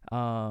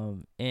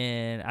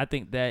 And I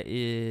think that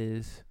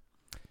is,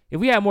 if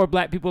we had more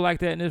black people like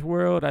that in this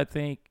world, I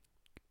think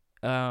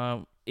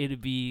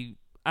it'd be,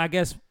 I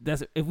guess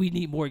that's, if we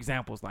need more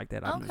examples like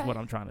that, is Okay. what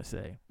I'm trying to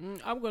say.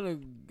 I'm gonna.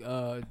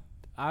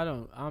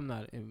 I'm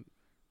not in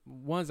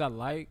ones I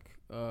like.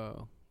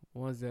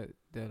 Ones that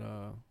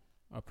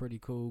are pretty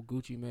cool.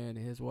 Gucci Man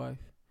and his wife.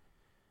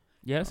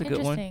 Yeah, that's a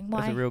good one. Interesting.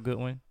 That's a Why? real good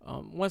one.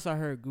 Once I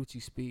heard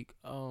Gucci speak,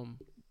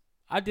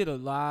 I did a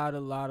lot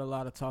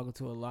of talking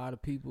to a lot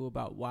of people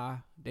about why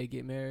they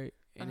get married,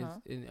 and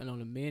and on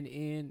the men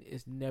end,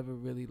 it's never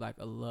really like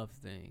a love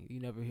thing. You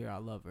never hear "I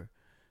love her,"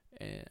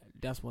 and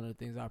that's one of the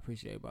things I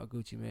appreciate about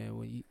Gucci Man.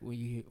 When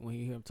you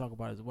hear him talk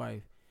about his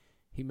wife,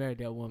 he married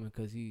that woman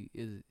because he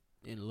is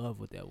in love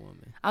with that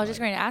woman. I was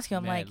just going to ask you.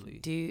 I'm madly.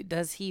 like,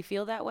 does he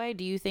feel that way?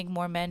 Do you think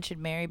more men should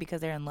marry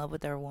because they're in love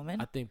with their woman?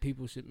 I think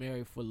people should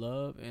marry for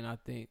love, and I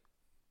think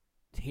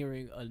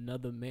hearing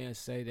another man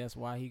say that's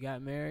why he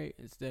got married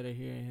instead of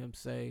hearing him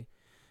say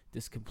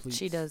this complete.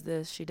 She does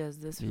this. She does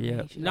this for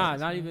Yeah. me. she does Nah,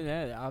 this not for me. even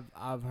that.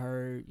 I've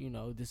heard,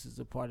 this is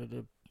a part of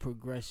the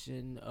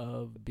progression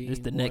of being It's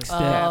the more next step.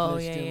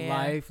 established Oh, yeah, in yeah.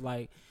 life.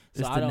 Like, so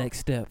It's I the don't, next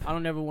step. I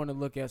don't ever want to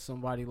look at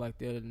somebody like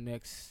they're the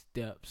next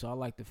step. So I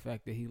like the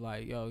fact that he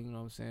like, yo, you know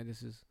what I'm saying?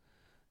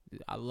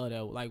 I love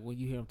that. Like when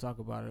you hear him talk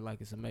about her,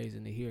 like it's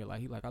amazing to hear. Like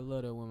he like, I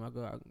love that woman.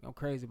 I'm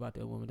crazy about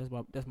that woman.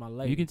 That's my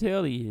lady. You can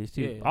tell he is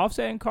too. Yeah.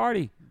 Offset and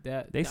Cardi.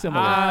 They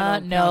similar. I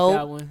don't count No.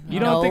 that one. You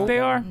don't think they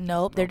are?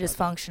 Nope, they're Okay.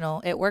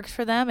 dysfunctional. It works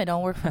for them. It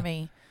don't work for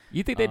me.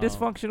 You think they're Um,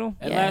 dysfunctional?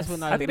 And Yes. last but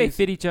not I think they least,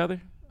 fit each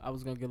other. I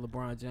was gonna get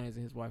LeBron James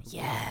and his wife.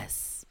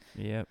 Yes.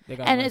 Yep. They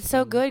got a And nice it's so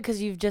family. good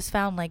because you've just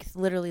found like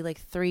literally like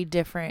 3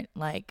 different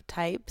like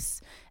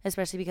types,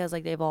 especially because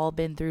like they've all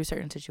been through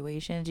certain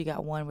situations. You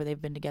got one where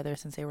they've been together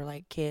since they were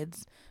like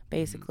kids,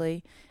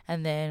 basically.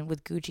 And then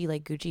with Gucci,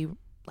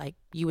 like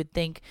you would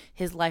think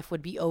his life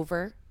would be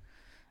over.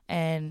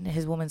 and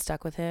his woman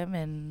stuck with him,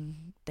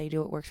 and they do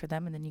what works for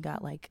them. And then you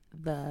got like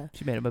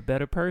she made him a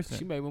better person.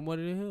 She made him more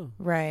than him.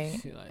 Right.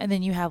 Like, and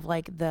then you have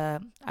like I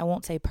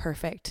won't say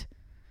perfect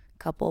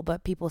couple,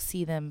 but people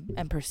see them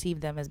and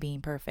perceive them as being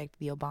perfect.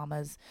 The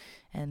Obamas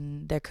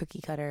and their cookie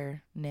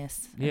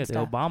cutter-ness. Yeah,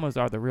 the Obamas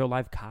are the real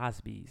life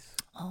Cosbys.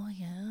 Oh,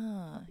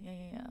 yeah.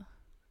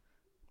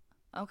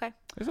 Okay.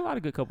 There's a lot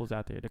of good couples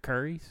out there. The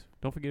Currys.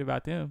 Don't forget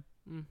about them.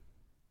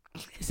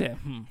 He said,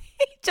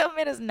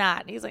 Gentleman is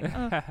not. He's like,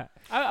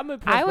 I'm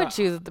impressed. I would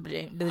choose the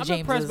Jameses. I'm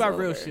impressed by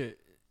real over. shit.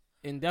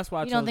 And that's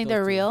why you don't think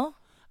they're real?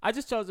 I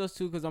just chose those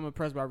two because I'm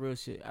impressed by real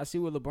shit. I see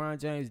what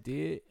LeBron James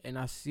did, and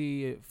I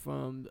see it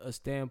from a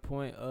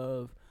standpoint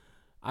of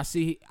I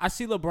see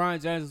LeBron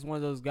James as one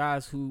of those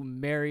guys who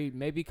married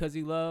maybe because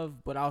he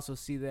loved, but I also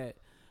see that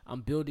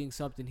I'm building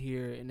something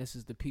here, and this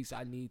is the piece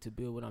I need to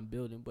build what I'm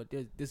building. But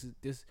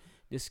this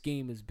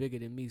scheme is bigger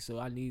than me, so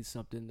I need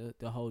something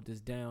to hold this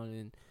down.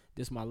 And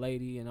this my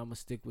lady, and I'm gonna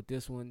stick with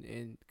this one,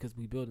 and because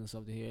we building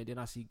something here. And then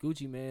I see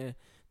Gucci Mane,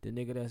 the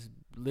nigga that's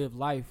lived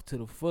life to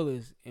the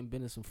fullest and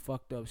been in some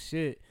fucked up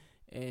shit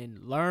and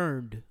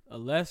learned a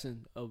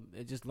lesson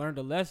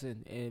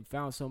and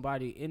found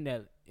somebody in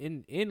that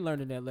in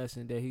learning that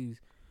lesson that he's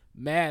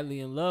madly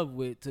in love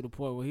with, to the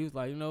point where he was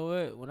like, you know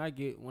what, when I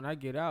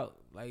get out,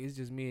 like, it's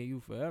just me and you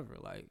forever.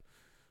 Like,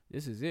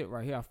 this is it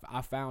right here.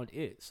 I found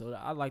it. So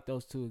I like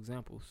those two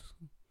examples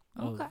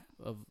of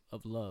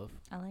love.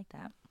 I like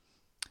that.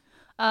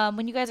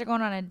 When you guys are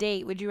going on a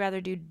date, would you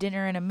rather do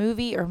dinner and a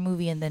movie or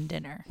movie and then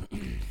dinner?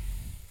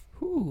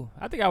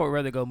 I think I would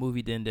rather go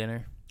movie than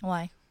dinner.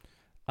 Why?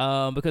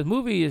 Because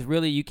movie is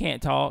really, you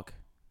can't talk.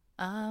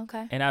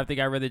 Okay. And I think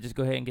I'd rather just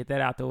go ahead and get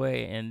that out the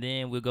way, and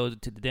then we'll go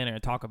to the dinner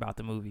and talk about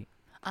the movie.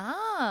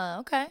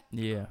 Okay.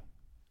 Yeah.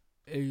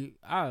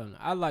 I don't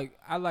know.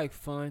 I like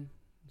fun,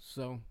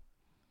 so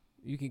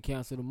you can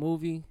cancel the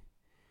movie.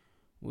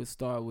 We'll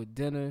start with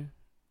dinner,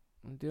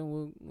 and then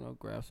we'll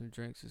grab some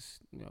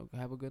drinks and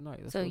have a good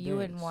night. So you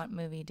wouldn't want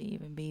movie to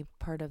even be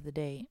part of the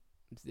date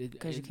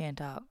because you can't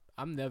talk.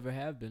 I never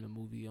have been a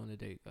movie on a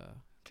date guy.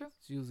 True.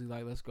 It's usually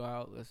like, let's go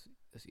out, let's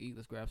eat,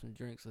 let's grab some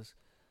drinks.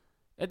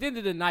 At the end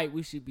of the night,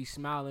 we should be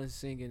smiling,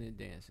 singing, and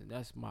dancing.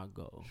 That's my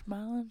goal.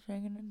 Smiling,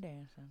 singing, and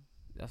dancing.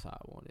 That's how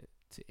I want it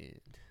to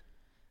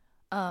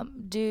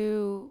end.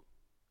 Do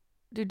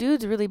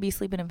dudes really be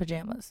sleeping in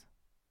pajamas?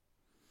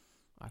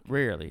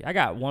 Rarely. I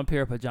got one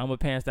pair of pajama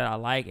pants that I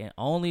like, and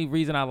only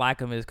reason I like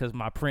them is because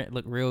my print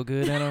look real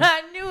good in them.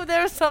 I knew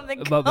there was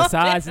something. But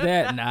besides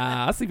that,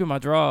 nah, I sleep in my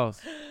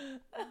drawers.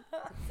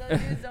 So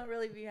dudes don't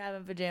really be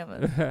having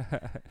pajamas.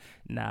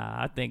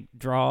 Nah, I think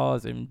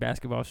drawers and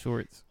basketball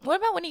shorts. What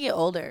about when you get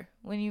older?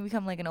 When you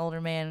become like an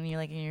older man and you're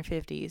like in your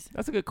 50s?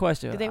 That's a good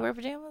question. Do they wear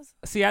pajamas?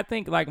 See, I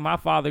think like my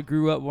father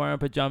grew up wearing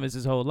pajamas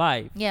his whole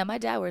life. Yeah, my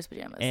dad wears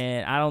pajamas.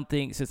 And I don't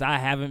think, since I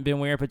haven't been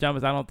wearing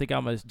pajamas, I don't think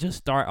I'm going to just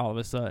start all of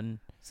a sudden.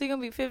 So you're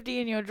going to be 50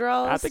 in your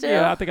drawers I think, still?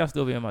 Yeah, I think I'll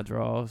still be in my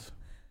drawers.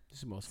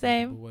 It's the most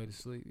Same comfortable way to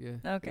sleep,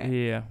 yeah. Okay.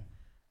 Yeah.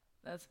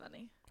 That's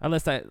funny.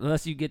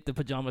 Unless you get the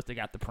pajamas that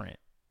got the print.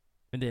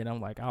 And then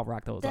I'm like, I'll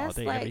rock those all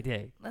day, every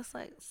day. That's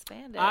like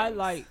spandex. I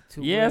like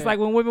to Yeah, it's like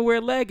when women wear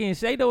leggings.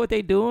 They know what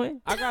they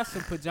doing. I got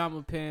some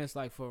pajama pants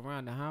like for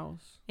around the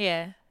house.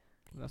 Yeah.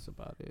 That's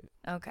about it.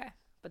 Okay.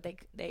 But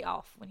they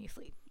off when you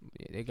sleep.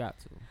 Yeah, they got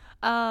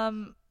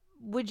to.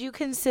 Would you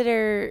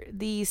consider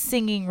these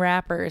singing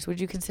rappers,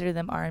 would you consider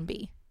them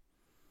R&B?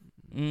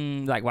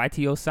 Like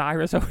YT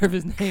Osiris or whatever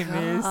his name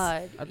is.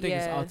 I think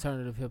it's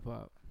alternative hip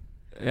hop.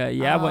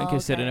 I wouldn't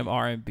consider them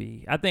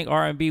R&B. I think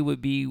R&B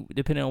would be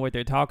depending on what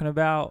they're talking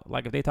about.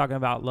 Like if they're talking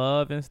about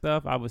love and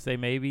stuff, I would say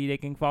maybe they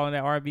can fall in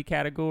that R&B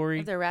category.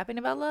 If they're rapping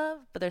about love,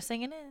 but they're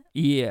singing it?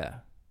 Yeah.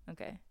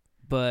 Okay.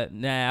 But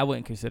nah, I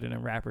wouldn't consider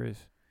them rappers.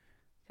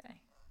 Okay.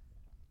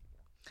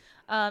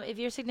 If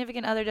your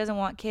significant other doesn't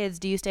want kids,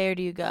 do you stay or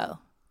do you go?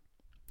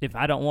 If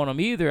I don't want them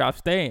either, I'm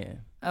staying.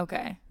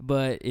 Okay.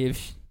 But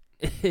if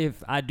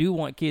I do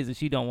want kids and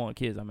she don't want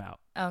kids, I'm out.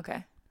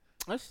 Okay.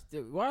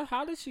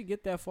 How did she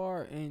get that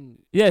far?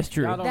 Yeah, it's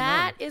true.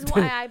 That is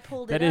why I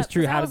pulled it That up. is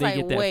true. How did they like,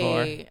 get that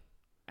far?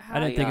 I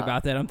didn't think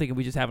about that. I'm thinking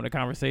we just having a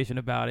conversation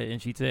about it,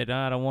 and she said, "No,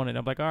 I don't want it."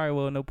 I'm like, "All right,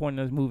 well, no point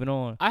in us moving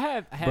on." I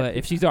have but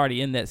if she's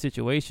already in that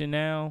situation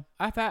now,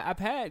 I've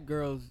had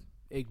girls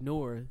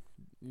ignore,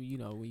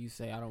 when you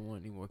say I don't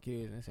want any more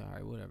kids, and they say, "All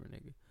right, whatever,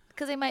 nigga."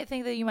 Because they might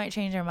think that you might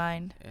change their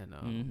mind. And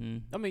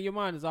I mean, your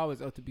mind is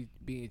always up to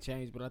being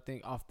changed, but I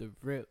think off the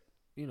rip,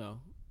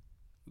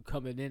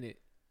 coming in it,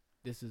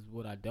 this is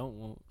what I don't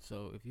want.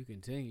 So if you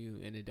continue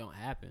and it don't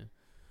happen,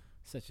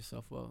 set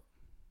yourself up.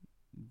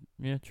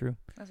 Yeah, true.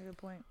 That's a good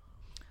point.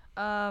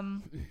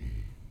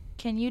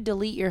 Can you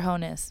delete your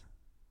honus?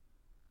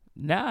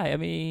 Nah, I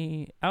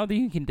mean, I don't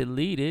think you can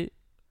delete it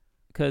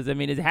because, I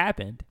mean, it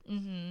happened.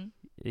 Mm-hmm.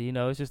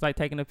 It's just like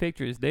taking a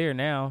picture. It's there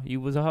now.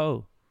 You was a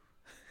hoe.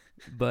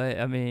 But,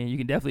 I mean, you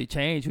can definitely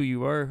change who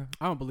you were.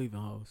 I don't believe in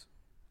hoes.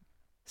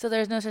 So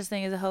there's no such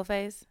thing as a hoe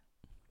phase?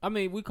 I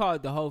mean, we call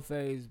it the hoe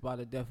phase by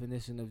the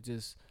definition of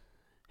just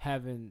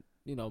having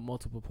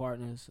multiple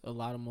partners, a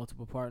lot of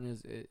multiple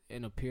partners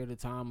in a period of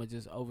time or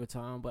just over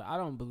time. But I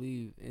don't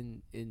believe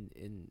in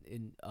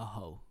a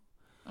hoe.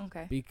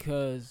 Okay.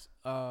 Because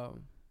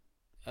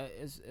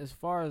as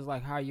far as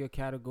like how you're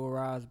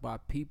categorized by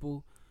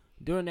people,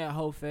 during that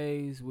hoe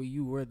phase where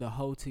you were the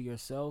hoe to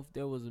yourself,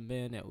 there was a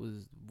man that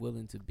was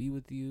willing to be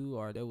with you,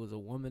 or there was a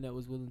woman that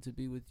was willing to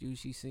be with you.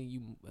 She seen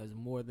you as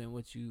more than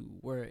what you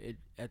were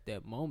at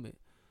that moment.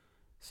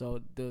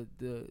 So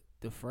the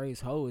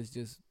phrase hoe is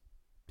just,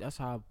 that's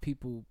how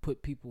people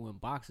put people in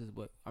boxes.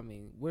 But I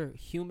mean, we're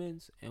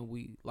humans and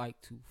we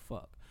like to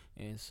fuck,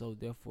 and so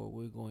therefore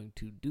we're going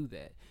to do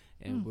that,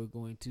 and we're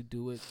going to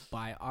do it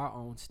by our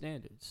own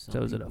standards.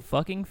 So is it a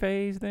fucking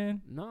phase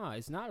then? No,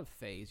 it's not a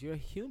phase. You're a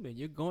human.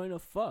 You're going to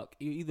fuck.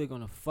 You're either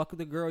gonna fuck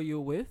the girl you're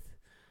with,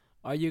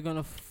 or you're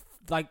gonna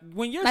like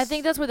when you're. I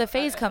think that's where the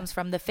phase comes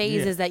from. The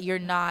phase is that you're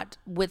not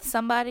with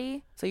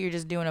somebody, so you're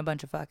just doing a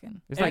bunch of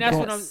fucking. It's like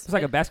it's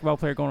like a basketball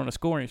player going on a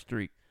scoring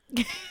streak.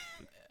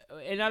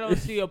 And I don't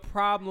see a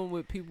problem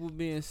with people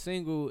being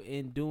single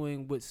and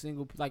doing what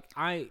single, like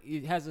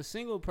as a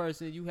single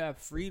person, you have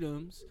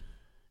freedoms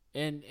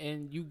and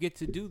you get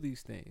to do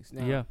these things.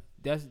 Now,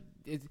 that's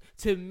it.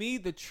 To me,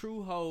 the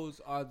true hoes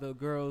are the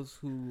girls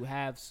who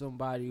have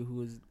somebody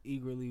who is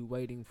eagerly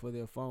waiting for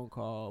their phone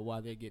call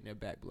while they're getting their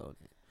back blown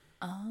in.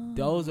 Oh.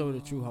 Those are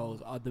the true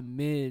hoes, are the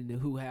men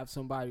who have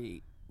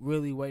somebody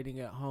really waiting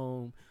at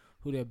home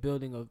who they're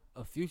building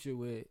a future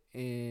with,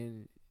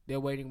 and they're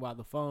waiting by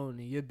the phone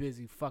and you're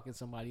busy fucking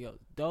somebody else.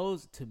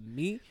 Those, to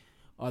me,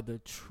 are the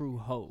true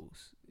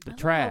hoes. The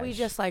trash. We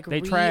just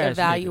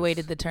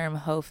reevaluated the term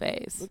hoe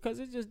phase. Because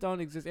it just don't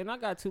exist. And I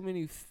got too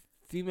many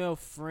female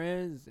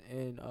friends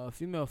and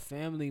female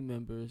family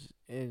members.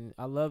 And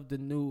I love the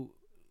new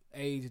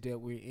age that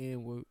we're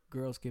in where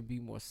girls can be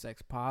more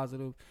sex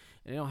positive.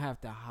 And they don't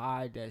have to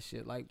hide that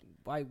shit. Like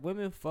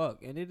women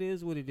fuck. And it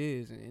is what it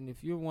is. And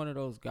if you're one of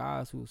those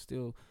guys who are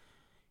still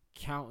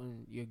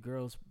counting your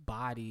girls'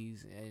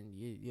 bodies and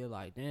you're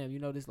like, damn,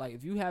 this, like,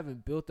 if you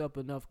haven't built up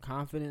enough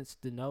confidence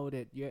to know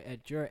that you're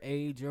at your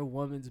age, your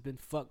woman's been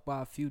fucked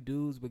by a few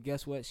dudes, but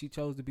guess what, she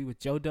chose to be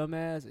with your dumb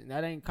ass, and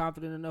that ain't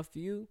confident enough for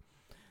you.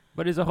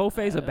 But is a whole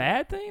phase a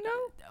bad thing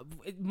though?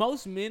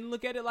 Most men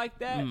look at it like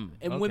that,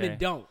 and women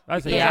don't.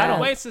 The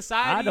way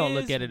society I don't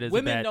look at it as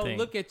women a bad don't thing.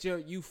 look at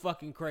you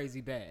fucking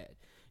crazy bad.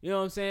 You know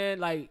what I'm saying?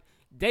 Like,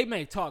 they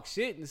may talk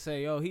shit and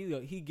say, "Oh,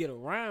 he get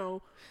around."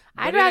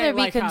 I'd rather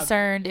be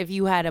concerned if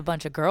you had a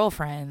bunch of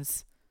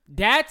girlfriends.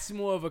 That's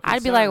more of a concern.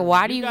 I'd be like,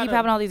 why do you keep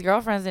having all these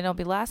girlfriends? They don't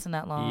be lasting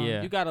that long.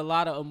 Yeah. You got a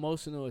lot of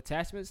emotional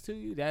attachments to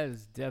you. That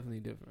is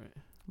definitely different.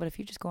 But if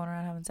you're just going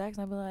around having sex,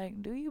 I'd be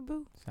like, do you,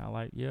 boo? Sound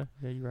like, yeah,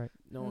 you're right.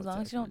 No, as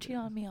long as you don't cheat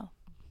on me, I'll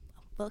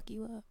fuck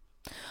you up.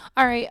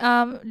 All right.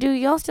 Do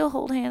y'all still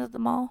hold hands at the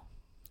mall?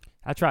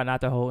 I try not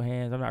to hold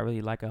hands. I'm not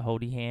really like a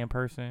holdy hand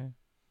person.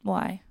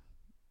 Why?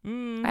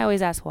 I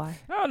always ask why.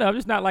 I don't know. I'm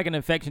just not like an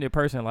affectionate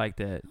person like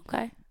that.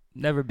 Okay.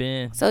 Never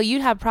been. So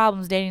you'd have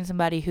problems dating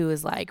somebody who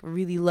is like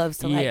really loves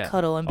to like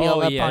cuddle and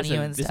build up on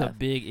you and stuff. It's a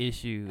big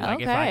issue.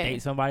 Like if I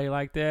date somebody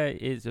like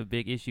that, it's a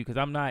big issue because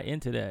I'm not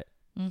into that.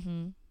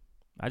 Mm-hmm.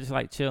 I just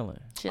like chilling.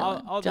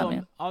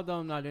 Although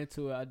I'm not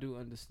into it, I do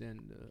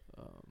understand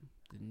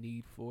the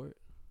need for it.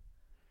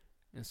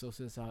 And so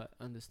since I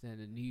understand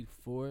the need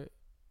for it,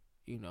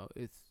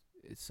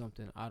 it's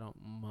something I don't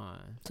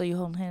mind. So you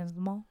holding hands at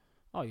the mall?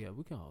 Oh yeah,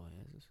 we can hold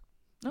hands.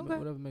 Okay.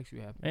 Whatever makes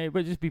you happy. Hey,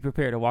 but just be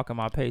prepared to walk at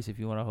my pace if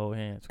you want to hold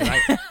hands.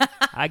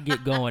 I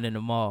get going in the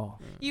mall.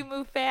 You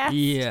move fast?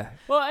 Yeah.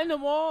 Well, in the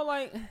mall,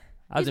 like,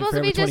 I was in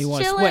Forever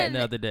 21 sweating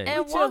the other day.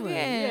 And walking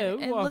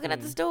and looking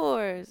at the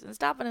stores and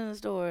stopping in the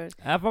stores.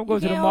 If I'm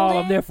going to the mall,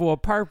 I'm there for a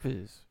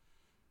purpose.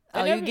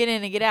 Oh, you get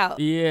in and get out.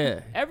 Yeah.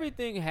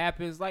 Everything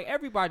happens. Like,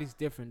 everybody's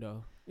different,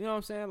 though. You know what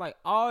I'm saying? Like,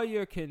 all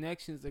your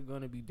connections are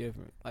going to be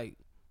different. Like,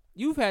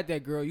 you've had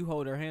that girl, you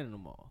hold her hand in the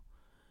mall.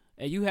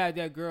 And you had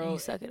that girl. And you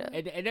suck it up.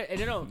 And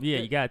they don't. Yeah,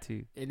 you got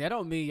to. And that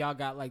don't mean y'all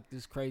got like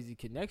this crazy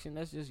connection.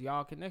 That's just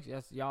y'all connection.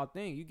 That's y'all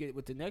thing. You get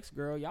with the next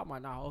girl, y'all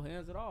might not hold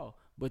hands at all,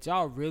 but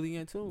y'all really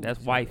in tune. That's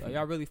wifey.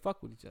 Y'all really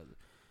fuck with each other.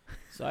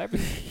 So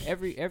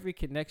every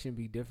connection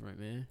be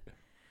different, man.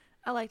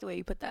 I like the way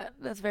you put that.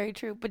 That's very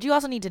true. But you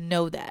also need to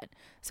know that.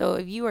 So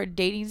if you are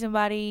dating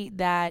somebody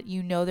that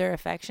you know they're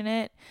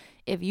affectionate,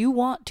 if you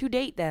want to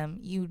date them,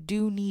 you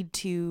do need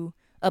to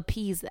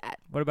appease that.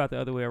 What about the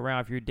other way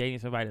around? If you're dating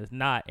somebody that's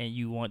not and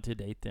you want to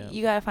date them,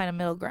 you gotta find a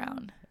middle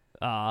ground.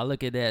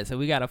 Look at that. So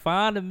we gotta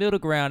find a middle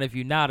ground if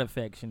you're not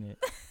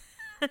affectionate.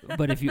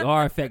 But if you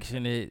are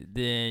affectionate,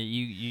 then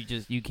you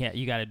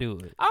gotta do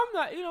it. I'm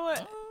not. You know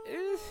what?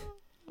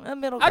 A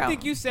middle ground. I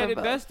think you said it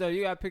best though.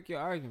 You gotta pick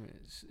your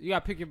arguments. You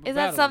gotta pick your. Is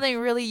that something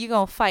really you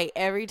gonna fight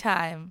every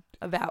time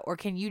about, or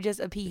can you just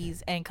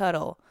appease and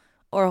cuddle?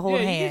 Or hold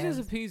hands. You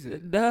just appease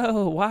it.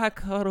 No, why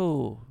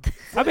cuddle?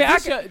 I mean,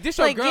 this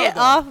your like girl, get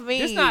though. off me.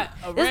 This not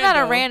a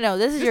rando.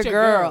 This is your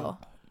girl.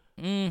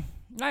 I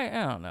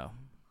don't know.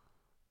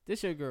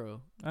 This your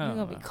girl. You're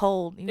gonna be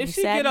cold. If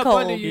she get up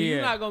under you,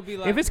 you're not gonna be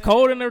like. If it's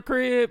cold in her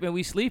crib and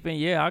we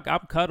sleeping, I'm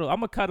cuddle.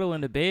 I'm a cuddle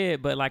in the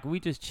bed, but like we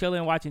just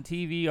chilling watching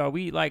TV, or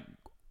we like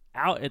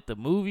out at the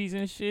movies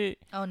and shit.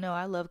 Oh no,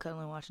 I love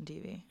cuddling watching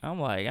TV. I'm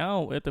like,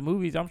 at the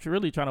movies, I'm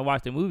really trying to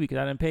watch the movie because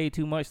I didn't pay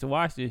too much to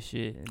watch this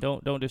shit. And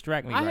don't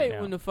distract me. I hate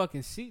now. when the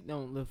fucking seat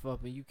don't lift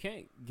up and you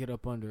can't get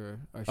up under her.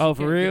 Or Oh,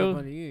 for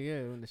real?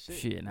 Yeah, when the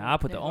shit. Now I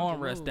put the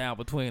armrest down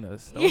between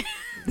us.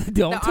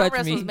 Don't The touch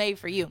armrest me. was made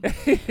for you.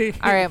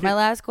 All right, my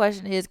last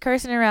question is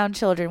cursing around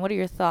children. What are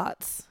your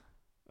thoughts?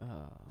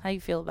 How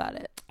you feel about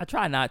it? I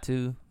try not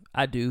to.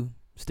 I do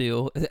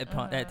still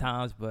at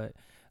times, but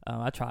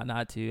I try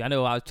not to. I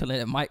know I was chilling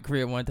at Mike's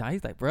crib one time.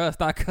 He's like, "Bruh,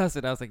 stop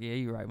cussing." I was like, "Yeah,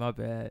 you're right. My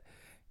bad."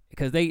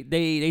 Because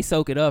they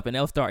soak it up and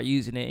they'll start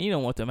using it. And you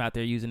don't want them out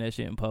there using that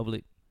shit in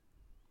public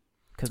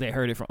because they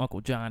heard it from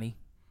Uncle Johnny.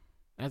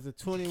 As a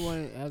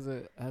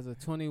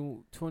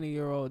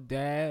 20-year-old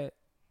dad,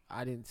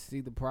 I didn't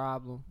see the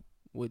problem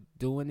with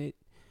doing it.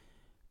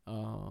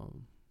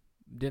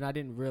 Then I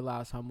didn't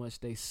realize how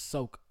much they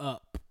soak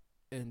up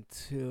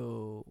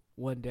until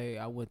one day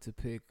I went to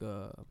pick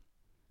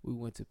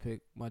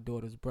my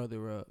daughter's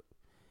brother up,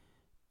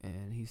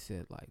 and he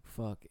said like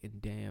fuck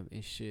and damn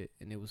and shit,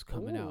 and it was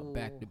coming out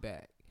back to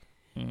back.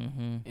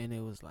 And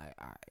it was like,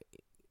 all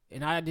right.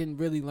 And I didn't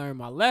really learn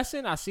my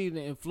lesson. I see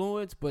the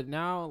influence, but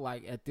now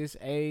like at this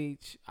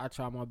age, I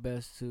try my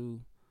best to,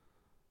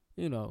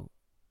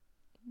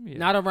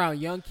 not around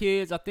young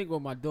kids. I think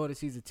with my daughter,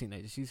 she's a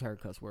teenager. She's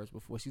heard cuss words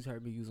before. She's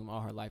heard me use them all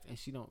her life, and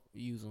she don't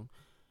use them.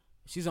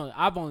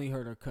 I've only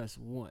heard her cuss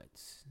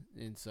once,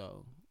 and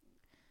so.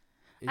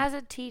 As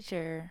a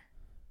teacher,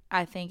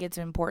 I think it's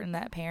important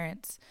that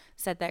parents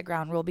set that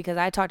ground rule, because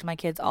I talk to my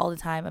kids all the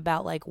time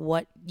about like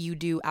what you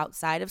do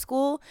outside of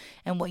school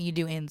and what you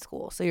do in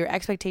school. So your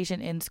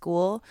expectation in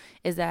school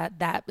is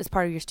that is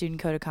part of your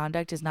student code of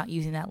conduct, is not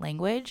using that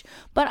language.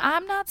 But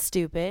I'm not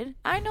stupid.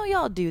 I know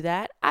y'all do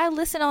that. I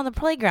listen on the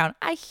playground.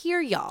 I hear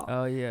y'all.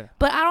 Oh, yeah.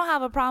 But I don't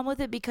have a problem with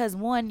it because,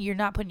 one, you're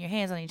not putting your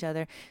hands on each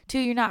other. Two,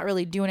 you're not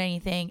really doing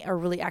anything or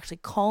really actually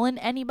calling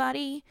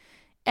anybody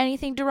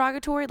anything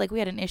derogatory. Like we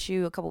had an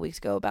issue a couple weeks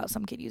ago about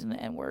some kid using the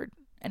N-word,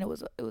 and it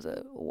was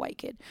a white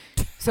kid,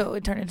 so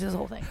it turned into this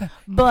whole thing.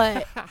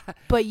 But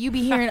you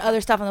be hearing other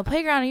stuff on the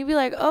playground, and you be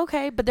like,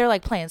 okay, but they're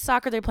like playing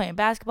soccer, they're playing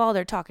basketball,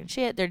 they're talking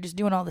shit, they're just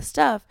doing all this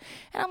stuff,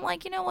 and I'm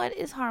like, you know what,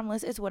 it's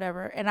harmless, it's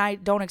whatever. And I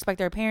don't expect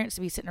their parents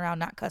to be sitting around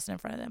not cussing in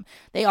front of them.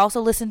 They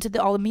also listen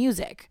to all the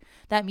music.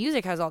 That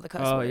music has all the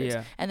cuss words.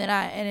 Yeah. And then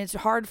it's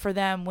hard for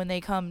them when they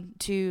come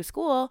to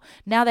school.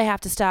 Now they have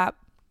to stop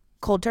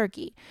cold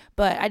turkey.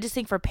 But I just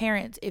think for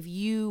parents, if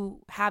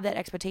you have that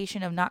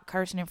expectation of not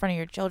cursing in front of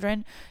your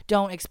children,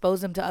 don't expose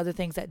them to other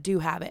things that do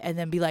have it, and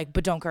then be like,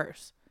 but don't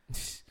curse.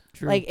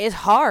 True. Like, it's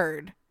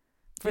hard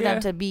for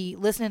them to be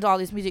listening to all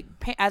this music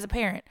as a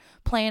parent,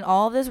 playing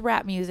all this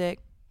rap music,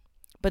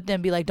 but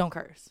then be like, don't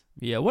curse.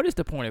 Yeah, what is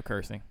the point of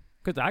cursing?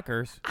 Because I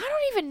curse. I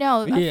don't even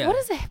know. Yeah. What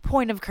is the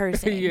point of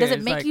cursing? Yeah, Does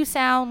it make like, you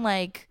sound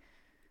like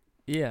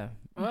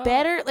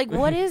better? Like,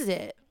 what is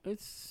it?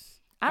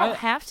 I don't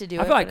have to do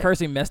it. I feel like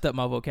cursing messed up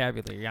my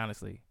vocabulary,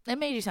 honestly. It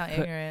made you sound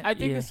ignorant. I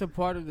think it's a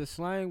part of the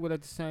slang, but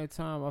at the same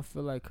time, I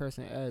feel like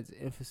cursing adds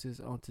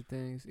emphasis onto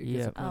things. It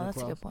gets a point that's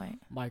a across. good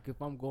point. Like,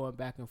 if I'm going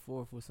back and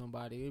forth with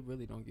somebody, it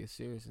really don't get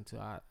serious until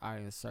I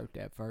insert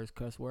that first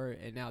cuss word,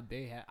 and now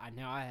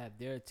I have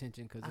their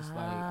attention, because it's like,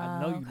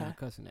 I know you're not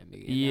cussing at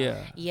me.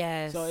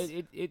 Yes. So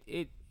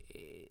it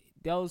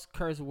those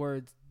curse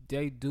words,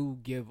 they do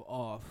give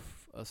off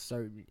a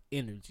certain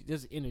energy.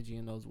 There's energy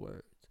in those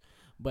words.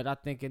 But I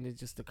think in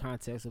just the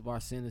context of our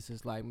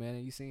sentences, like,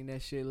 man, you seen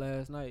that shit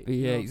last night? Yeah,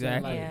 you know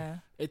exactly. Yeah.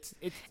 It's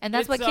and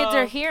that's what kids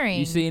are hearing.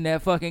 You seen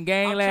that fucking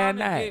game last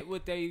night? I get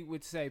what they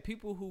would say.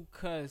 People who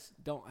cuss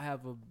don't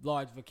have a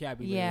large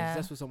vocabulary. Yeah.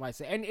 That's what somebody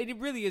say. And it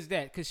really is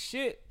that, because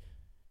shit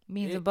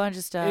means a bunch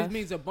of stuff. It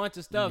means a bunch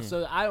of stuff.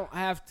 So I don't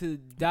have to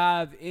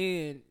dive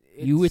in.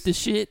 You with the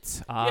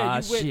shits?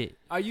 Shit.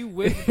 Are you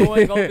with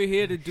going over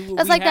here to do what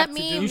That's we like have that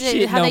to meme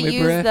do? how they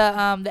use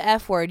bruh. the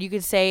F word. You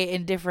could say it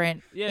in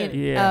different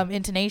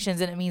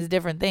intonations, and it means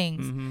different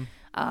things.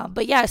 Mm-hmm.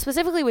 But yeah,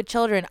 specifically with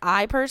children,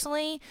 I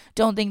personally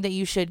don't think that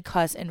you should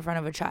cuss in front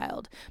of a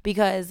child,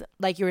 because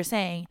like you were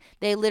saying,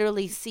 they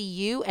literally see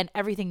you and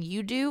everything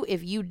you do.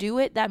 If you do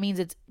it, that means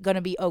it's going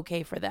to be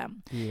okay for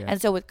them. Yeah.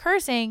 And so with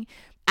cursing,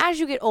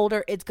 as you get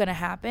older, it's going to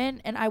happen.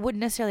 And I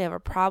wouldn't necessarily have a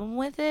problem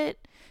with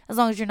it, as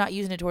long as you're not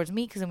using it towards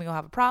me, because then we don't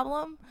have a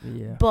problem.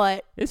 Yeah.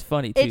 But it's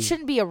funny too. It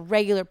shouldn't be a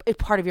regular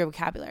part of your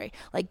vocabulary.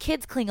 Like,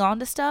 kids cling on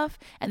to stuff,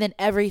 and then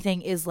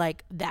everything is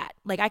like that.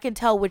 Like, I can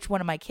tell which one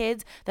of my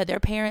kids that their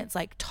parents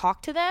like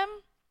talk to them,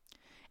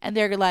 and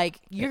they're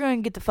like, "You're going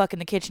to get the fuck in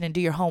the kitchen and do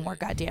your homework,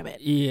 goddammit."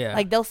 Yeah.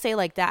 Like, they'll say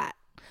like that.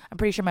 I'm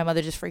pretty sure my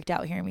mother just freaked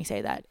out hearing me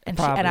say that, and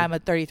I'm a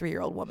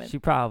 33-year-old woman. She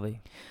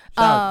probably.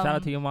 Shout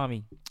out to your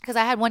mommy. Because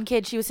I had one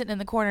kid, she was sitting in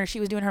the corner, she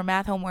was doing her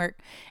math homework,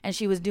 and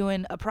she was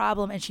doing a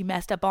problem, and she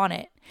messed up on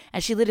it,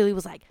 and she literally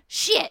was like,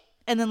 "Shit,"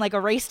 and then like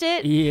erased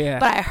it. Yeah.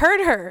 But I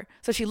heard her,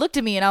 so she looked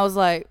at me, and I was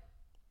like,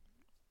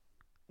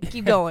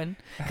 keep going,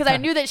 because I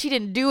knew that she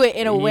didn't do it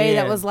in a way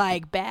that was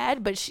like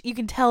bad, but you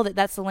can tell that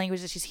that's the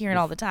language that she's hearing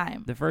all the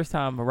time. The first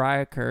time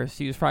Mariah cursed,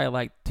 she was probably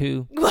like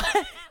 2.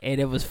 And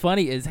it was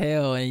funny as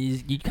hell.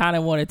 And you kind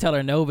of want to tell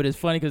her no, but it's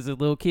funny because the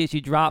little kid, she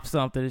dropped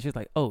something and she's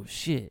like, oh,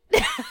 shit.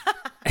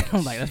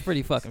 I'm like, that's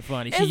pretty fucking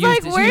funny. It's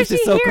like, where is she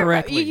so here?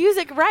 Correctly. You use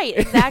it right,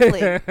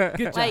 exactly.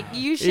 Like,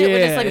 you shit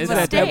when it's like a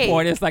mistake. At that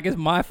point, it's like, it's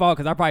my fault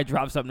because I probably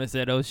dropped something and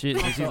said, oh, shit.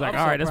 And she's like,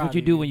 all right, that's what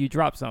you do when you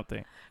drop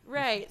something.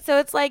 Right. So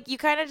it's like, you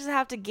kind of just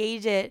have to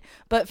gauge it.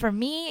 But for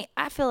me,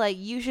 I feel like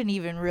you shouldn't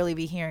even really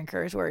be hearing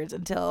curse words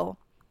until,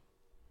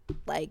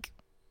 like,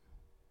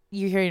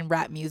 you're hearing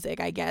rap music,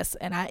 I guess.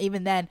 And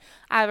even then,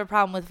 I have a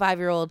problem with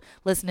 5-year-old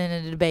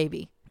listening to the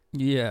baby.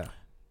 Yeah.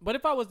 But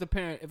if I was the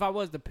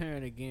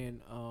parent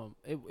again,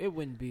 it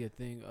wouldn't be a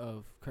thing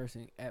of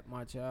cursing at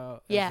my child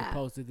as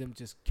opposed to them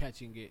just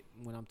catching it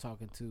when I'm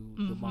talking to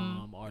the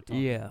mom or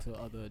talking to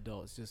other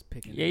adults, just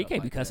picking it up. Yeah, you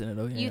can't like be cussing it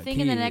though. You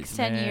think in the next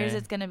 10 years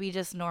it's going to be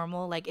just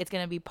normal? Like, it's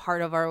going to be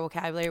part of our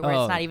vocabulary where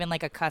it's not even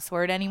like a cuss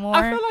word anymore?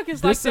 I feel like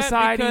it's this like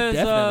society, that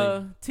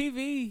because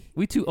definitely. TV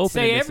we too open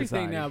say in this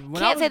everything society. now.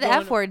 When Can't say the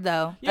F word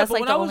though. Yeah, that's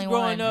but like when the I was only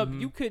growing one. up,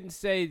 you couldn't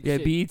say Yeah,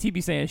 shit. BET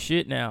be saying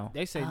shit now.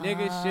 They say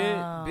nigga, shit,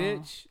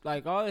 bitch,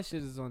 like all that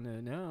shit is on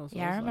there now. So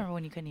yeah, I remember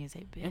when you couldn't even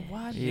say bitch. And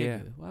why Yeah.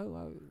 nigga? Why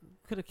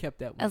could have kept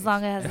that one? As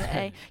long as it has an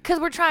A.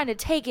 Because we're trying to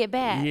take it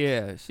back.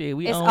 Yeah, shit,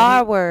 we It's own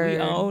our it. word. We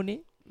own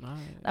it.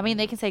 I mean,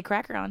 they can say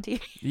cracker on TV.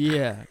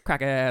 Yeah,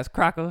 cracker ass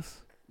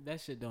crackers.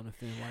 That shit don't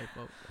offend white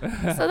folks.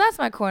 So that's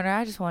my corner.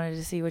 I just wanted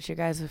to see what your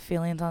guys'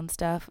 feelings on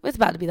stuff. It's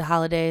about to be the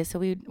holidays, so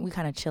we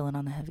kind of chilling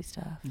on the heavy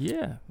stuff.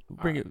 Yeah,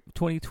 bring it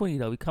 2020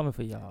 though. We coming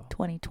for y'all.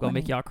 2020. Gonna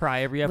make y'all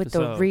cry every episode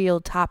with the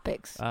real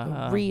topics.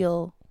 Uh-huh. The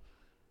real.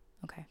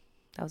 Okay,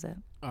 that was it.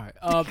 All right.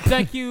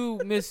 Thank you,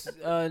 Miss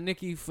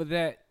Nikki, for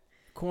that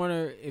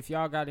corner. If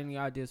y'all got any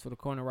ideas for the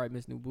corner, write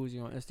Miss New Bougie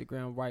on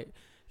Instagram. Write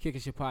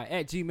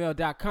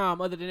kickingshitpie@gmail.com.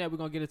 Other than that, we're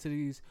gonna get into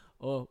these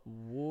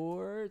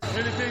awards.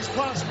 Anything's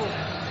possible.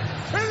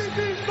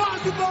 Anything's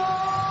possible.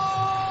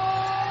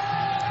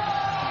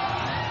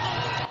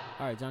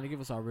 All right, Johnny, give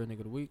us our real nigga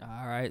of the week.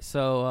 All right,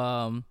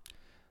 so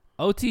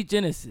OT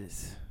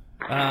Genesis.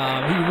 He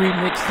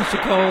remixed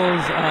Tisha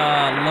Cole's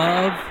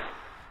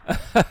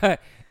Love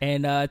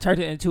and turned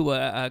it into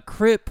a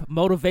Crip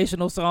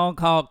motivational song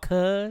called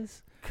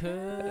Cuz.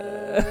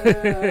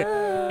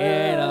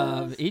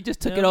 And he just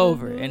took it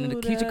over. And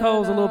Keisha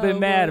Cole's a little bit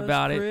mad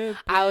about it.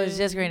 I was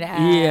just going to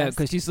ask. Yeah,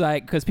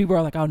 because people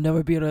are like, I'll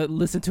never be able to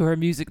listen to her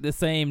music the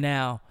same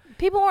now.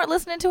 People weren't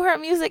listening to her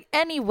music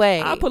anyway.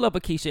 I'll pull up a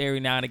Keisha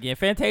every now and again.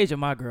 Fantasia,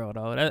 my girl,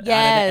 though.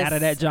 Yes. Out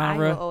of that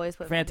genre, I will always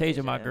put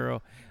Fantasia, my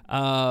girl.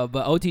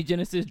 But OT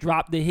Genesis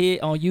dropped the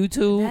hit on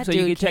YouTube, that so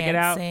you can check it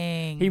out.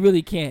 Sing. He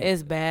really can't.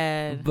 It's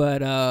bad.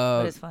 But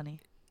it's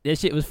funny. That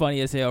shit was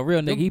funny as hell.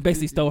 Real nigga. He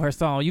basically stole her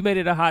song. You made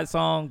it a hot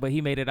song, but he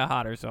made it a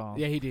hotter song.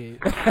 Yeah, he did.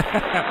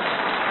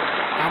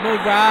 I'm a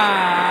ride,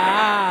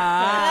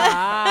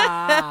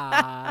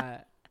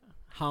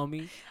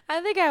 homie. I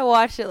think I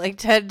watched it like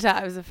 10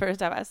 times the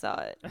first time I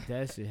saw it.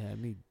 That shit had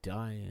me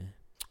dying.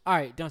 All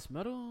right, Dunce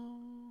Metal.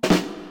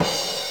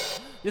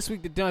 This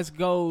week the Dunce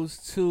goes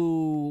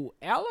to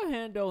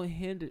Orlando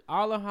Henderson.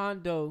 All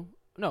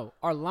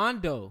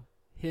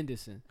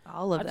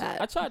of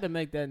that. I tried to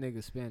make that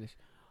nigga Spanish.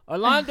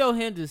 Orlando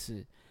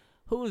Henderson.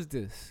 Who is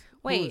this?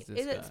 Wait,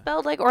 is it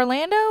spelled like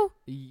Orlando?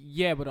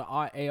 Yeah, but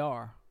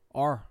R-A-R.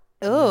 R.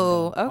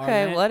 Oh,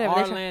 okay,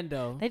 whatever.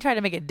 Orlando. They tried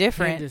to make it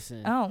different.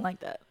 Henderson. I don't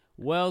like that.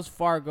 Wells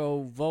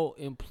Fargo Volt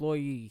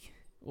employee.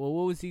 Well,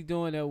 what was he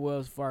doing at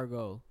Wells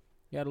Fargo?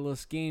 He had a little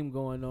scheme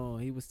going on.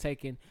 He was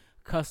taking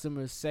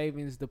customers'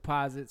 savings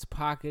deposits,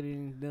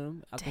 pocketing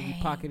them. I think he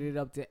pocketed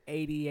up to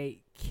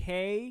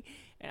 $88K.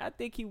 And I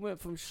think he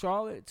went from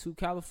Charlotte to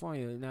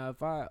California. Now,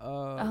 if I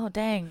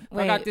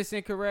Wait. I got this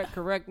incorrect,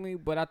 correct me,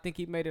 but I think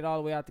he made it all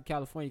the way out to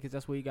California because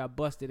that's where he got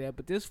busted at.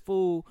 But this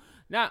fool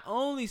not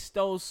only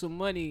stole some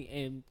money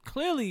and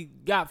clearly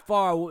got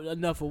far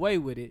enough away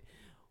with it,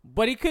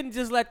 but he couldn't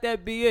just let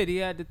that be it. He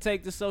had to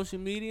take to social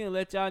media and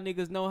let y'all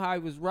niggas know how he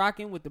was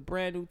rocking with the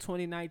brand new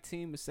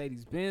 2019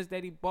 Mercedes-Benz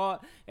that he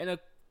bought and a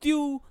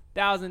few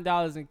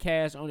 $1,000 in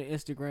cash on the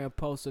Instagram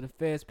post, so the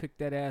feds picked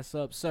that ass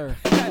up, sir.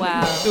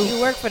 Wow,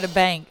 you work for the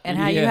bank, and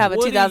how you have a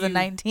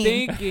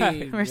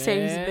 2019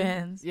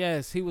 Mercedes-Benz?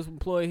 Yes, he was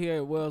employed here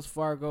at Wells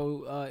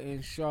Fargo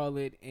in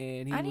Charlotte,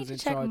 and he I was need to in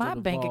check charge my of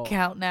the bank vault.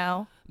 account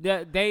now.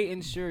 They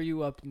insure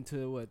you up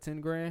into what,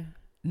 10 grand?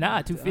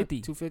 Nah,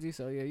 250. 250.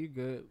 So yeah, you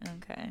good.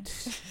 Okay.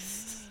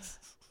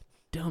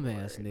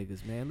 Dumbass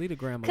niggas, man. Leave the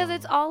grandma. Because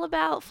it's all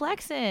about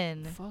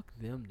flexing. Fuck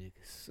them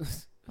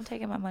niggas. I'm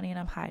taking my money and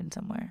I'm hiding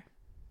somewhere.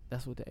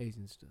 That's what the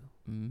Asians do.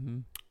 Mm-hmm.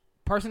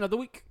 Person of the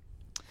week.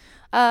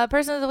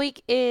 Person of the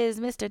week is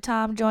Mr.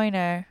 Tom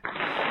Joyner. The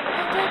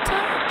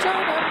Tom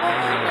Joyner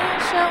Morning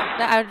Show.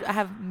 I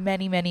have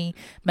many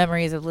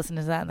memories of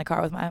listening to that in the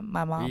car with my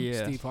mom.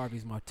 Yeah. Steve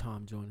Harvey's my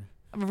Tom Joyner.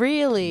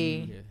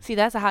 Really? Yeah. See,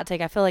 that's a hot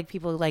take. I feel like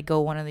people like go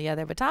one or the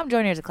other, but Tom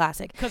Joyner is a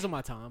classic. Because of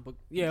my time, but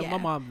yeah, my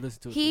mom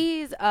listened to it.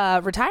 He's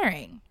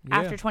retiring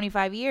after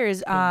 25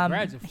 years.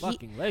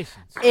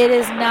 Congratulations. It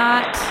is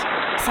not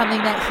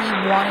something that he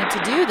wanted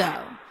to do,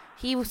 though.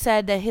 He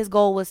said that his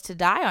goal was to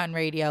die on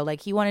radio.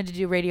 Like, he wanted to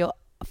do radio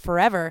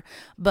forever,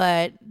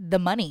 but the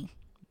money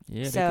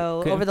Yeah,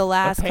 so over the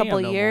last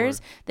couple of years,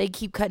 they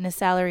keep cutting his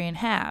salary in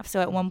half. So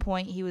at one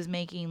point, he was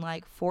making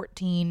like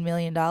 $14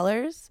 million.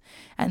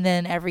 And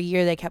then every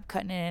year, they kept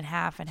cutting it in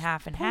half and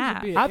half and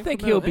half. I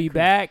think he'll be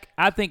back.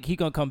 I think he's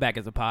going to come back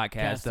as a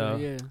podcast, though.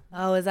 Yeah.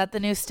 Oh, is that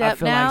the new step I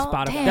feel now?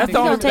 like Spotify.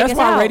 Damn, that's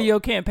why radio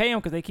can't pay him,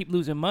 because they keep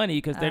losing money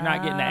because they're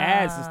not getting the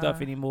ads and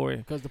stuff anymore.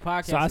 Because the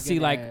podcast. So I see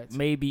like ads.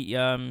 maybe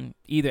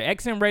either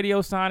XM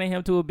Radio signing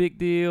him to a big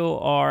deal,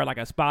 or like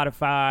a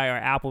Spotify or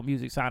Apple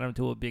Music signing him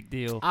to a big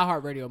deal.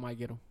 iHeartRadio might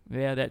get him.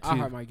 Yeah, that too.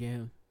 iHeart might get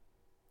him.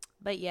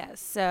 But yes,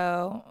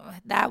 so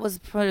that was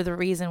part of the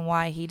reason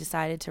why he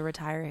decided to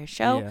retire his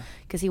show,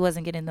 because he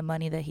wasn't getting the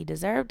money that he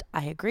deserved.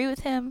 I agree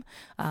with him,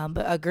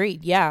 but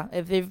agreed, yeah.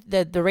 If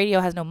the radio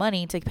has no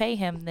money to pay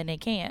him, then they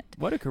can't.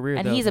 What a career,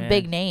 and though, he's man. a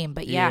big name,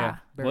 but yeah.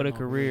 What a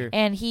career.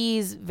 And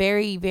he's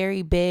very,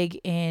 very big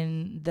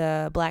in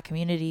the Black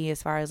community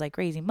as far as like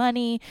raising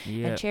money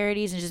and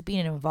charities and just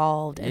being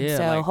involved. And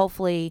so like,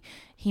 hopefully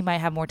he might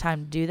have more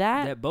time to do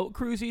that. That boat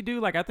cruise he do,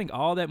 like I think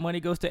all that money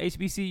goes to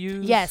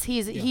HBCUs. Yes,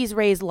 he's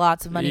raised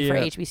lots of money for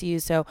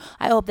HBCUs. So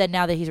I hope that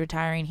now that he's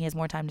retiring, he has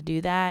more time to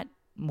do that,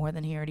 more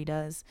than he already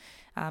does,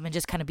 and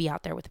just kind of be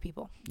out there with the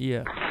people.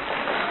 Yeah.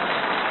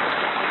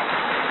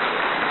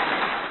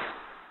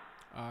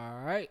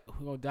 All right,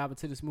 we're going to dive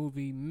into this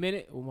movie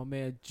minute with my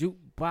man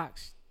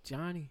Jukebox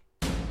Johnny.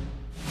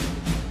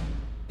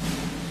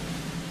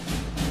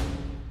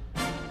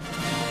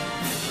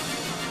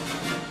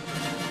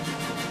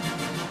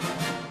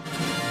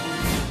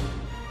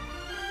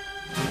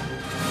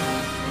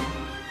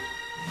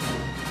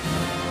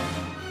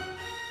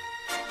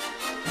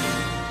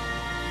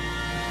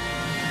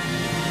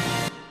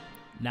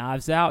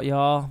 Knives Out,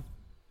 y'all.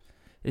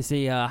 It's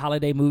a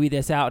holiday movie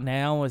that's out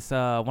now. It's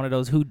one of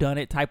those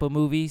whodunit type of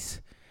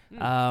movies.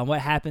 What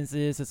happens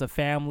is it's a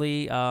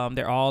family.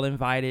 They're all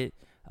invited.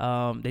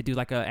 They do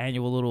like an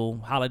annual little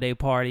holiday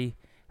party.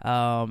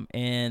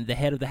 And the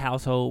head of the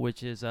household,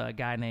 which is a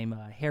guy named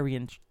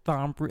Harry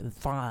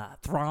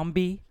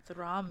Thrombey.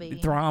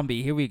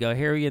 Here we go.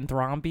 Harry and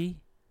Thrombey.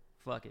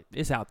 Fuck it.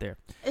 It's out there.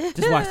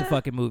 Just watch the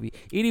fucking movie.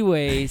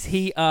 Anyways,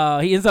 he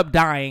ends up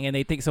dying, and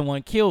they think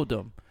someone killed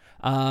him.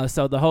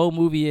 So the whole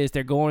movie is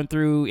they're going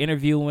through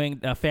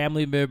interviewing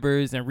family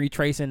members and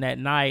retracing that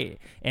night.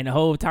 And the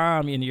whole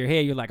time in your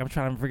head, you're like, I'm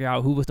trying to figure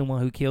out who was the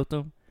one who killed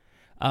him.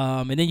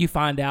 And then you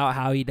find out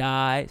how he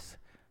dies.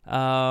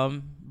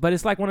 But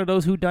it's like one of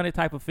those whodunit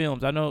type of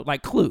films. I know,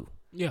 like Clue.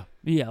 Yeah,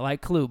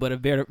 like Clue, but a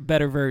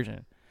better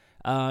version.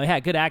 It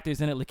had good actors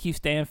in it. Lakeith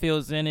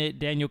Stanfield's in it.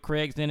 Daniel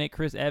Craig's in it.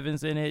 Chris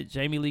Evans in it.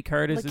 Jamie Lee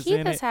Curtis is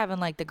in it. Lakeith is having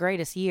like the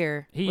greatest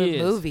year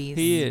with movies.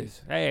 He is.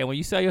 Hey, when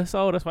you sell your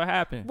soul, that's what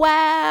happened.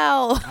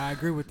 Wow. I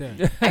agree with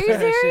that. Are you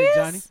serious? Shit,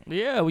 Johnny?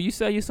 Yeah, when you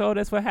sell your soul,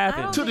 that's what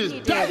happened. I don't think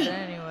he did,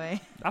 anyway.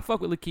 I fuck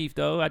with Lakeith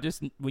though.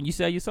 When you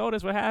sell your soul,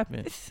 that's what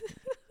happened.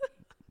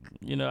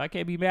 You know, I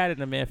can't be mad at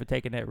the man for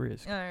taking that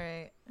risk. All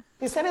right.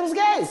 He said it was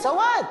gay, so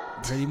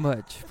what? Pretty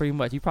much.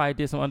 He probably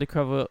did some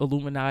undercover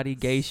Illuminati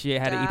gay shit,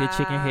 had to eat a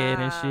chicken head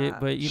and shit,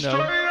 but you know,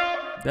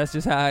 that's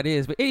just how it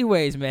is. But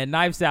anyways, man,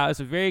 Knives Out, it's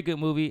a very good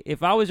movie.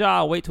 If I was y'all,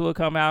 I'll wait till it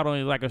come out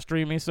on like a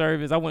streaming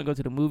service. I wouldn't go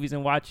to the movies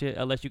and watch it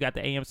unless you got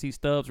the AMC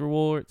Stubs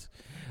rewards.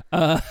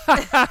 Don't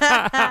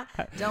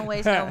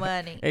waste no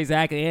money.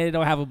 Exactly. And it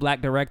don't have a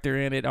black director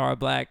in it or a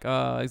black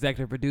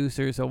executive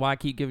producer, so why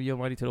keep giving your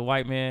money to the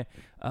white man?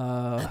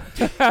 But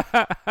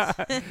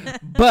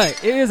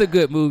it is a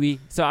good movie,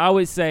 so I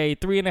would say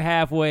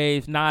 3.5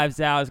 waves.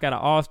 Knives Out. It's got an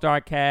all-star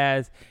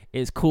cast.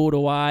 It's cool to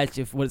watch.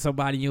 If with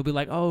somebody, you'll be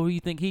like, oh, you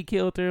think he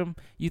killed him?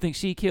 You think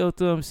she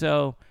killed him?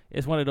 So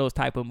it's one of those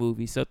type of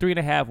movies. So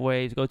 3.5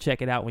 waves. Go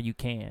check it out when you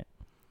can.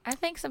 I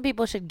think some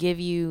people should give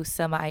you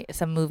some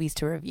movies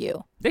to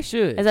review. They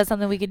should. Is that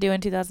something we could do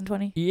in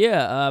 2020?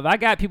 Yeah. I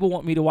got people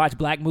want me to watch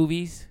black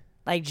movies.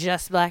 Like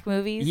just black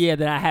movies? Yeah,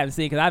 that I haven't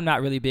seen because I'm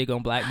not really big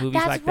on black movies.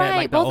 That's like right. that.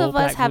 Like both of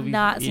us have movies.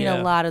 not seen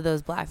a lot of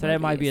those black movies. So that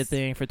might be a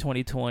thing for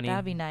 2020.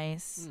 That'd be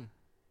nice.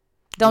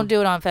 Don't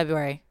do it on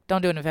February.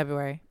 Don't do it in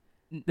February.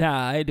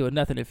 Nah, I ain't doing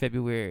nothing in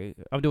February.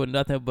 I'm doing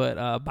nothing but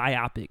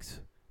biopics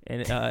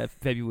in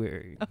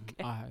February.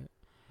 Okay.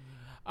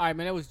 All right,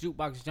 man, that was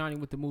Jukebox Johnny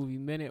with the movie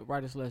minute.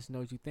 Write us, let us know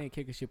what you think.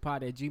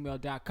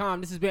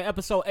 KickingShitPod@gmail.com. This has been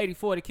episode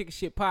 84 of the Kicking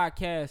Shit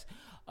Podcast.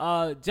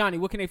 Johnny,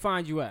 where can they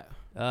find you at?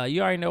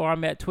 You already know where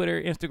I'm at.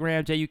 Twitter,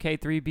 Instagram,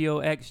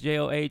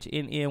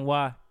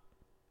 JUK3BOXJOHNNY.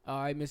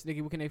 All right, Miss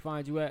Nikki, where can they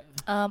find you at?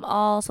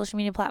 All social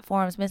media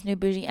platforms, Miss New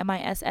Bougie,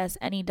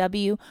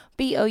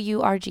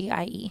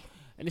 MISSNEWBOURGIE.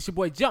 And it's your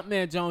boy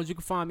Jumpman Jones. You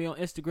can find me on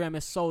Instagram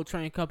at Soul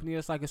Train Company.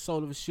 That's like a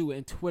soul of a shoe.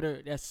 And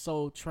Twitter, that's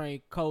Soul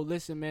Train Co.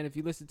 Listen, man, if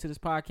you listen to this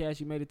podcast,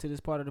 you made it to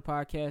this part of the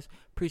podcast.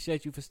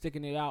 Appreciate you for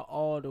sticking it out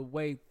all the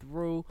way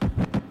through.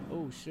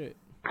 Oh, shit.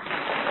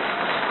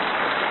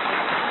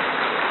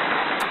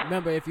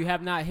 Remember, if you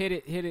have not hit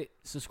it.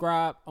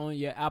 Subscribe on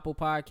your Apple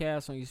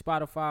Podcasts, on your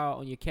Spotify,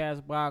 on your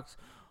CastBox,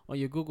 on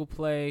your Google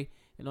Play,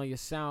 and on your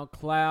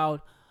SoundCloud.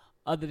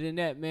 Other than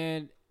that,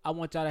 man, I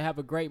want y'all to have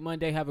a great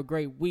Monday, have a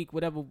great week,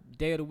 whatever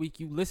day of the week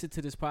you listen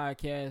to this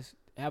podcast.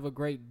 Have a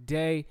great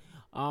day.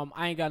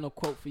 I ain't got no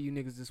quote for you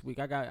niggas this week.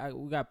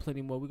 We got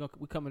plenty more.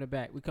 We coming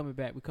back. We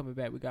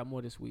got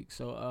more this week.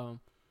 So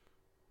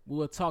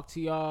we'll talk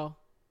to y'all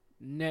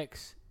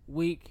next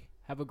week.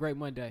 Have a great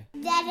Monday.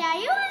 Daddy, are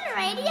you on the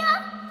radio?